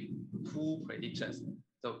make two predictions.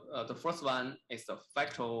 The first one is the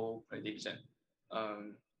factual prediction.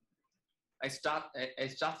 It's just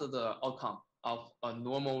the outcome of a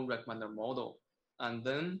normal recommender model, and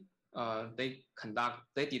then they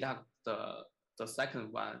deduct the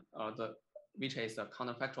second one, which is a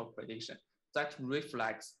counterfactual prediction that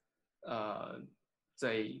reflects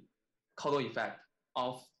the causal effect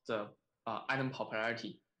of the item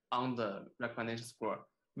popularity on the recommendation score,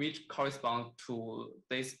 which corresponds to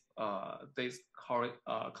this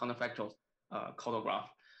counterfactual causal graph.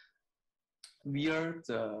 Where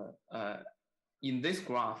in this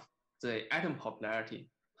graph, the item popularity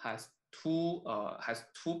has two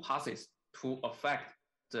passes to affect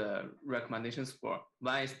the recommendation score.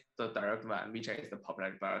 One is the direct one, which is the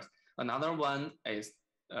popularity bias. Another one is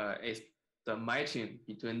the matching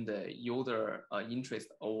between the user interest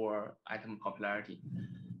over item popularity.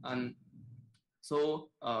 And so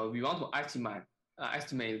we want to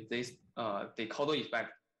estimate this the causal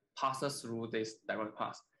effect passes through this direct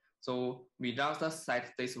path. So we just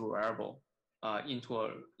set this variable into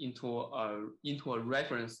a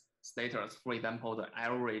reference status. For example, the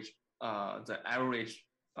average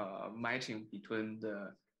matching between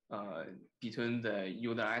the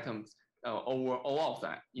user items over all of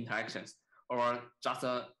the interactions, or just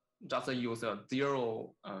use a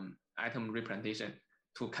zero item representation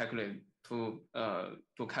to calculate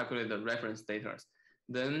the reference status.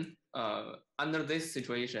 Then under this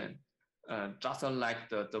situation, just like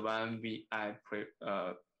the one I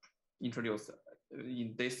introduced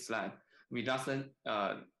in this slide, we just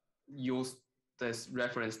use this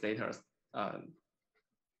reference status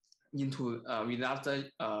we just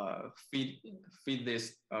feed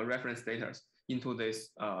this reference data into this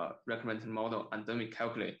recommended model, and then we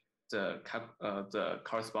calculate the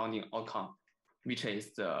corresponding outcome, which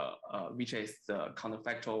is the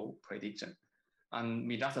counterfactual prediction, and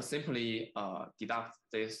we just simply deduct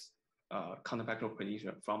this counterfactual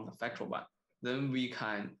prediction from the factual one. Then we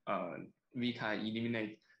can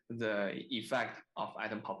eliminate the effect of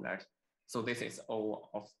item popularity. So this is all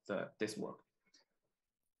of this work.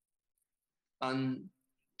 And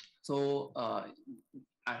so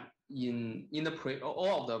in the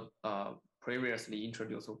all of the previously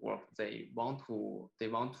introduced work, they want to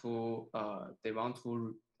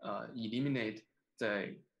eliminate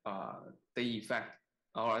the effect,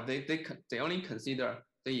 or they only consider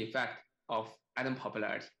the effect of item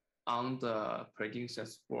popularity on the prediction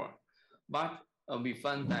score. But we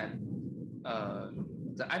found that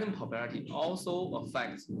the item popularity also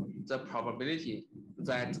affects the probability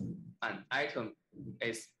that an item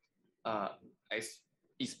is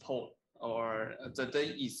exposed, or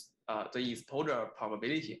the exposure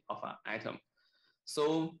probability of an item.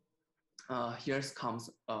 So here comes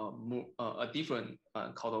a different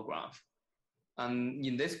causal graph. And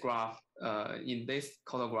in this graph, there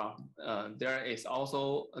is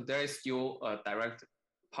still a direct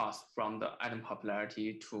path from the item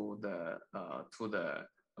popularity to the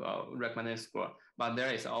recommended score, but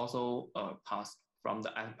there is also a path from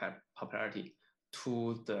the item popularity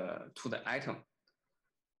to the item.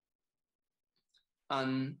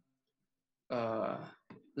 And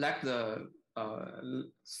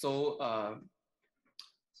so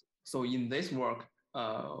in this work,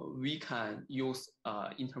 we can use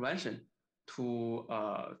intervention to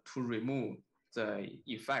remove the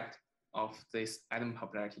effect of this item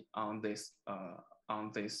popularity on this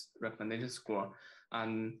recommendation score,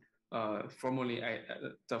 and formulate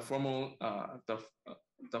the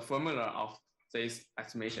formula of this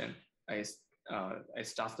estimation is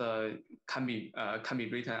just can be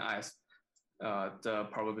written as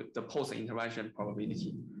the post-intervention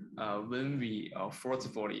probability when we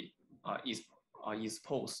forcefully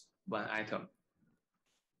expose one item.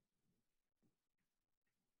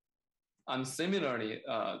 And similarly,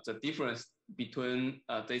 the difference between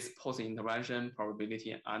this post-intervention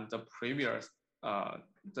probability and the previous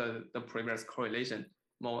correlation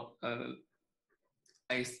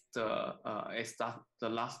is the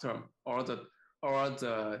last term, or the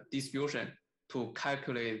distribution to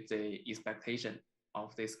calculate the expectation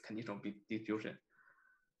of this conditional distribution.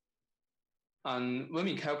 And when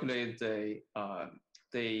we calculate the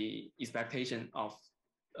expectation of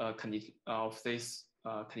this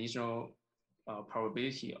conditional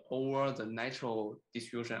probability over the natural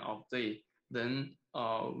distribution of Z, then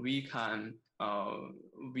we can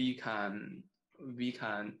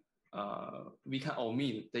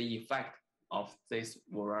omit the effect of this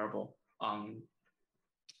variable on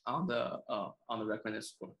the recommended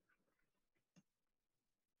score.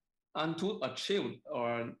 And to achieve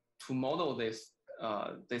or to model this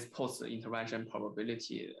post-intervention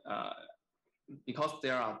probability, because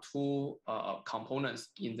there are two components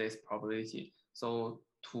in this probability, so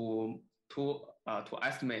to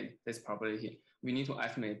estimate this probability, we need to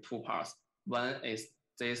estimate two parts. One is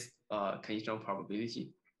this conditional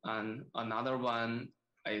probability, and another one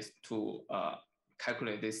is to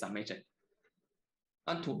calculate this summation.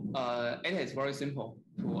 And it is very simple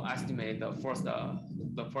to estimate the first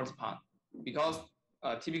part, because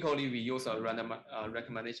typically we use a random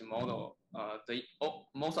recommendation model.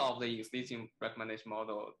 Most of the existing recommendation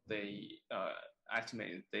model, they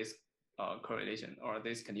estimate this correlation or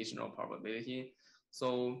this conditional probability.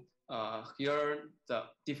 So here the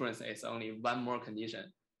difference is only one more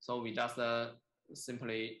condition. So we just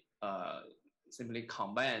simply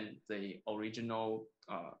combine the original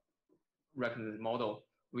recommended model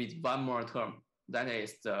with one more term, that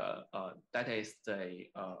is the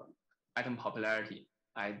item popularity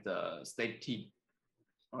at the state t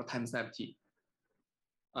or time step t.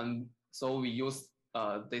 And so we use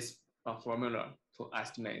this formula to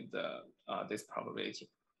estimate this probability.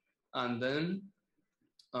 And then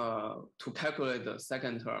to calculate the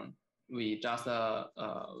second term, we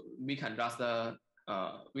can just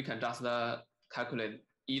calculate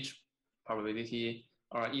each probability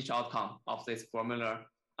or each outcome of this formula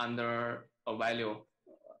under a value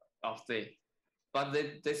of Z. But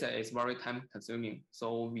this is very time consuming,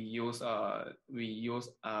 so we use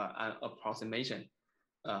an approximation,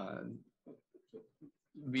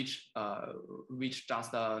 which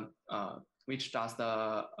just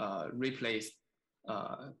replace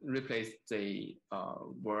the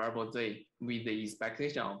variable Z with the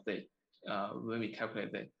expectation of Z when we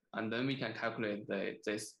calculate it. and then we can calculate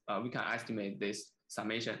we can estimate this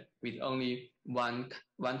summation with only one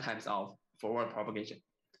times of forward propagation.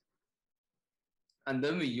 And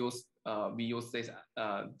then we use this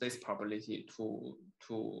probability to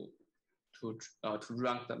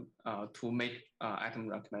rank them to make atom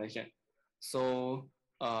recommendation. So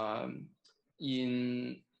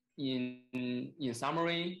in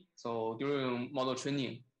summary, so during model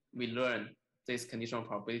training, we learn this conditional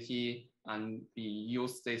probability, and we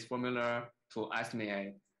use this formula to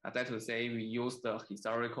estimate. That is to say, we use the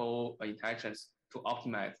historical interactions to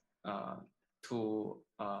optimize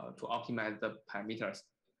the parameters.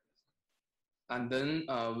 And then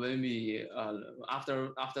when we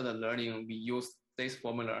after the learning, we use this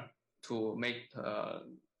formula to make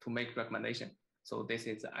recommendation. So this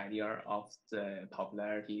is the idea of the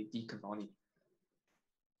popularity deconfounding.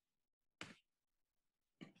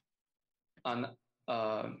 And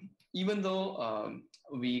even though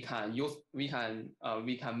we can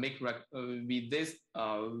make with this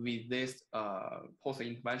post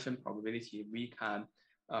intervention probability, we can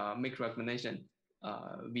make recommendation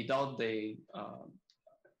without the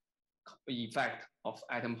effect of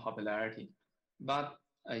atom popularity. But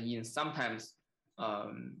sometimes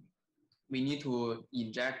we need to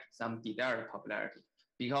inject some desired popularity,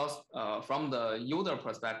 because from the user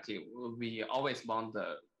perspective, we always want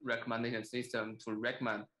the recommendation system to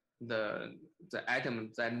recommend the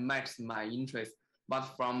item that matches my interest. But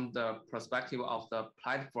from the perspective of the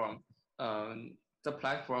platform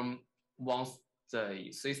wants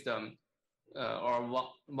the system or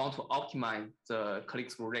want to optimize the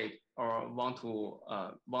click-through rate, or want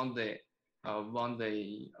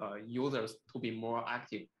the users to be more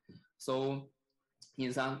active. So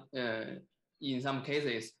in some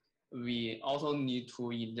cases, we also need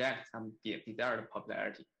to inject some desired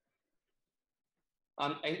popularity.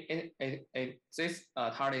 This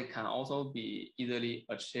target can also be easily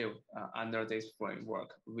achieved under this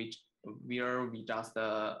framework, where we just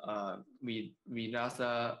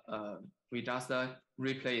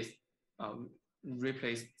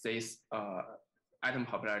replace this atom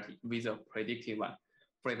popularity with a predictive one.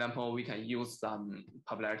 For example, we can use some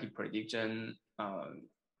popularity prediction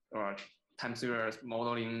or time series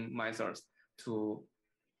modeling methods to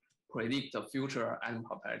predict the future atom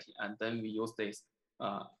popularity, and then we use this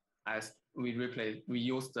we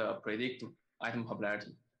use the predict atom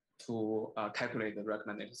popularity to calculate the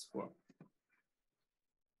recommended score.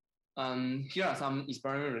 Here are some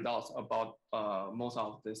experimental results about most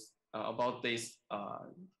of this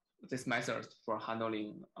this methods for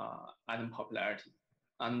handling atom popularity,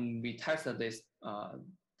 and we tested these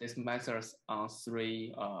methods on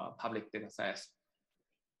 3 public data sets.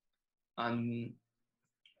 And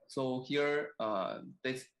so here,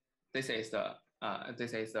 this is the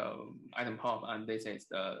atom pop, and this is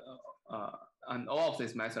the and all of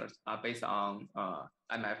these methods are based on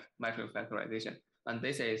MF matrix factorization, and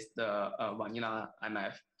this is the vanilla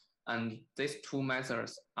MF, and these 2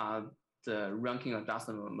 methods are the ranking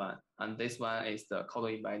adjustment one, and this one is the causal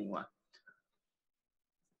embedding one.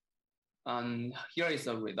 And here is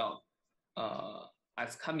the result.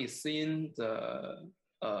 As can be seen, the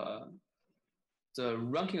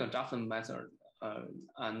ranking adjustment method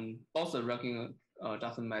and both the ranking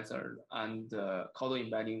adjustment method and the causal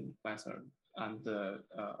embedding method and the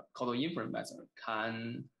causal inference method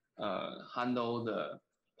can handle the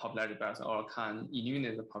popularity bias, or can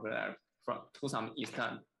eliminate the popularity to some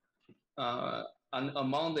extent. And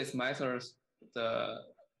among these methods, the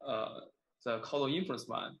causal inference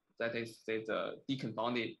one, that is the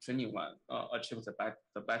deconfounded training one, achieves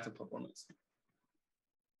the better performance.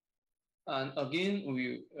 And again,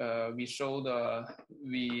 we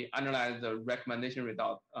analyze the recommendation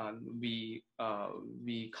result, and we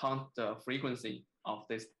count the frequency of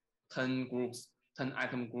these 10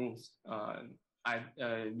 item groups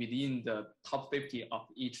within the top 50 of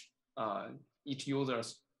each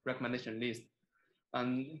user's recommendation list.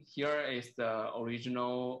 And here is the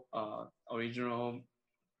original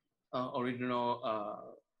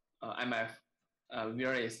MF,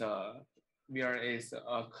 where is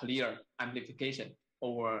a clear amplification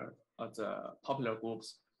over the popular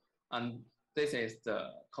groups, and this is the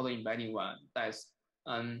causal embedding one. That's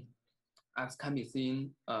as can be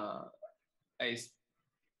seen, is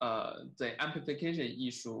the amplification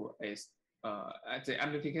issue is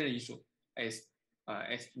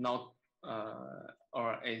not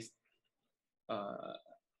or is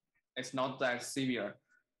it's not that severe,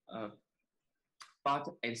 but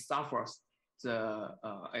it suffers the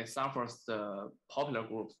popular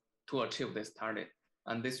groups to achieve this target.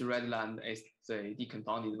 And this red line is the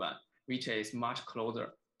deconfounded one, which is much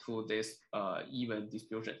closer to this even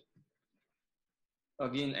distribution.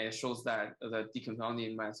 Again, it shows that the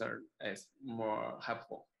deconfounding method is more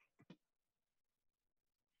helpful.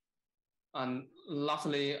 And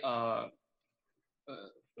lastly,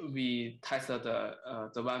 we tested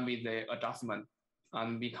the one with the adjustment,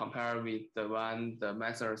 and we compare with the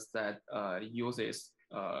methods that uses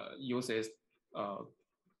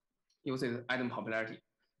item popularity.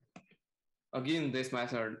 Again, this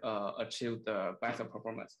method achieved the better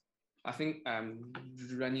performance. I think I'm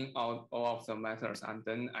running out all of the methods, and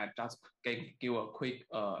then I just give a quick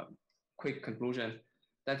conclusion.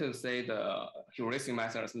 That is to say, the heuristic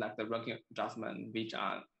methods like the ranking adjustment, which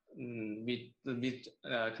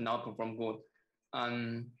cannot perform good,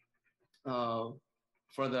 and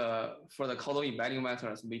for the causal embedding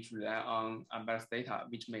methods, which rely on unbiased data,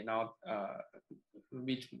 which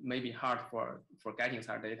may be hard for getting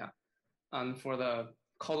such data, and for the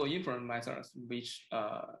causal inference methods, which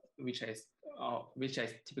can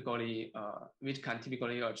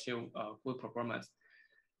typically achieve good performance.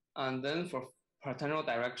 And then for potential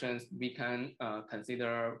directions, we can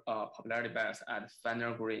consider popularity bias at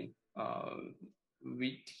finer grain.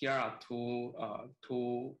 Here are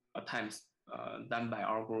two attempts done by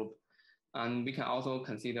our group. And we can also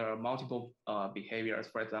consider multiple behaviors,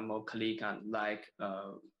 for example, click and like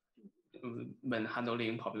when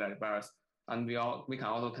handling popularity bias. And we can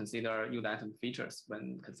also consider use item features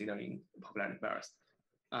when considering popularity bias.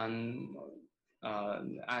 And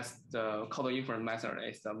as the causal inference method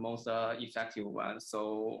is the most effective one,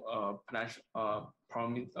 so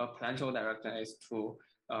potential direction is to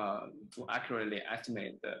accurately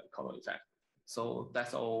estimate the causal effect. So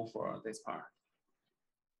that's all for this part.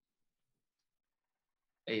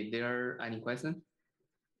 Is there any question?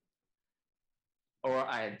 Or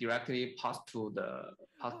I directly pass to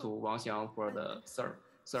Wang Xiang for the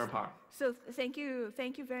third part. So thank you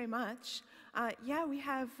very much. Yeah, we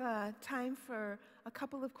have time for a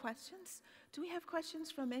couple of questions. Do we have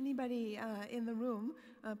questions from anybody in the room?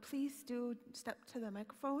 Please do step to the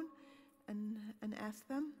microphone and ask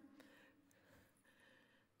them.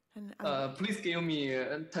 And, please give me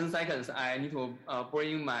 10 seconds. I need to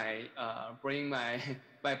bring my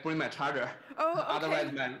charger. Oh, okay.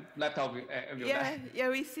 Otherwise, my laptop will die. Yeah,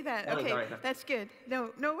 we see that. Oh, okay, sorry. That's good.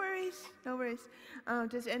 No worries.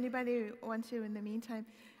 Does anybody want to, in the meantime,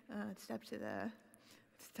 step to the?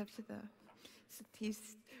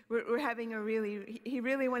 We're having a really. He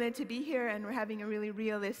really wanted to be here, and we're having a really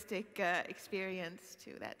realistic experience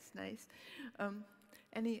too. That's nice. Do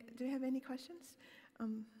we have any questions?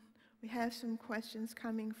 We have some questions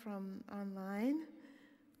coming from online,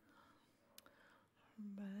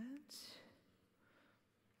 but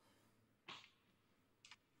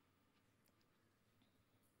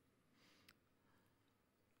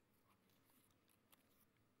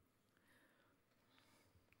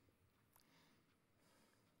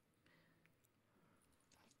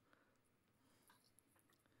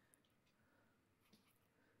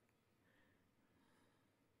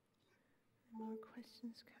more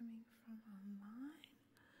questions coming from online.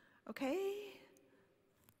 Okay.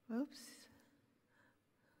 Oops.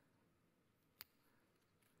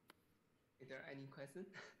 Is there any question?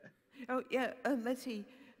 Oh, yeah. Let's see.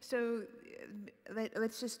 So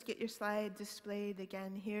let's just get your slide displayed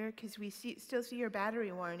again here, because we still see your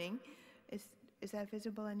battery warning. Is that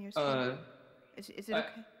visible on your screen? Is it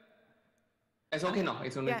okay? It's okay now.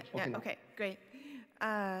 It's only okay now. Okay, great.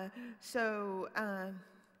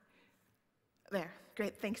 There,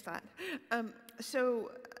 great, thanks a lot.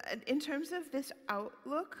 So in terms of this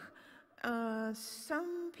outlook,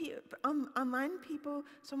 some online people,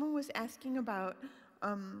 someone was asking about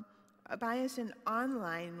a bias in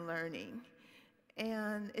online learning.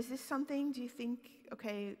 And is this something, do you think,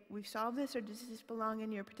 okay, we've solved this, or does this belong in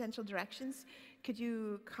your potential directions? Could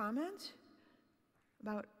you comment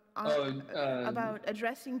about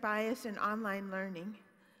addressing bias in online learning?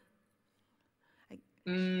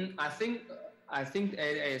 I think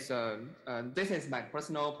it is. This is my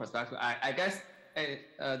personal perspective. I guess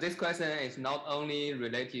this question is not only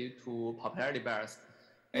related to popularity bias.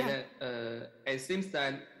 Yeah. It seems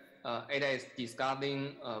that it is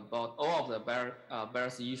discussing about all of the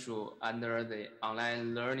bias issue under the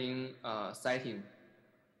online learning setting.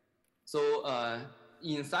 So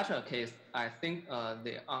in such a case, I think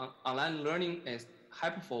the online learning is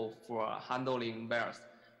helpful for handling bias,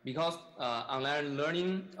 because online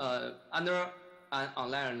learning under an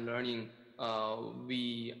online learning,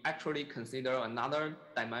 we actually consider another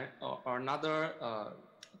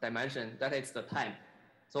dimension, that is the time.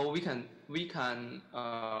 So we can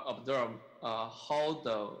observe how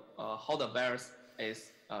the bias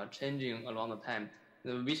is changing along the time.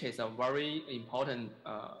 which is a very important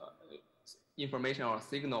information or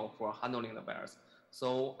signal for handling the bias.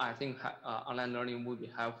 So I think online learning would be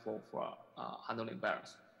helpful for handling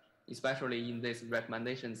bias, especially in this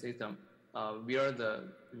recommendation system where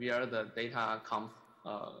the data comes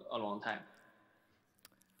a long time.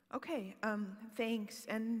 Okay, thanks.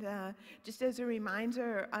 And just as a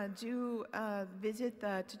reminder, do visit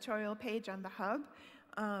the tutorial page on the Hub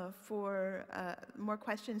for more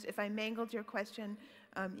questions. If I mangled your question,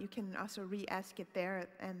 you can also re-ask it there,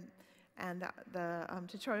 and the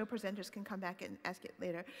tutorial presenters can come back and ask it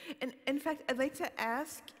later. And in fact, I'd like to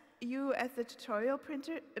ask you as the tutorial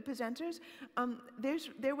presenters,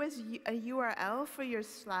 there was a URL for your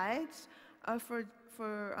slides for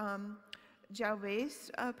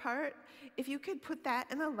Jiawei's part. If you could put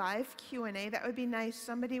that in a live Q&A, that would be nice.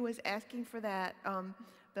 Somebody was asking for that,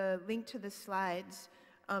 the link to the slides,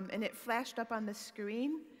 and it flashed up on the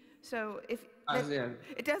screen. So if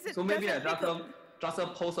it doesn't, so maybe just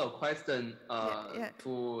post a question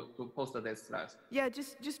to post this slides. Yeah,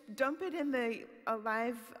 just dump it in the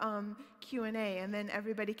live Q&A, and then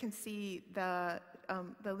everybody can see the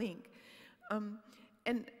link.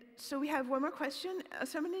 And so we have one more question.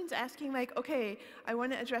 Someone's asking, like, okay, I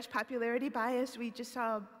want to address popularity bias. We just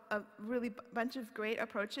saw a really bunch of great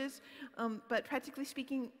approaches, but practically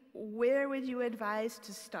speaking, where would you advise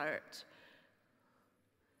to start?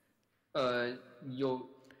 Sorry,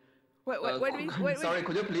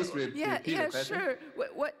 could you please repeat the question? Yeah, sure.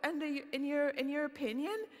 What in your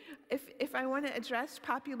opinion, if I want to address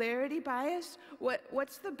popularity bias,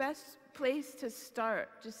 what's the best place to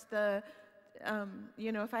start? Just the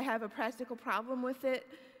if I have a practical problem with it,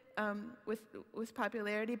 with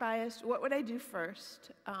popularity bias, what would I do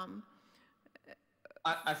first?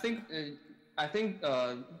 I think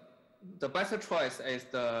the best choice is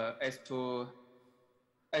to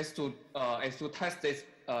test this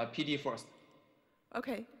PD first.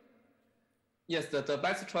 Okay. Yes, the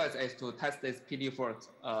best choice is to test this PD first.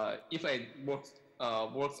 If it works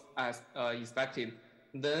as expected,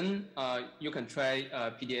 then you can try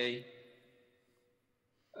PDA.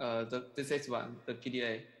 This is one, the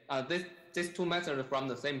PDA. These two methods from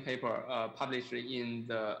the same paper published in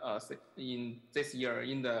this year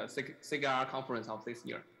in the CGR conference of this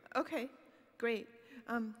year. Okay, great.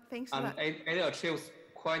 Thanks a lot. And it achieves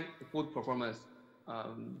quite good performance,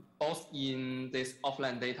 both in this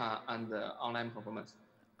offline data and the online performance.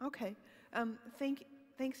 Okay,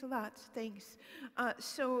 thanks a lot. Thanks.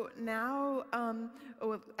 So now,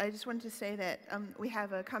 I just wanted to say that we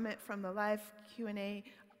have a comment from the live Q&A.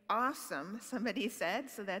 Awesome, somebody said,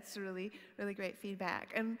 so that's really, really great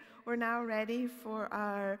feedback. And we're now ready for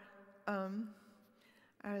our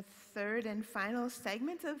third and final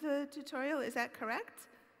segment of the tutorial. Is that correct?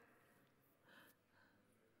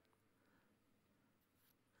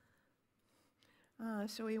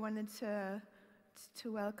 So we wanted to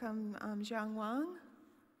welcome Wang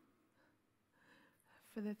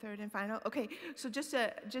for the third and final. Okay, so just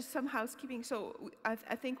some housekeeping. So I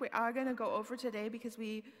think we are going to go over today because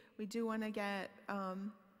we do want to get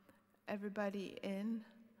everybody in.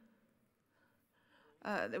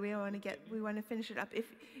 We want to finish it up.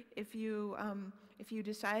 If you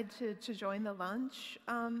decide to join the lunch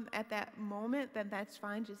at that moment, then that's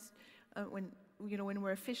fine. Just when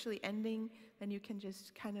we're officially ending, then you can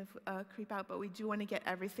just kind of creep out. But we do want to get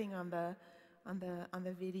everything on the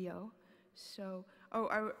video. So,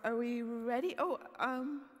 are we ready? Oh,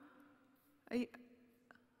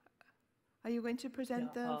 are you going to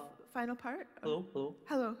present the final part? Hello, hello.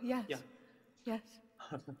 Hello. Yes. Yeah. Yes.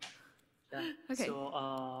 Yeah. Okay.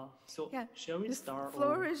 So yeah. Shall we start? The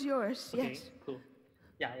floor is yours. Okay, yes. Cool.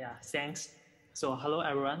 Yeah. Thanks. So hello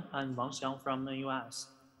everyone. I'm Wang Xiang from the US,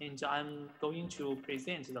 and I'm going to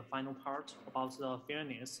present the final part about the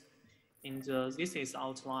fairness. And this is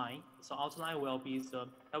outline. So outline will be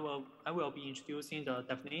I will be introducing the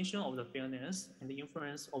definition of the fairness and the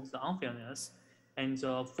inference of the unfairness, and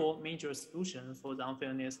 4 major solutions for the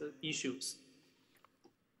unfairness issues.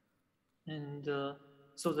 And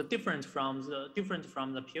so the different from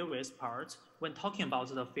the previous part, when talking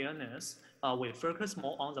about the fairness, we focus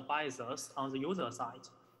more on the biases on the user side.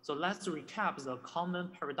 So let's recap the common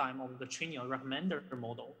paradigm of the training recommender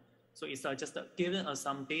model. So it's just given us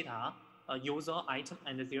some data, user, item,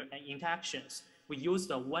 and their interactions. We use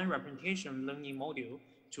the one representation learning module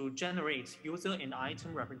to generate user and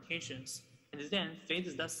item representations, and then feed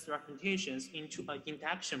those representations into an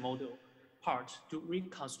interaction model part to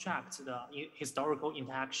reconstruct the historical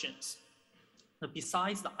interactions.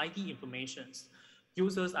 Besides the ID informations,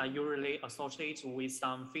 users are usually associated with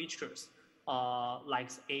some features like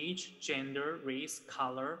age, gender, race,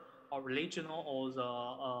 color, or regional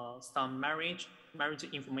or some marriage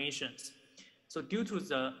informations. So due to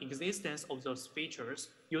the existence of those features,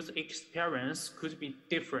 user experience could be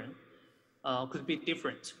different.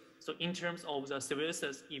 So in terms of the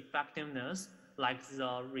services effectiveness, like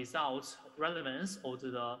the results relevance or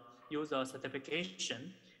the user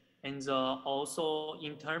certification, and also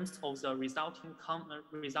in terms of the resulting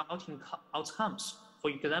outcomes. For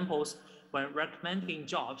examples, when recommending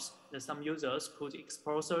jobs, some users could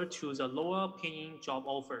exposure to the lower paying job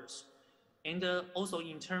offers. And also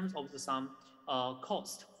in terms of some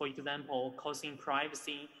cost, for example, causing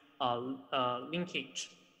privacy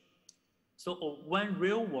linkage. So one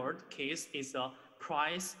real world case is a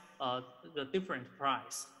price, the different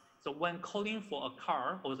price. So when calling for a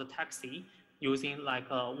car or the taxi using like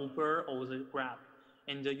Uber or the Grab,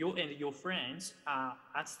 and you and your friends are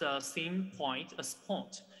at the same point, a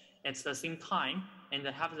spot, at the same time, and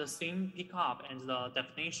have the same pickup and the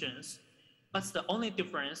definitions. But the only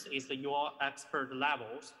difference is your expert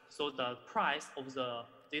levels. So the price of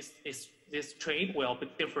this trade will be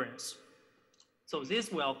different. So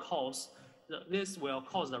this will cause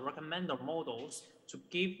the recommender models to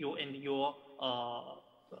give you and your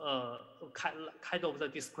kind of the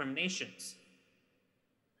discriminations.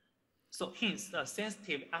 So hence, the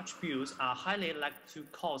sensitive attributes are highly likely to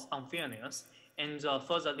cause unfairness and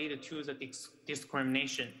further lead to the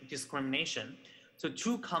discrimination. So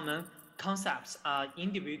two common concepts are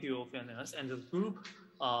individual fairness and the group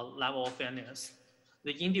level fairness.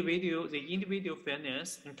 The individual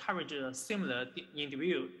fairness encourages similar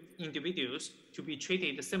individuals to be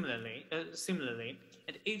treated similarly,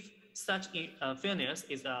 and if such fairness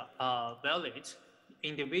is valid,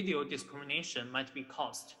 individual discrimination might be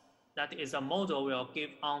caused. That is, a model will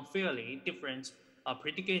give unfairly different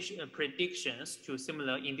predictions to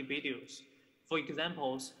similar individuals. For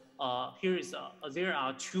examples, there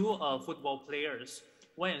are two football players.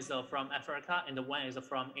 One is from Africa and one is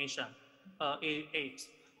from Asia.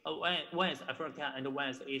 One is Africa and one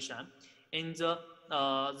is Asia. And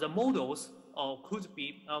the models could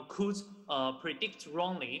predict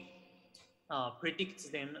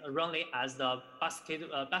them wrongly as the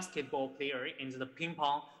basketball player and the ping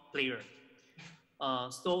pong player.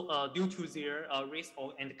 Due to their race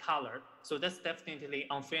and color, so that's definitely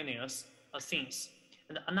unfairness things.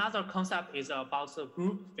 And another concept is about the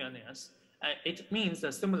group fairness. It means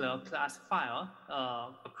a similar classifier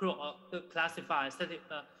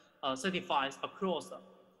certifies across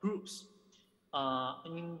groups.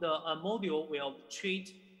 In the module will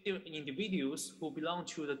treat individuals who belong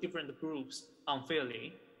to the different groups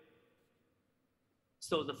unfairly.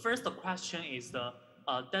 So the first question is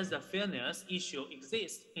does the fairness issue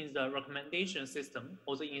exist in the recommendation system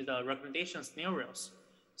or in the recommendation scenarios?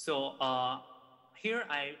 So here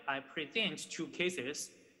I present two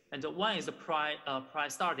cases, and one is a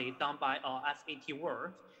price study done by FAT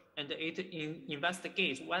work, and it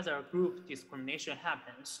investigates whether group discrimination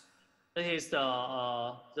happens. That is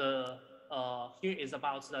here is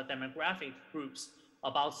about the demographic groups,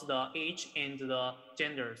 about the age and the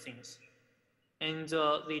gender things. And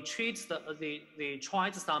they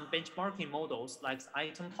tried some benchmarking models like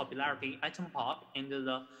item popularity, item pop, and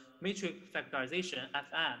the matrix factorization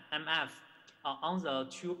MF on the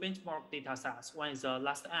two benchmark data sets. One is the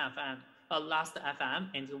last FM,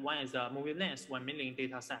 and one is the movie length 1 million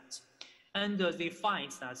data sets. And they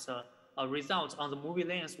find that results on the movie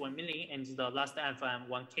length 1 million and the last FM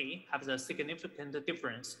 1K have a significant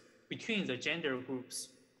difference between the gender groups.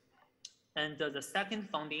 And the second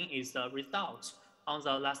finding is the result on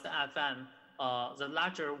the last FM, the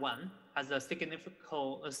larger one has a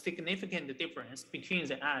significant difference between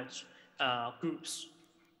the age groups.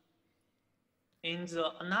 And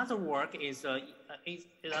another work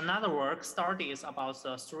studies about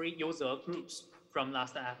the 3 user groups from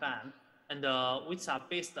last FM, and which are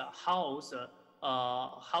based how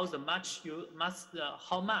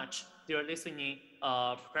much their listening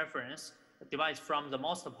preference divides from the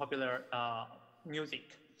most popular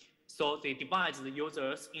music. So they divide the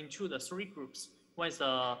users into the 3 groups, one is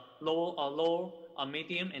low,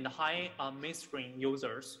 medium, and high mainstream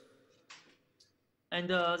users. And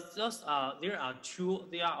thus there are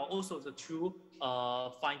also the two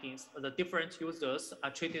findings. The different users are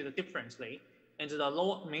treated differently, and the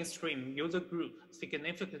low mainstream user group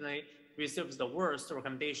significantly receives the worst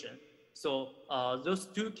recommendation. So those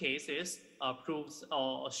 2 cases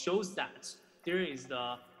shows that there is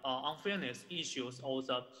the unfairness issues or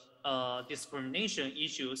the discrimination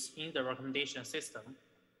issues in the recommendation system.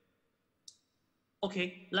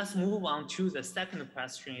 Okay, let's move on to the second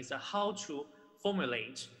question: is how to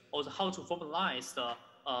formulate or how to formalize the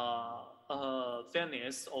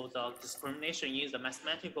fairness or the discrimination in the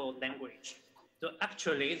mathematical language. So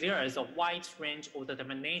actually, there is a wide range of the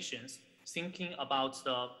definitions thinking about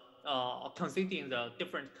the considering the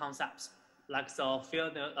different concepts like the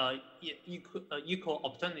fairness, equal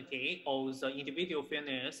opportunity, or the individual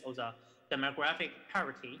fairness, or the demographic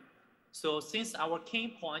parity. So since our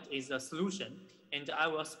key point is the solution, and I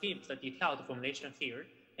will skip the detailed formulation here,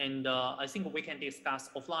 and I think we can discuss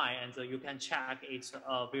offline, and you can check it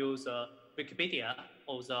with Wikipedia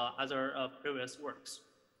or the other previous works.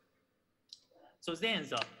 So then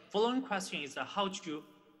the following question is how to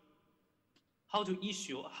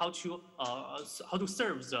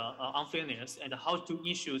serve the unfairness and how to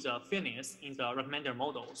issue the fairness in the recommender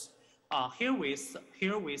models. Here we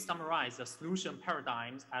summarize the solution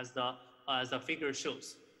paradigms as the figure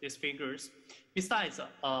shows. These figures. Besides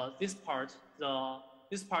this part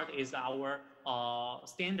is our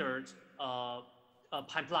standard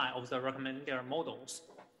pipeline of the recommender models.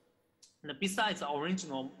 And besides the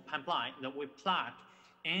original pipeline, we plug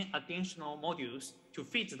in additional modules to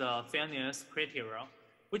fit the fairness criteria,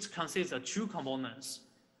 which consists of two components.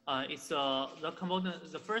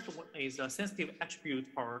 The first one is a sensitive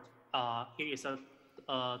attribute part. Here is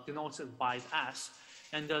denoted by S.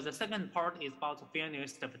 And the second part is about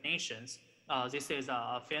fairness definitions. This is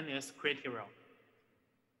a fairness criteria.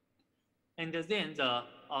 And then the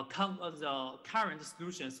current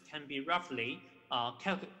solutions can be roughly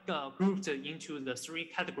grouped into the three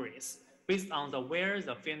categories based on where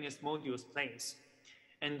the fairness modules place.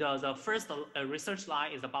 And the first research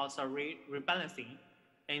line is about rebalancing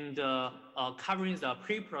and covering the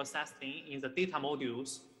pre-processing in the data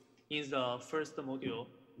modules in the first module,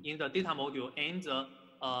 in the data module, and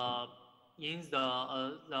in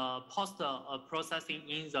the post-processing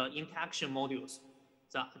in the interaction modules,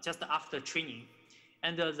 just after training.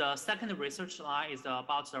 And the second research line is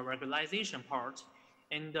about the regularization part,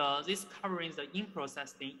 and this covering the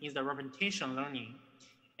in-processing in the representation learning.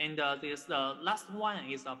 And this last one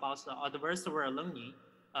is about the adversarial learning,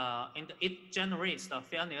 and it generates the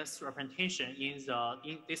fairness representation in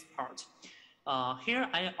this part. Here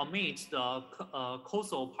I omit the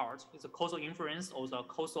causal part, it's a causal inference or the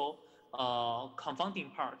causal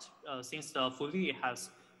confounding part, since the Fuli has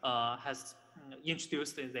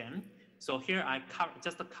introduced them. So here I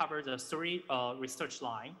just cover the three research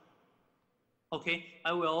line. Okay,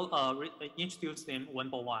 I will introduce them one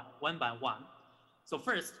by one. So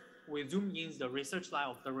first, we zoom in the research line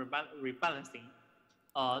of the rebalancing.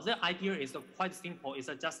 The idea is quite simple. It's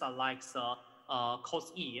just like the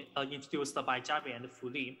cos E introduced by Jiawei and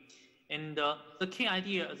Fuli. And the key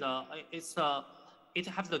idea is it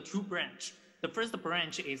has the two branches. The first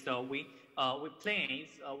branch is we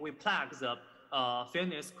plug the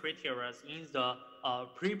fairness criteria in the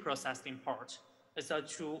pre-processing part.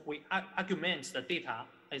 We argument the data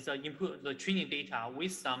as input the training data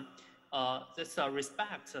with some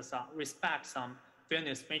respect some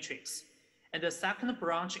fairness matrix. And the second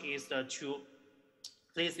branch is to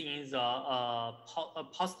place in the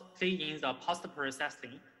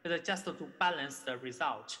post-processing, just to balance the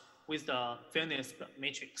result with the fairness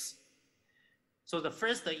matrix. So the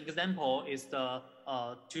first example is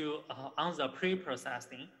on the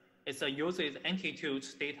pre-processing. It uses amplitude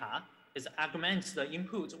data. It augments the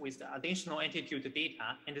input with the additional amplitude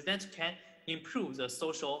data, and that can improve the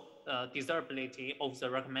social desirability of the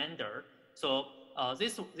recommender. So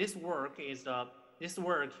this work is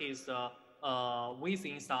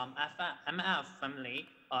within some MF family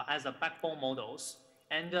as a backbone models,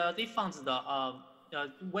 and they found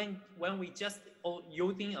when we just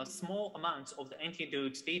using a small amount of the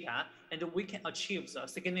amplitude data, and we can achieve the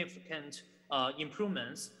significant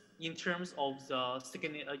improvements in terms of the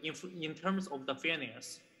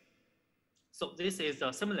fairness. So this is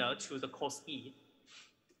similar to the cos E.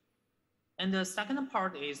 And the second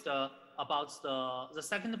part is about the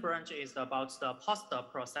second branch is about the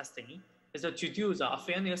post-processing. Is to do the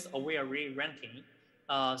fairness-aware re-ranking.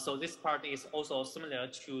 So this part is also similar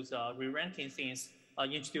to the re-ranking things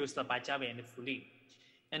introduced by Jiawei and Fuli.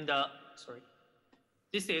 And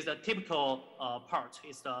this is a typical part.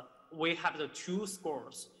 We have the two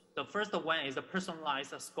scores. The first one is a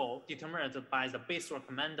personalized score determined by the base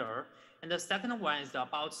recommender, and the second one is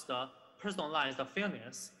about the personalized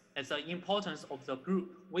fairness as the importance of the group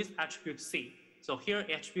with attribute C. So here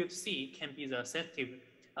attribute C can be the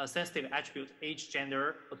sensitive attribute, age,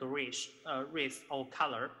 gender, or the race or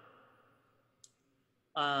color.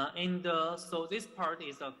 So this part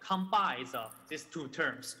is combines these two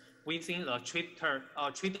terms within the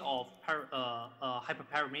trade-off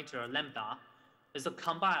hyperparameter lambda. It's a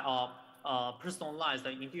combine of personalized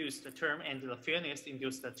induced term and the fairness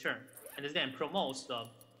induced term, and then promotes the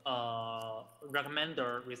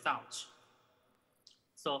recommender result.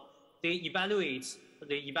 So they evaluate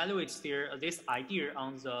this idea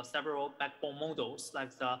on the several backbone models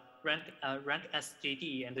like the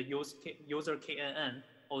RecSys and the user KNN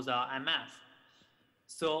or the MF.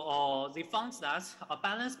 So they found that a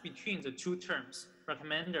balance between the two terms,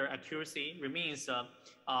 recommender accuracy, remains at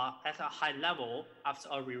a high level after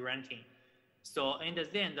a re-ranking. So and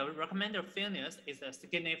then the recommender fairness is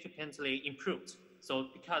significantly improved. So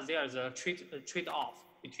because there is a trade-off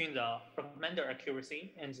between the recommender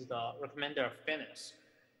accuracy and the recommender fairness.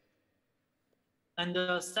 And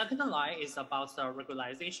the second line is about the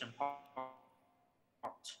regularization part.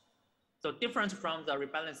 So different from the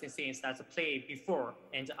rebalancing scenes that play before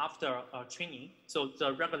and after training. So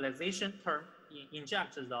the regularization term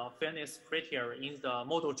injects the fairness criteria in the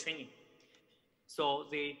model training. So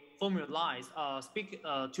they formalize,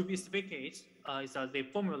 to be specific, is that they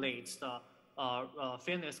formulate the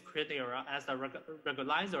fairness criteria as a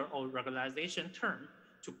regularizer or regularization term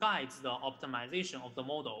to guide the optimization of the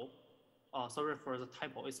model. Sorry for the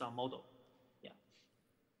typo, it's a model. Yeah.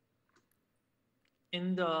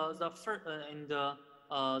 In the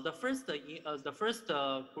first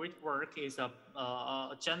great work is a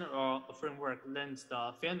general framework lends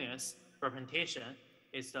the fairness representation.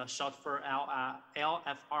 It's short for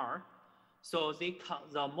LFR. So the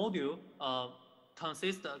module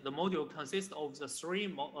consists of the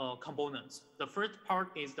three components. The first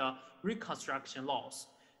part is the reconstruction loss.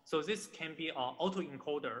 So this can be an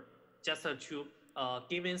autoencoder just to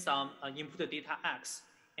given some input data X,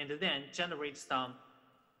 and then generate some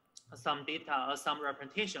data, some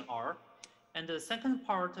representation R. And the second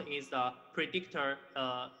part is the prediction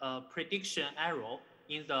error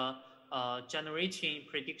in the generating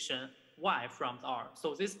prediction Y from the R.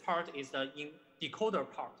 So this part is the decoder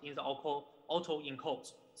part in the auto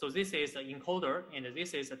encode. So this is the encoder and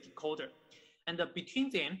this is a decoder. And between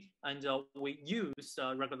them, and we use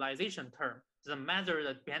regularization term to measure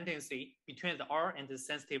the dependency between the R and the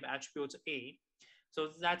sensitive attribute A. So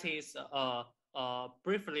that is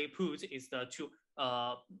briefly put is the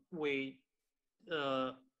we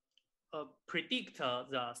predict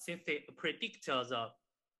the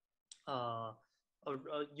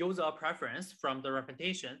user preference from the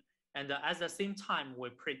representation, and at the same time we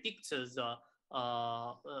predict the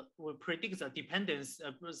dependence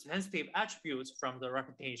sensitive attributes from the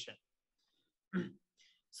representation.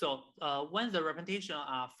 So when the representation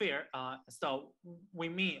are fair, so we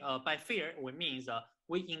mean by fair we mean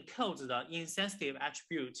we encode the insensitive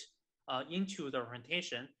attribute into the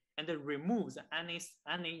representation and remove any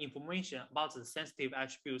information about the sensitive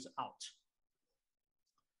attributes out.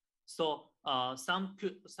 So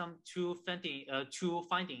two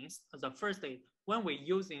findings. The first is when we're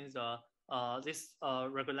using the this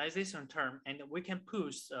regularization term, and we can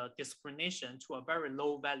push discrimination to a very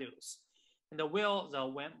low values, and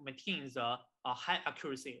when maintains a high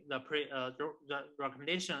accuracy, the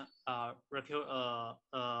recommendation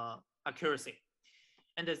accuracy.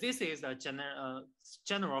 And this is a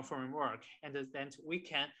general framework, and then we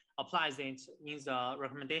can apply it in the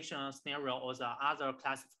recommendation scenario or the other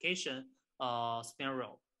classification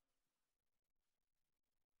scenario.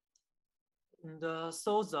 And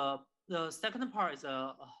so the second part is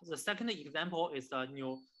the second example is the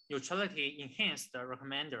neutrality enhanced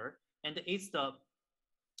recommender, and it's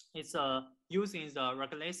using the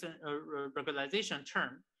regularization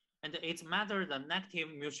term, and it matters the negative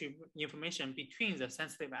mutual information between the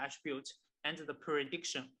sensitive attribute and the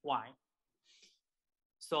prediction Y.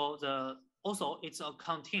 So also it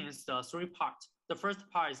contains the three parts. The first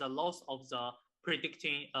part is the loss of the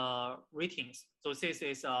predicting ratings. So this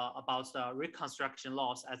is about the reconstruction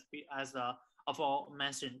loss as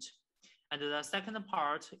aforementioned. And the second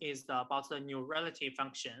part is about the neutrality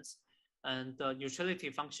functions. And the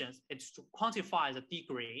neutrality functions, it's to quantify the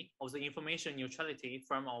degree of the information neutrality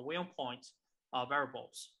from a well-point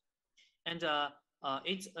variables. And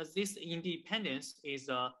this independence is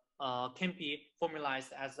can be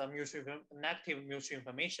formalized as a negative mutual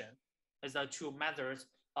information, as two methods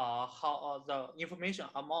how the information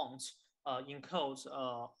amount encodes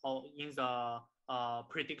in the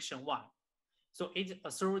prediction one. So it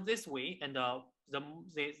through this way, and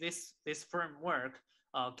this framework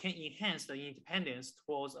can enhance the independence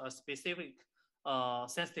towards a specific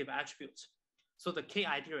sensitive attribute. So the key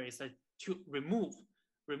idea is to remove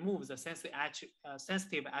the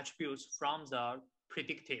sensitive attributes from the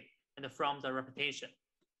predictive and from the representation.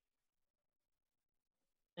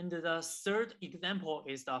 And the third example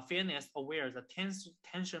is the fairness aware, the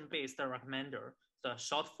tension-based recommender. the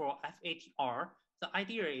short for FATR. The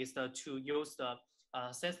idea is to use the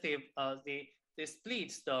sensitive, they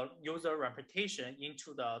split the user representation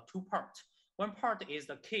into the two parts. One part is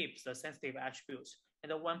to keep the sensitive attributes,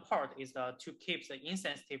 and the one part is to keep the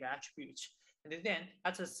insensitive attributes. And then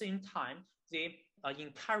at the same time, they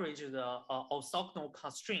encourage the orthogonal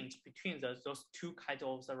constraint between those two kinds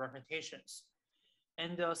of the representations.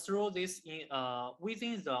 And through this,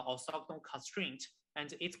 within the orthogonal constraint,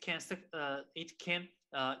 and it can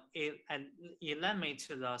eliminate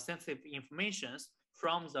the sensitive informations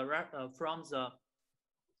from the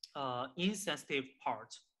insensitive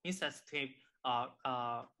part, insensitive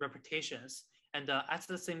representations, and at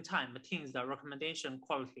the same time maintains the recommendation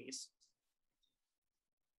qualities.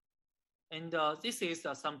 And this is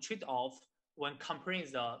some trade-off when comparing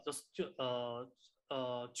those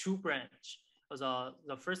two branch.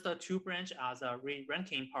 The first two branch as a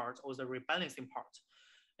re-ranking part or the rebalancing part,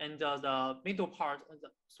 and the middle part.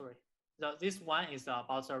 This one is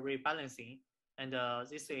about the rebalancing, and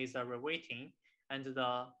this is a reweighting, and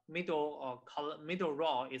the middle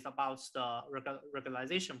row is about the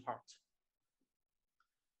regularization part.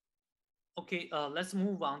 Okay, let's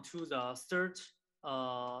move on to the third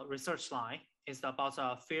research line. It's about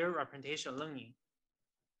fair representation learning.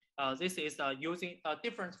 This is using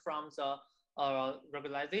different from the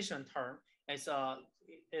regularization term. It's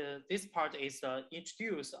this part is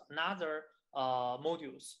introduce another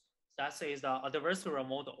modules. That is the adversarial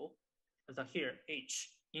model, here H,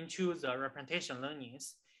 into the representation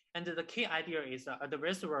learnings. And the key idea is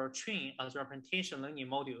adversarial train as representation learning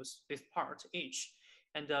modules. This part H,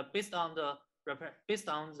 and based on the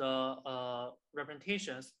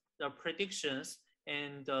representations, the predictions,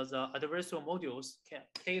 and the adversarial modules can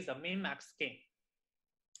play the min-max game.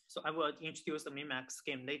 So I will introduce the min-max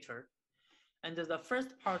game later. And the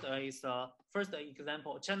first part is first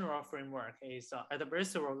example, general framework is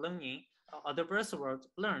adversarial learning, adversarial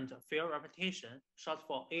learned fair representation, short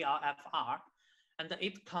for ARFR. And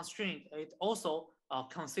it also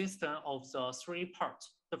consists of the three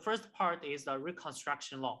parts. The first part is the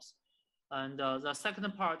reconstruction loss. And the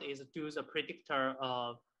second part is do the predictor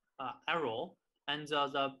error. And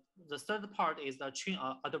the third part is the train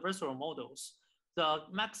adversarial models. The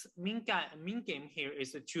min game here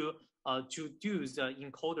is to do the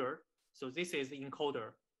encoder. So this is the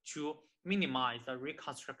encoder to minimize the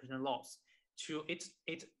reconstruction loss.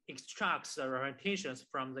 It extracts the representations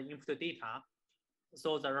from the input data.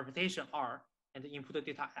 So the representation R and the input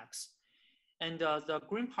data X. And the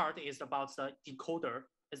green part is about the decoder.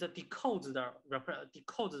 It decodes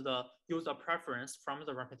the user preference from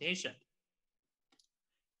the representation.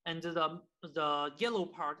 And the yellow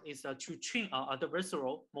part is to train an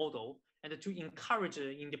adversarial model and to encourage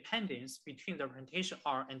independence between the representation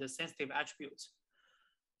R and the sensitive attributes.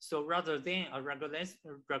 So rather than a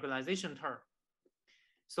regularization term.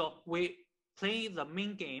 So we play the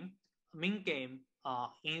main game in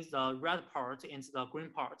the red part and the green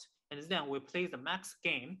part, and then we play the max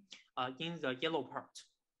game in the yellow part.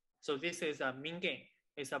 So this is a min game.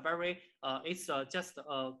 It's a very it's just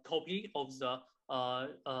a copy of the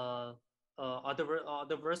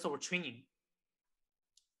adversarial training.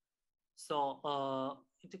 So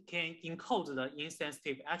it can encode the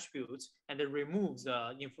insensitive attributes and remove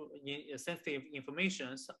the sensitive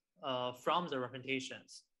information from the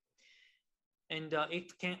representations. And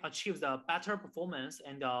it can achieve the better performance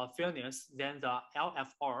and fairness than the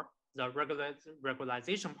LFR, the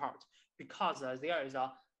regularization part, because there is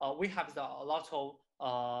we have a lot of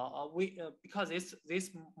because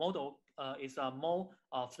this model is more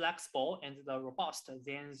flexible and robust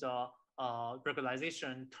than the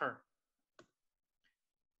regularization term.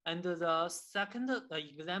 And the second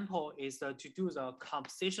example is to do the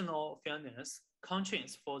compositional fairness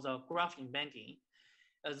constraints for the graph embedding.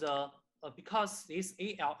 Because this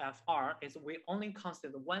ALFR is we only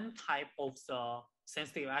consider one type of the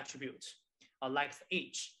sensitive attribute, like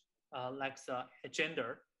age, like the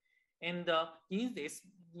gender. And in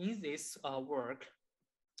this work,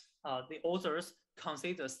 the authors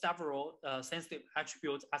consider several sensitive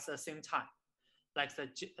attributes at the same time, like the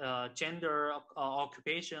gender,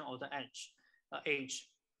 occupation, or the age.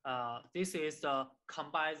 This is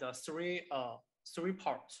combine the three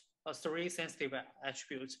parts, three sensitive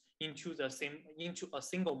attributes into a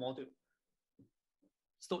single module.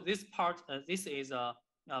 So this part, this is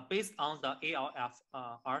based on the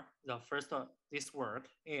ALFR, the first this work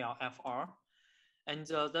ALFR, and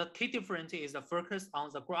the key difference is the focus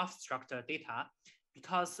on the graph structure data,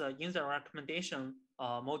 because in the recommendation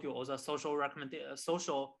module or the social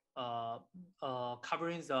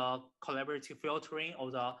covering the collaborative filtering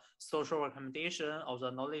or the social recommendation or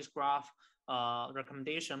the knowledge graph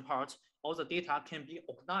recommendation part, all the data can be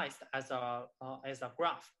organized as a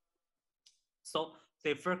graph. So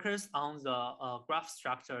they focus on the graph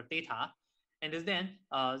structure data, and then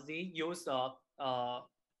they use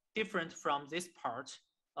different from this part,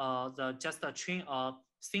 just train a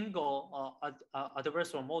single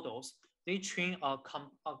adversarial models. They train a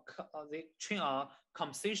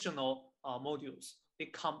compositional modules.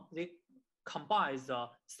 They combine the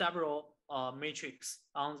several matrix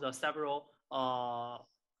on the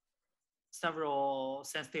several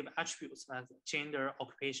sensitive attributes like gender,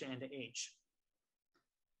 occupation, and age.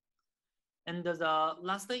 And the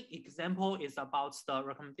last example is about the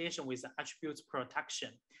recommendation with attributes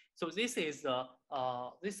protection. So this is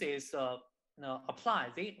apply.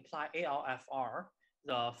 They apply ALFR,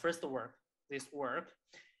 the first work, this work,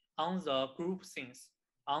 on the group things,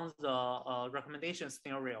 on the recommendation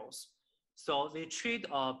scenarios. So they treat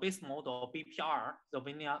a base model BPR, the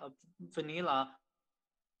vanilla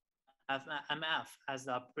MF as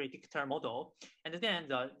a predictor model, and then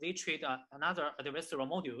they treat another adversarial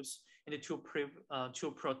modules and to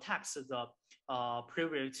protect the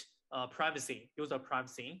privacy, user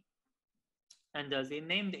privacy, and they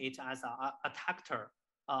named it as a attacker,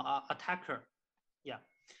 yeah.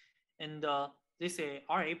 And this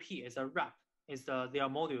RAP is a wrap, is their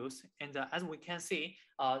modules, and as we can see,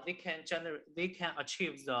 they can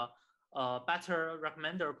achieve the better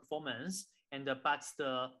recommender performance, and but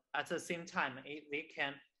at the same time they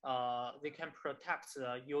can protect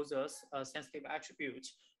the user's sensitive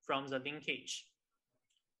attributes from the linkage.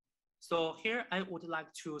 So here I would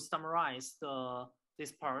like to summarize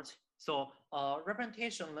this part. So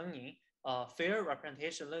representation learning, fair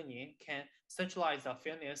representation learning can centralize the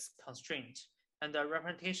fairness constraint, and the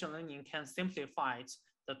representation learning can simplify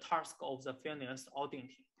the task of the fairness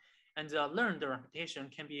auditing. And the learned representation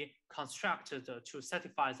can be constructed to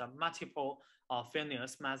satisfy the multiple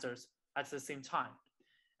fairness measures at the same time.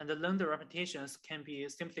 And the learned representations can be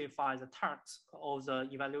simplify the task of the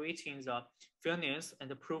evaluating the fairness and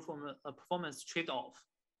the performance trade-off.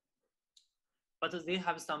 But they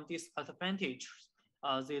have some disadvantages.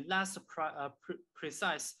 The less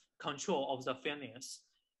precise control of the fairness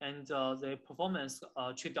and the performance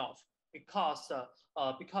trade-off. Because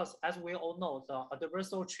as we all know, the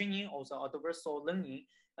adversarial training or the adversarial learning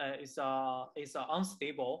is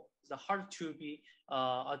unstable. It's hard to be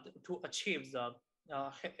to achieve the.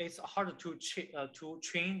 It's hard to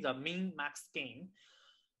train the min max gain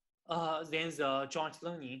than the joint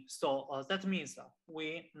learning. So that means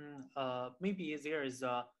we maybe there is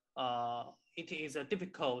it is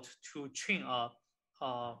difficult to train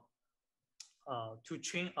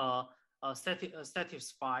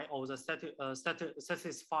satisfy or the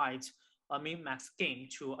satisfied min max gain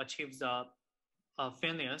to achieve the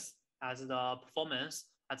fairness as the performance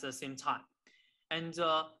at the same time. And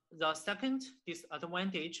the second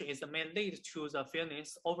disadvantage is may lead to the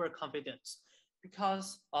fairness overconfidence,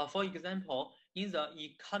 because for example, in the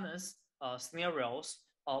e-commerce scenarios,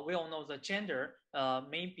 we all know the gender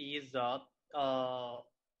may be the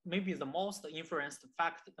most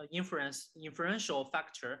influential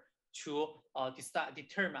factor to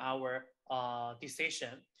determine our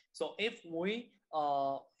decision. So if we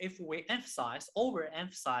overemphasize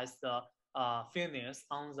the fairness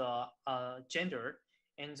on the gender,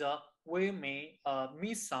 and we may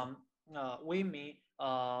miss some, we may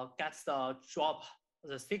get the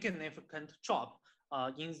significant drop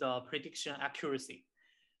in the prediction accuracy.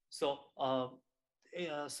 So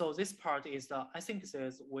so this part is I think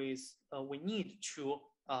is we need to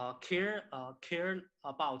care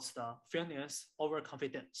about the fairness over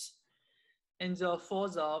confidence. And for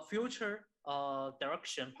the future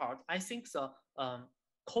direction part, I think the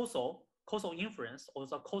causal inference or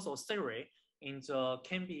the causal theory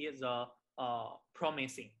can be the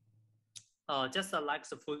promising. Just like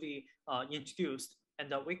the Fuli introduced,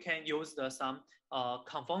 and we can use some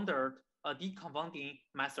deconfounding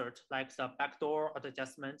method like the backdoor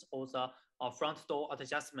adjustment or the front door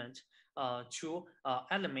adjustment to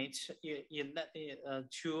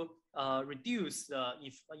to reduce the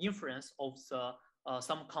inference of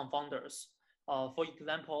some confounders. For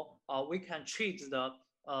example, we can treat the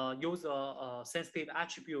user sensitive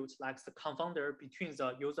attributes like the confounder between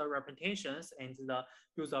the user representations and the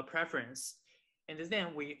user preference. And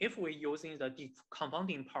then if we're using the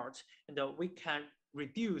deconfounding part, and we can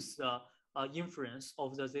reduce the inference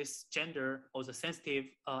of this gender or the sensitive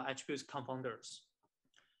attributes confounders.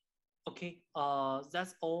 Okay,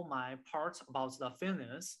 that's all my part about the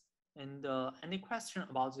fairness. And any question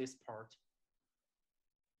about this part?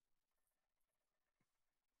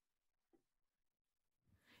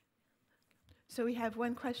 So we have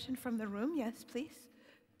one question from the room. Yes, please.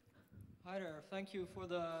 Hi there. Thank you for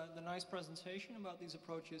the nice presentation about these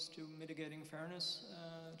approaches to mitigating fairness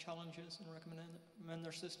challenges in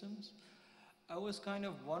recommender systems. I was kind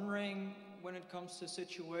of wondering, when it comes to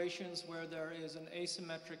situations where there is an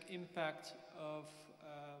asymmetric impact of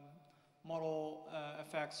model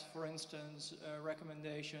effects, for instance,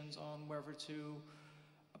 recommendations on whether to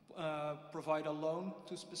provide a loan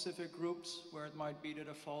to specific groups, where it might be that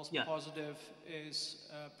a false positive is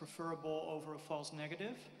preferable over a false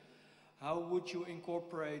negative. How would you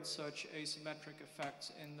incorporate such asymmetric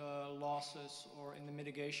effects in the losses or in the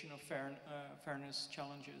mitigation of fairness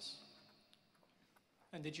challenges?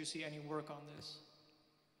 And did you see any work on this?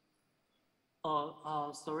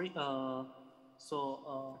 Sorry.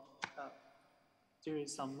 There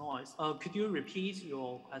is some noise. Could you repeat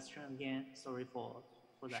your question again? Sorry for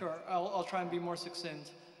that. Sure. I'll try and be more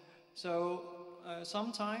succinct. So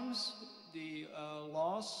sometimes the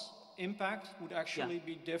loss impact would actually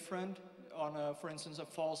be different on, for instance, a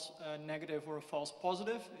false negative or a false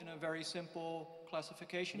positive in a very simple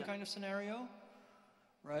classification kind of scenario,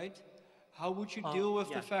 right? How would you deal with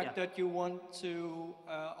the fact that you want to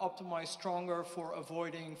optimize stronger for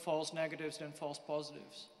avoiding false negatives than false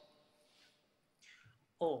positives?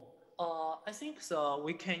 I think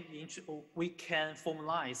we can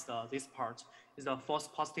formalize this part is a false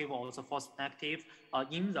positive or the false negative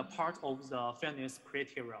in the part of the fairness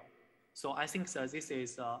criteria. So I think this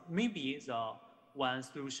is maybe the one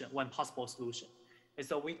solution, one possible solution.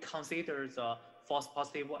 Is we consider the false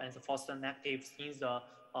positive and the false negatives in the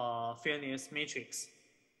fairness matrix,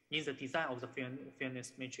 in the design of the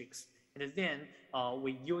fairness matrix. And then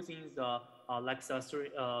we using the like the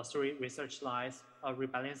three research lines,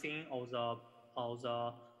 rebalancing of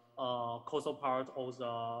the causal part of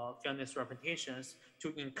the fairness representations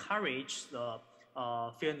to encourage the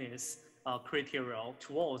fairness criteria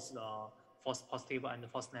towards the false positive and the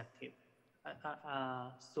false negative.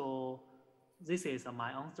 So this is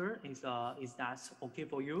my answer. Is that okay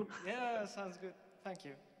for you? Yeah, sounds good. Thank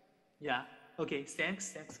you. Yeah. Okay.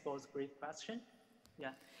 Thanks for the great question.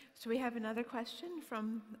 Yeah. So we have another question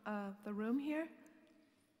from the room here.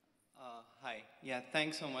 Hi. Yeah,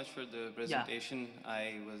 thanks so much for the presentation.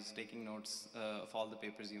 I was taking notes of all the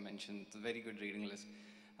papers you mentioned. It's a very good reading list.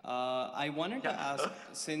 I wanted to ask,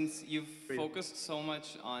 since you've focused so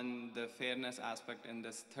much on the fairness aspect in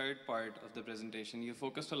this third part of the presentation, you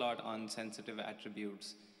focused a lot on sensitive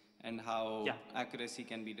attributes and how accuracy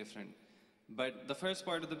can be different. But the first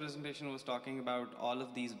part of the presentation was talking about all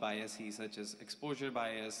of these biases, such as exposure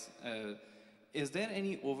bias. Is there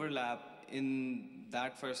any overlap in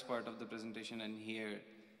that first part of the presentation and here?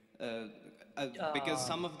 Because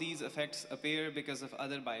some of these effects appear because of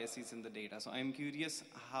other biases in the data. So I'm curious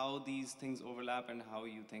how these things overlap and how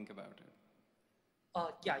you think about it.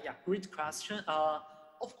 Great question.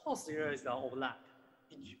 Of course, there is an overlap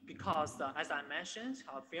because, as I mentioned,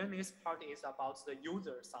 fairness part is about the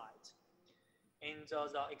user side. And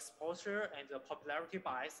the exposure and the popularity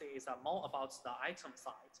bias is more about the item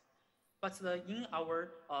side. But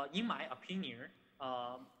in my opinion,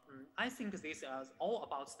 I think this is all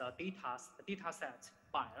about the data set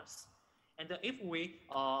bias. And if we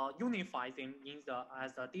unify them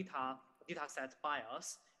as a data set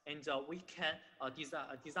bias, and we can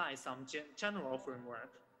design some general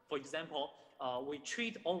framework. For example, we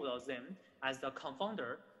treat all of them as the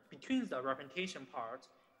confounder between the representation part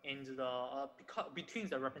and between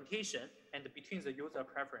the representation and between the user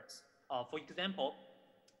preference. For example,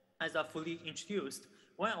 as Fuli introduced,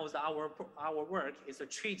 one of our work is to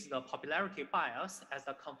treat the popularity bias as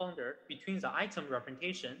a confounder between the item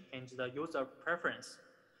representation and the user preference.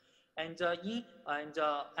 And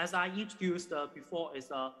as I introduced before,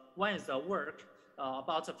 one is the work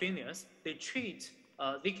about the fairness. We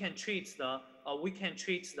can treat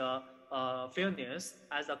the fairness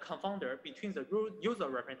as a confounder between the user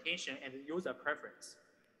representation and the user preference.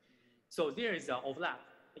 So there is an overlap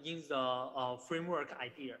in the framework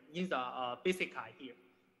idea, in the basic idea.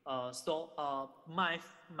 So my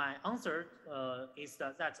answer is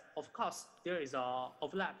that of course there is an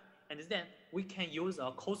overlap, and then we can use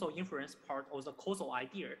a causal inference part of the causal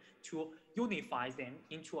idea to unify them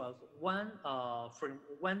into one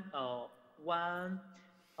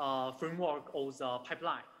framework of the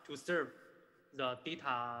pipeline to serve the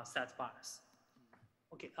data set bias.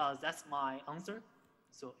 Okay, that's my answer.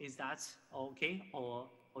 So is that okay, or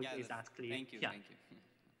is that clear? Thank you. Thank you.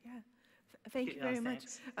 Yeah. Thank you very much.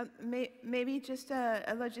 Maybe just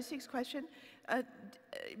a logistics question,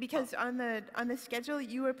 because on the schedule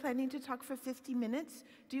you were planning to talk for 50 minutes.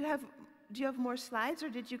 Do you have more slides, or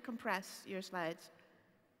did you compress your slides?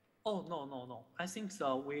 Oh, no. I think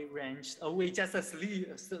we ranged, we just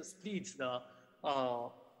split the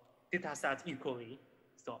data set equally.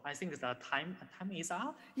 So I think the time is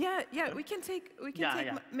up. Yeah, we can take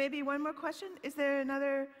maybe one more question. Is there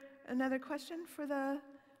another question for the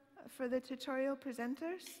tutorial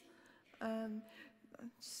presenters?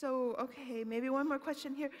 So okay, maybe one more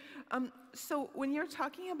question here. So when you're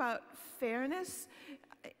talking about fairness,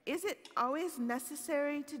 is it always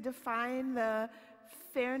necessary to define the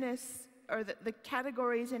fairness or the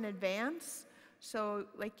categories in advance? So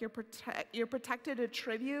like your protected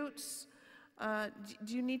attributes,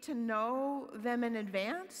 do you need to know them in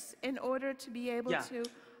advance in order to be able to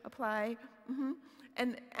apply? Mm-hmm.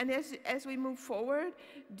 And as we move forward,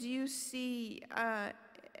 do you see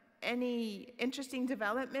any interesting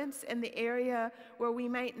developments in the area where we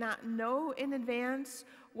might not know in advance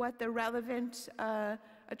what the relevant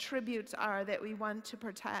attributes are that we want to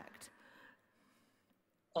protect?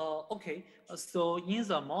 Okay, so in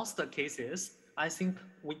the most cases, I think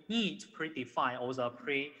we need to predefine or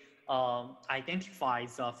identify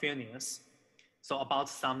the fairness. So about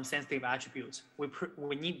some sensitive attributes, we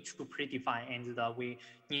need to predefine, and we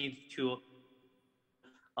need to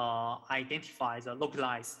identify the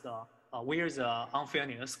localized where the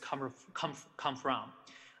unfairness come from.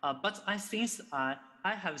 But I think I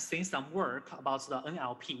have seen some work about the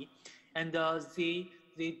NLP, and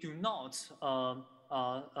they do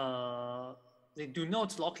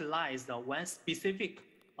not localize the one specific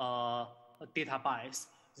data bias.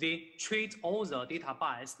 They treat all the data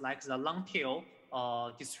bias like the long tail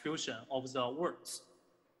distribution of the words.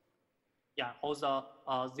 Yeah, also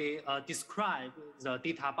they describe the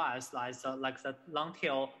data bias like the long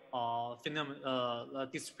tail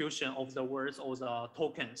distribution of the words or the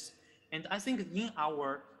tokens. And I think in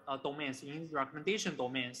our domains, in recommendation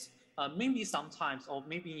domains, maybe sometimes or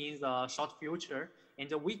maybe in the short future, and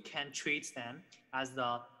we can treat them as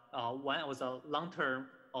the one of the long-term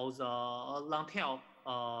or the long tail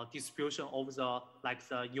distribution of the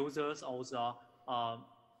the users or the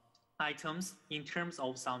items in terms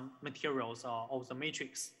of some materials of the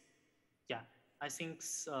matrix. Yeah, I think,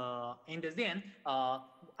 and then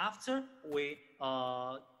after we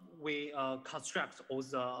construct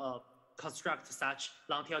or construct such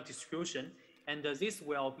long tail distribution, and this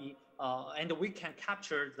will be and we can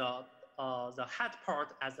capture the head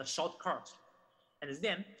part as a shortcut, and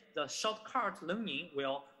then the shortcut learning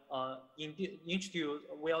will lead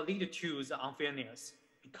to the unfairness,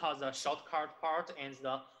 because the shortcut part and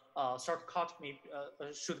the shortcut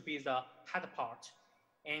should be the head part,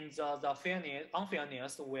 and the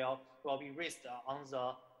unfairness will be raised on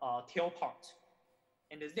the tail part,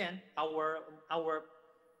 and then our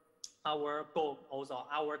goal, also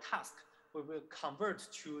our task, we will convert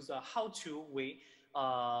to the how to we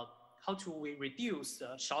reduce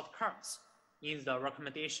the shortcuts in the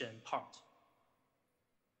recommendation part.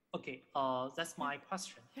 Okay, that's my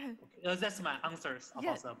question. Yeah. Okay, that's my answers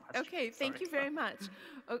about the question. Okay, thank you very much.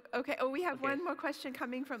 Okay, we have one more question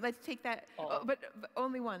coming from, let's take that, but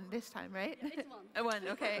only one this time, right? Yeah, it's one. One,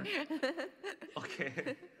 okay.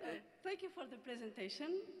 Okay. Thank you for the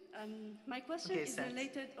presentation. My question is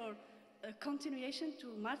related, or a continuation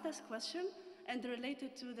to Martha's question, and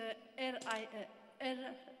related to the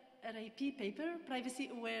RIP paper, Privacy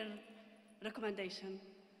Aware Recommendation.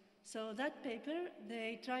 So that paper,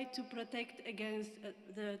 they tried to protect against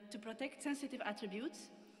to protect sensitive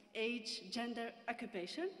attributes, age, gender,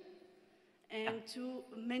 occupation, and to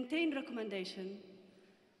maintain recommendation.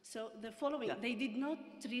 So the following, they did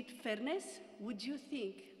not treat fairness. Would you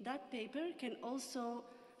think that paper can also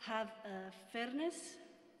have a fairness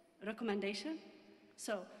recommendation?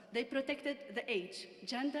 So they protected the age,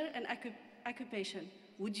 gender, and occupation.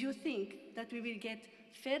 Would you think that we will get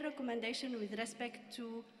fair recommendation with respect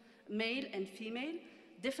to male and female,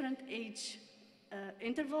 different age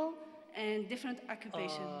interval, and different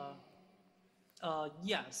occupation?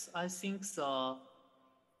 Yes, I think so.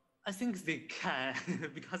 I think they can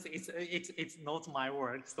because it's not my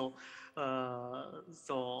work. So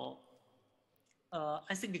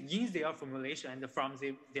I think in their formulation and from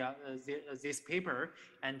this paper,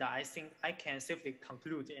 and I think I can safely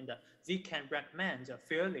conclude, and they can recommend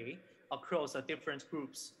fairly across the different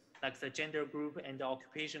groups, like the gender group and the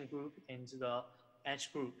occupation group and the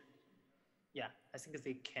age group. Yeah, I think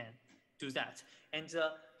they can do that, and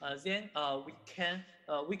then we can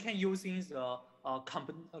using the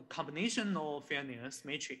combinational fairness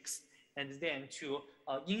matrix, and then to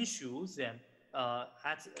ensure them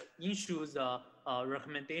ensure the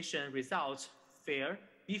recommendation results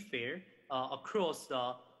be fair across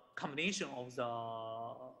the combination of the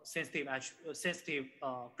sensitive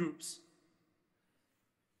groups.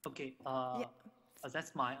 Okay. Yeah.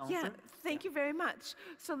 That's my answer. Yeah, thank you very much.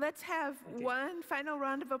 So let's have one final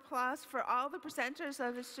round of applause for all the presenters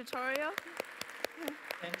of this tutorial.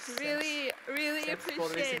 Thanks. Really thanks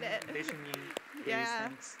appreciate it. Listening. Yeah.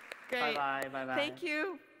 Thanks. Great. Bye bye. Bye bye. Thank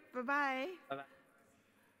you. Bye bye. Bye bye.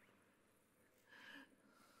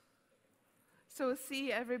 So we'll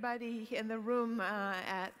see everybody in the room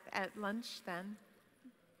at lunch then.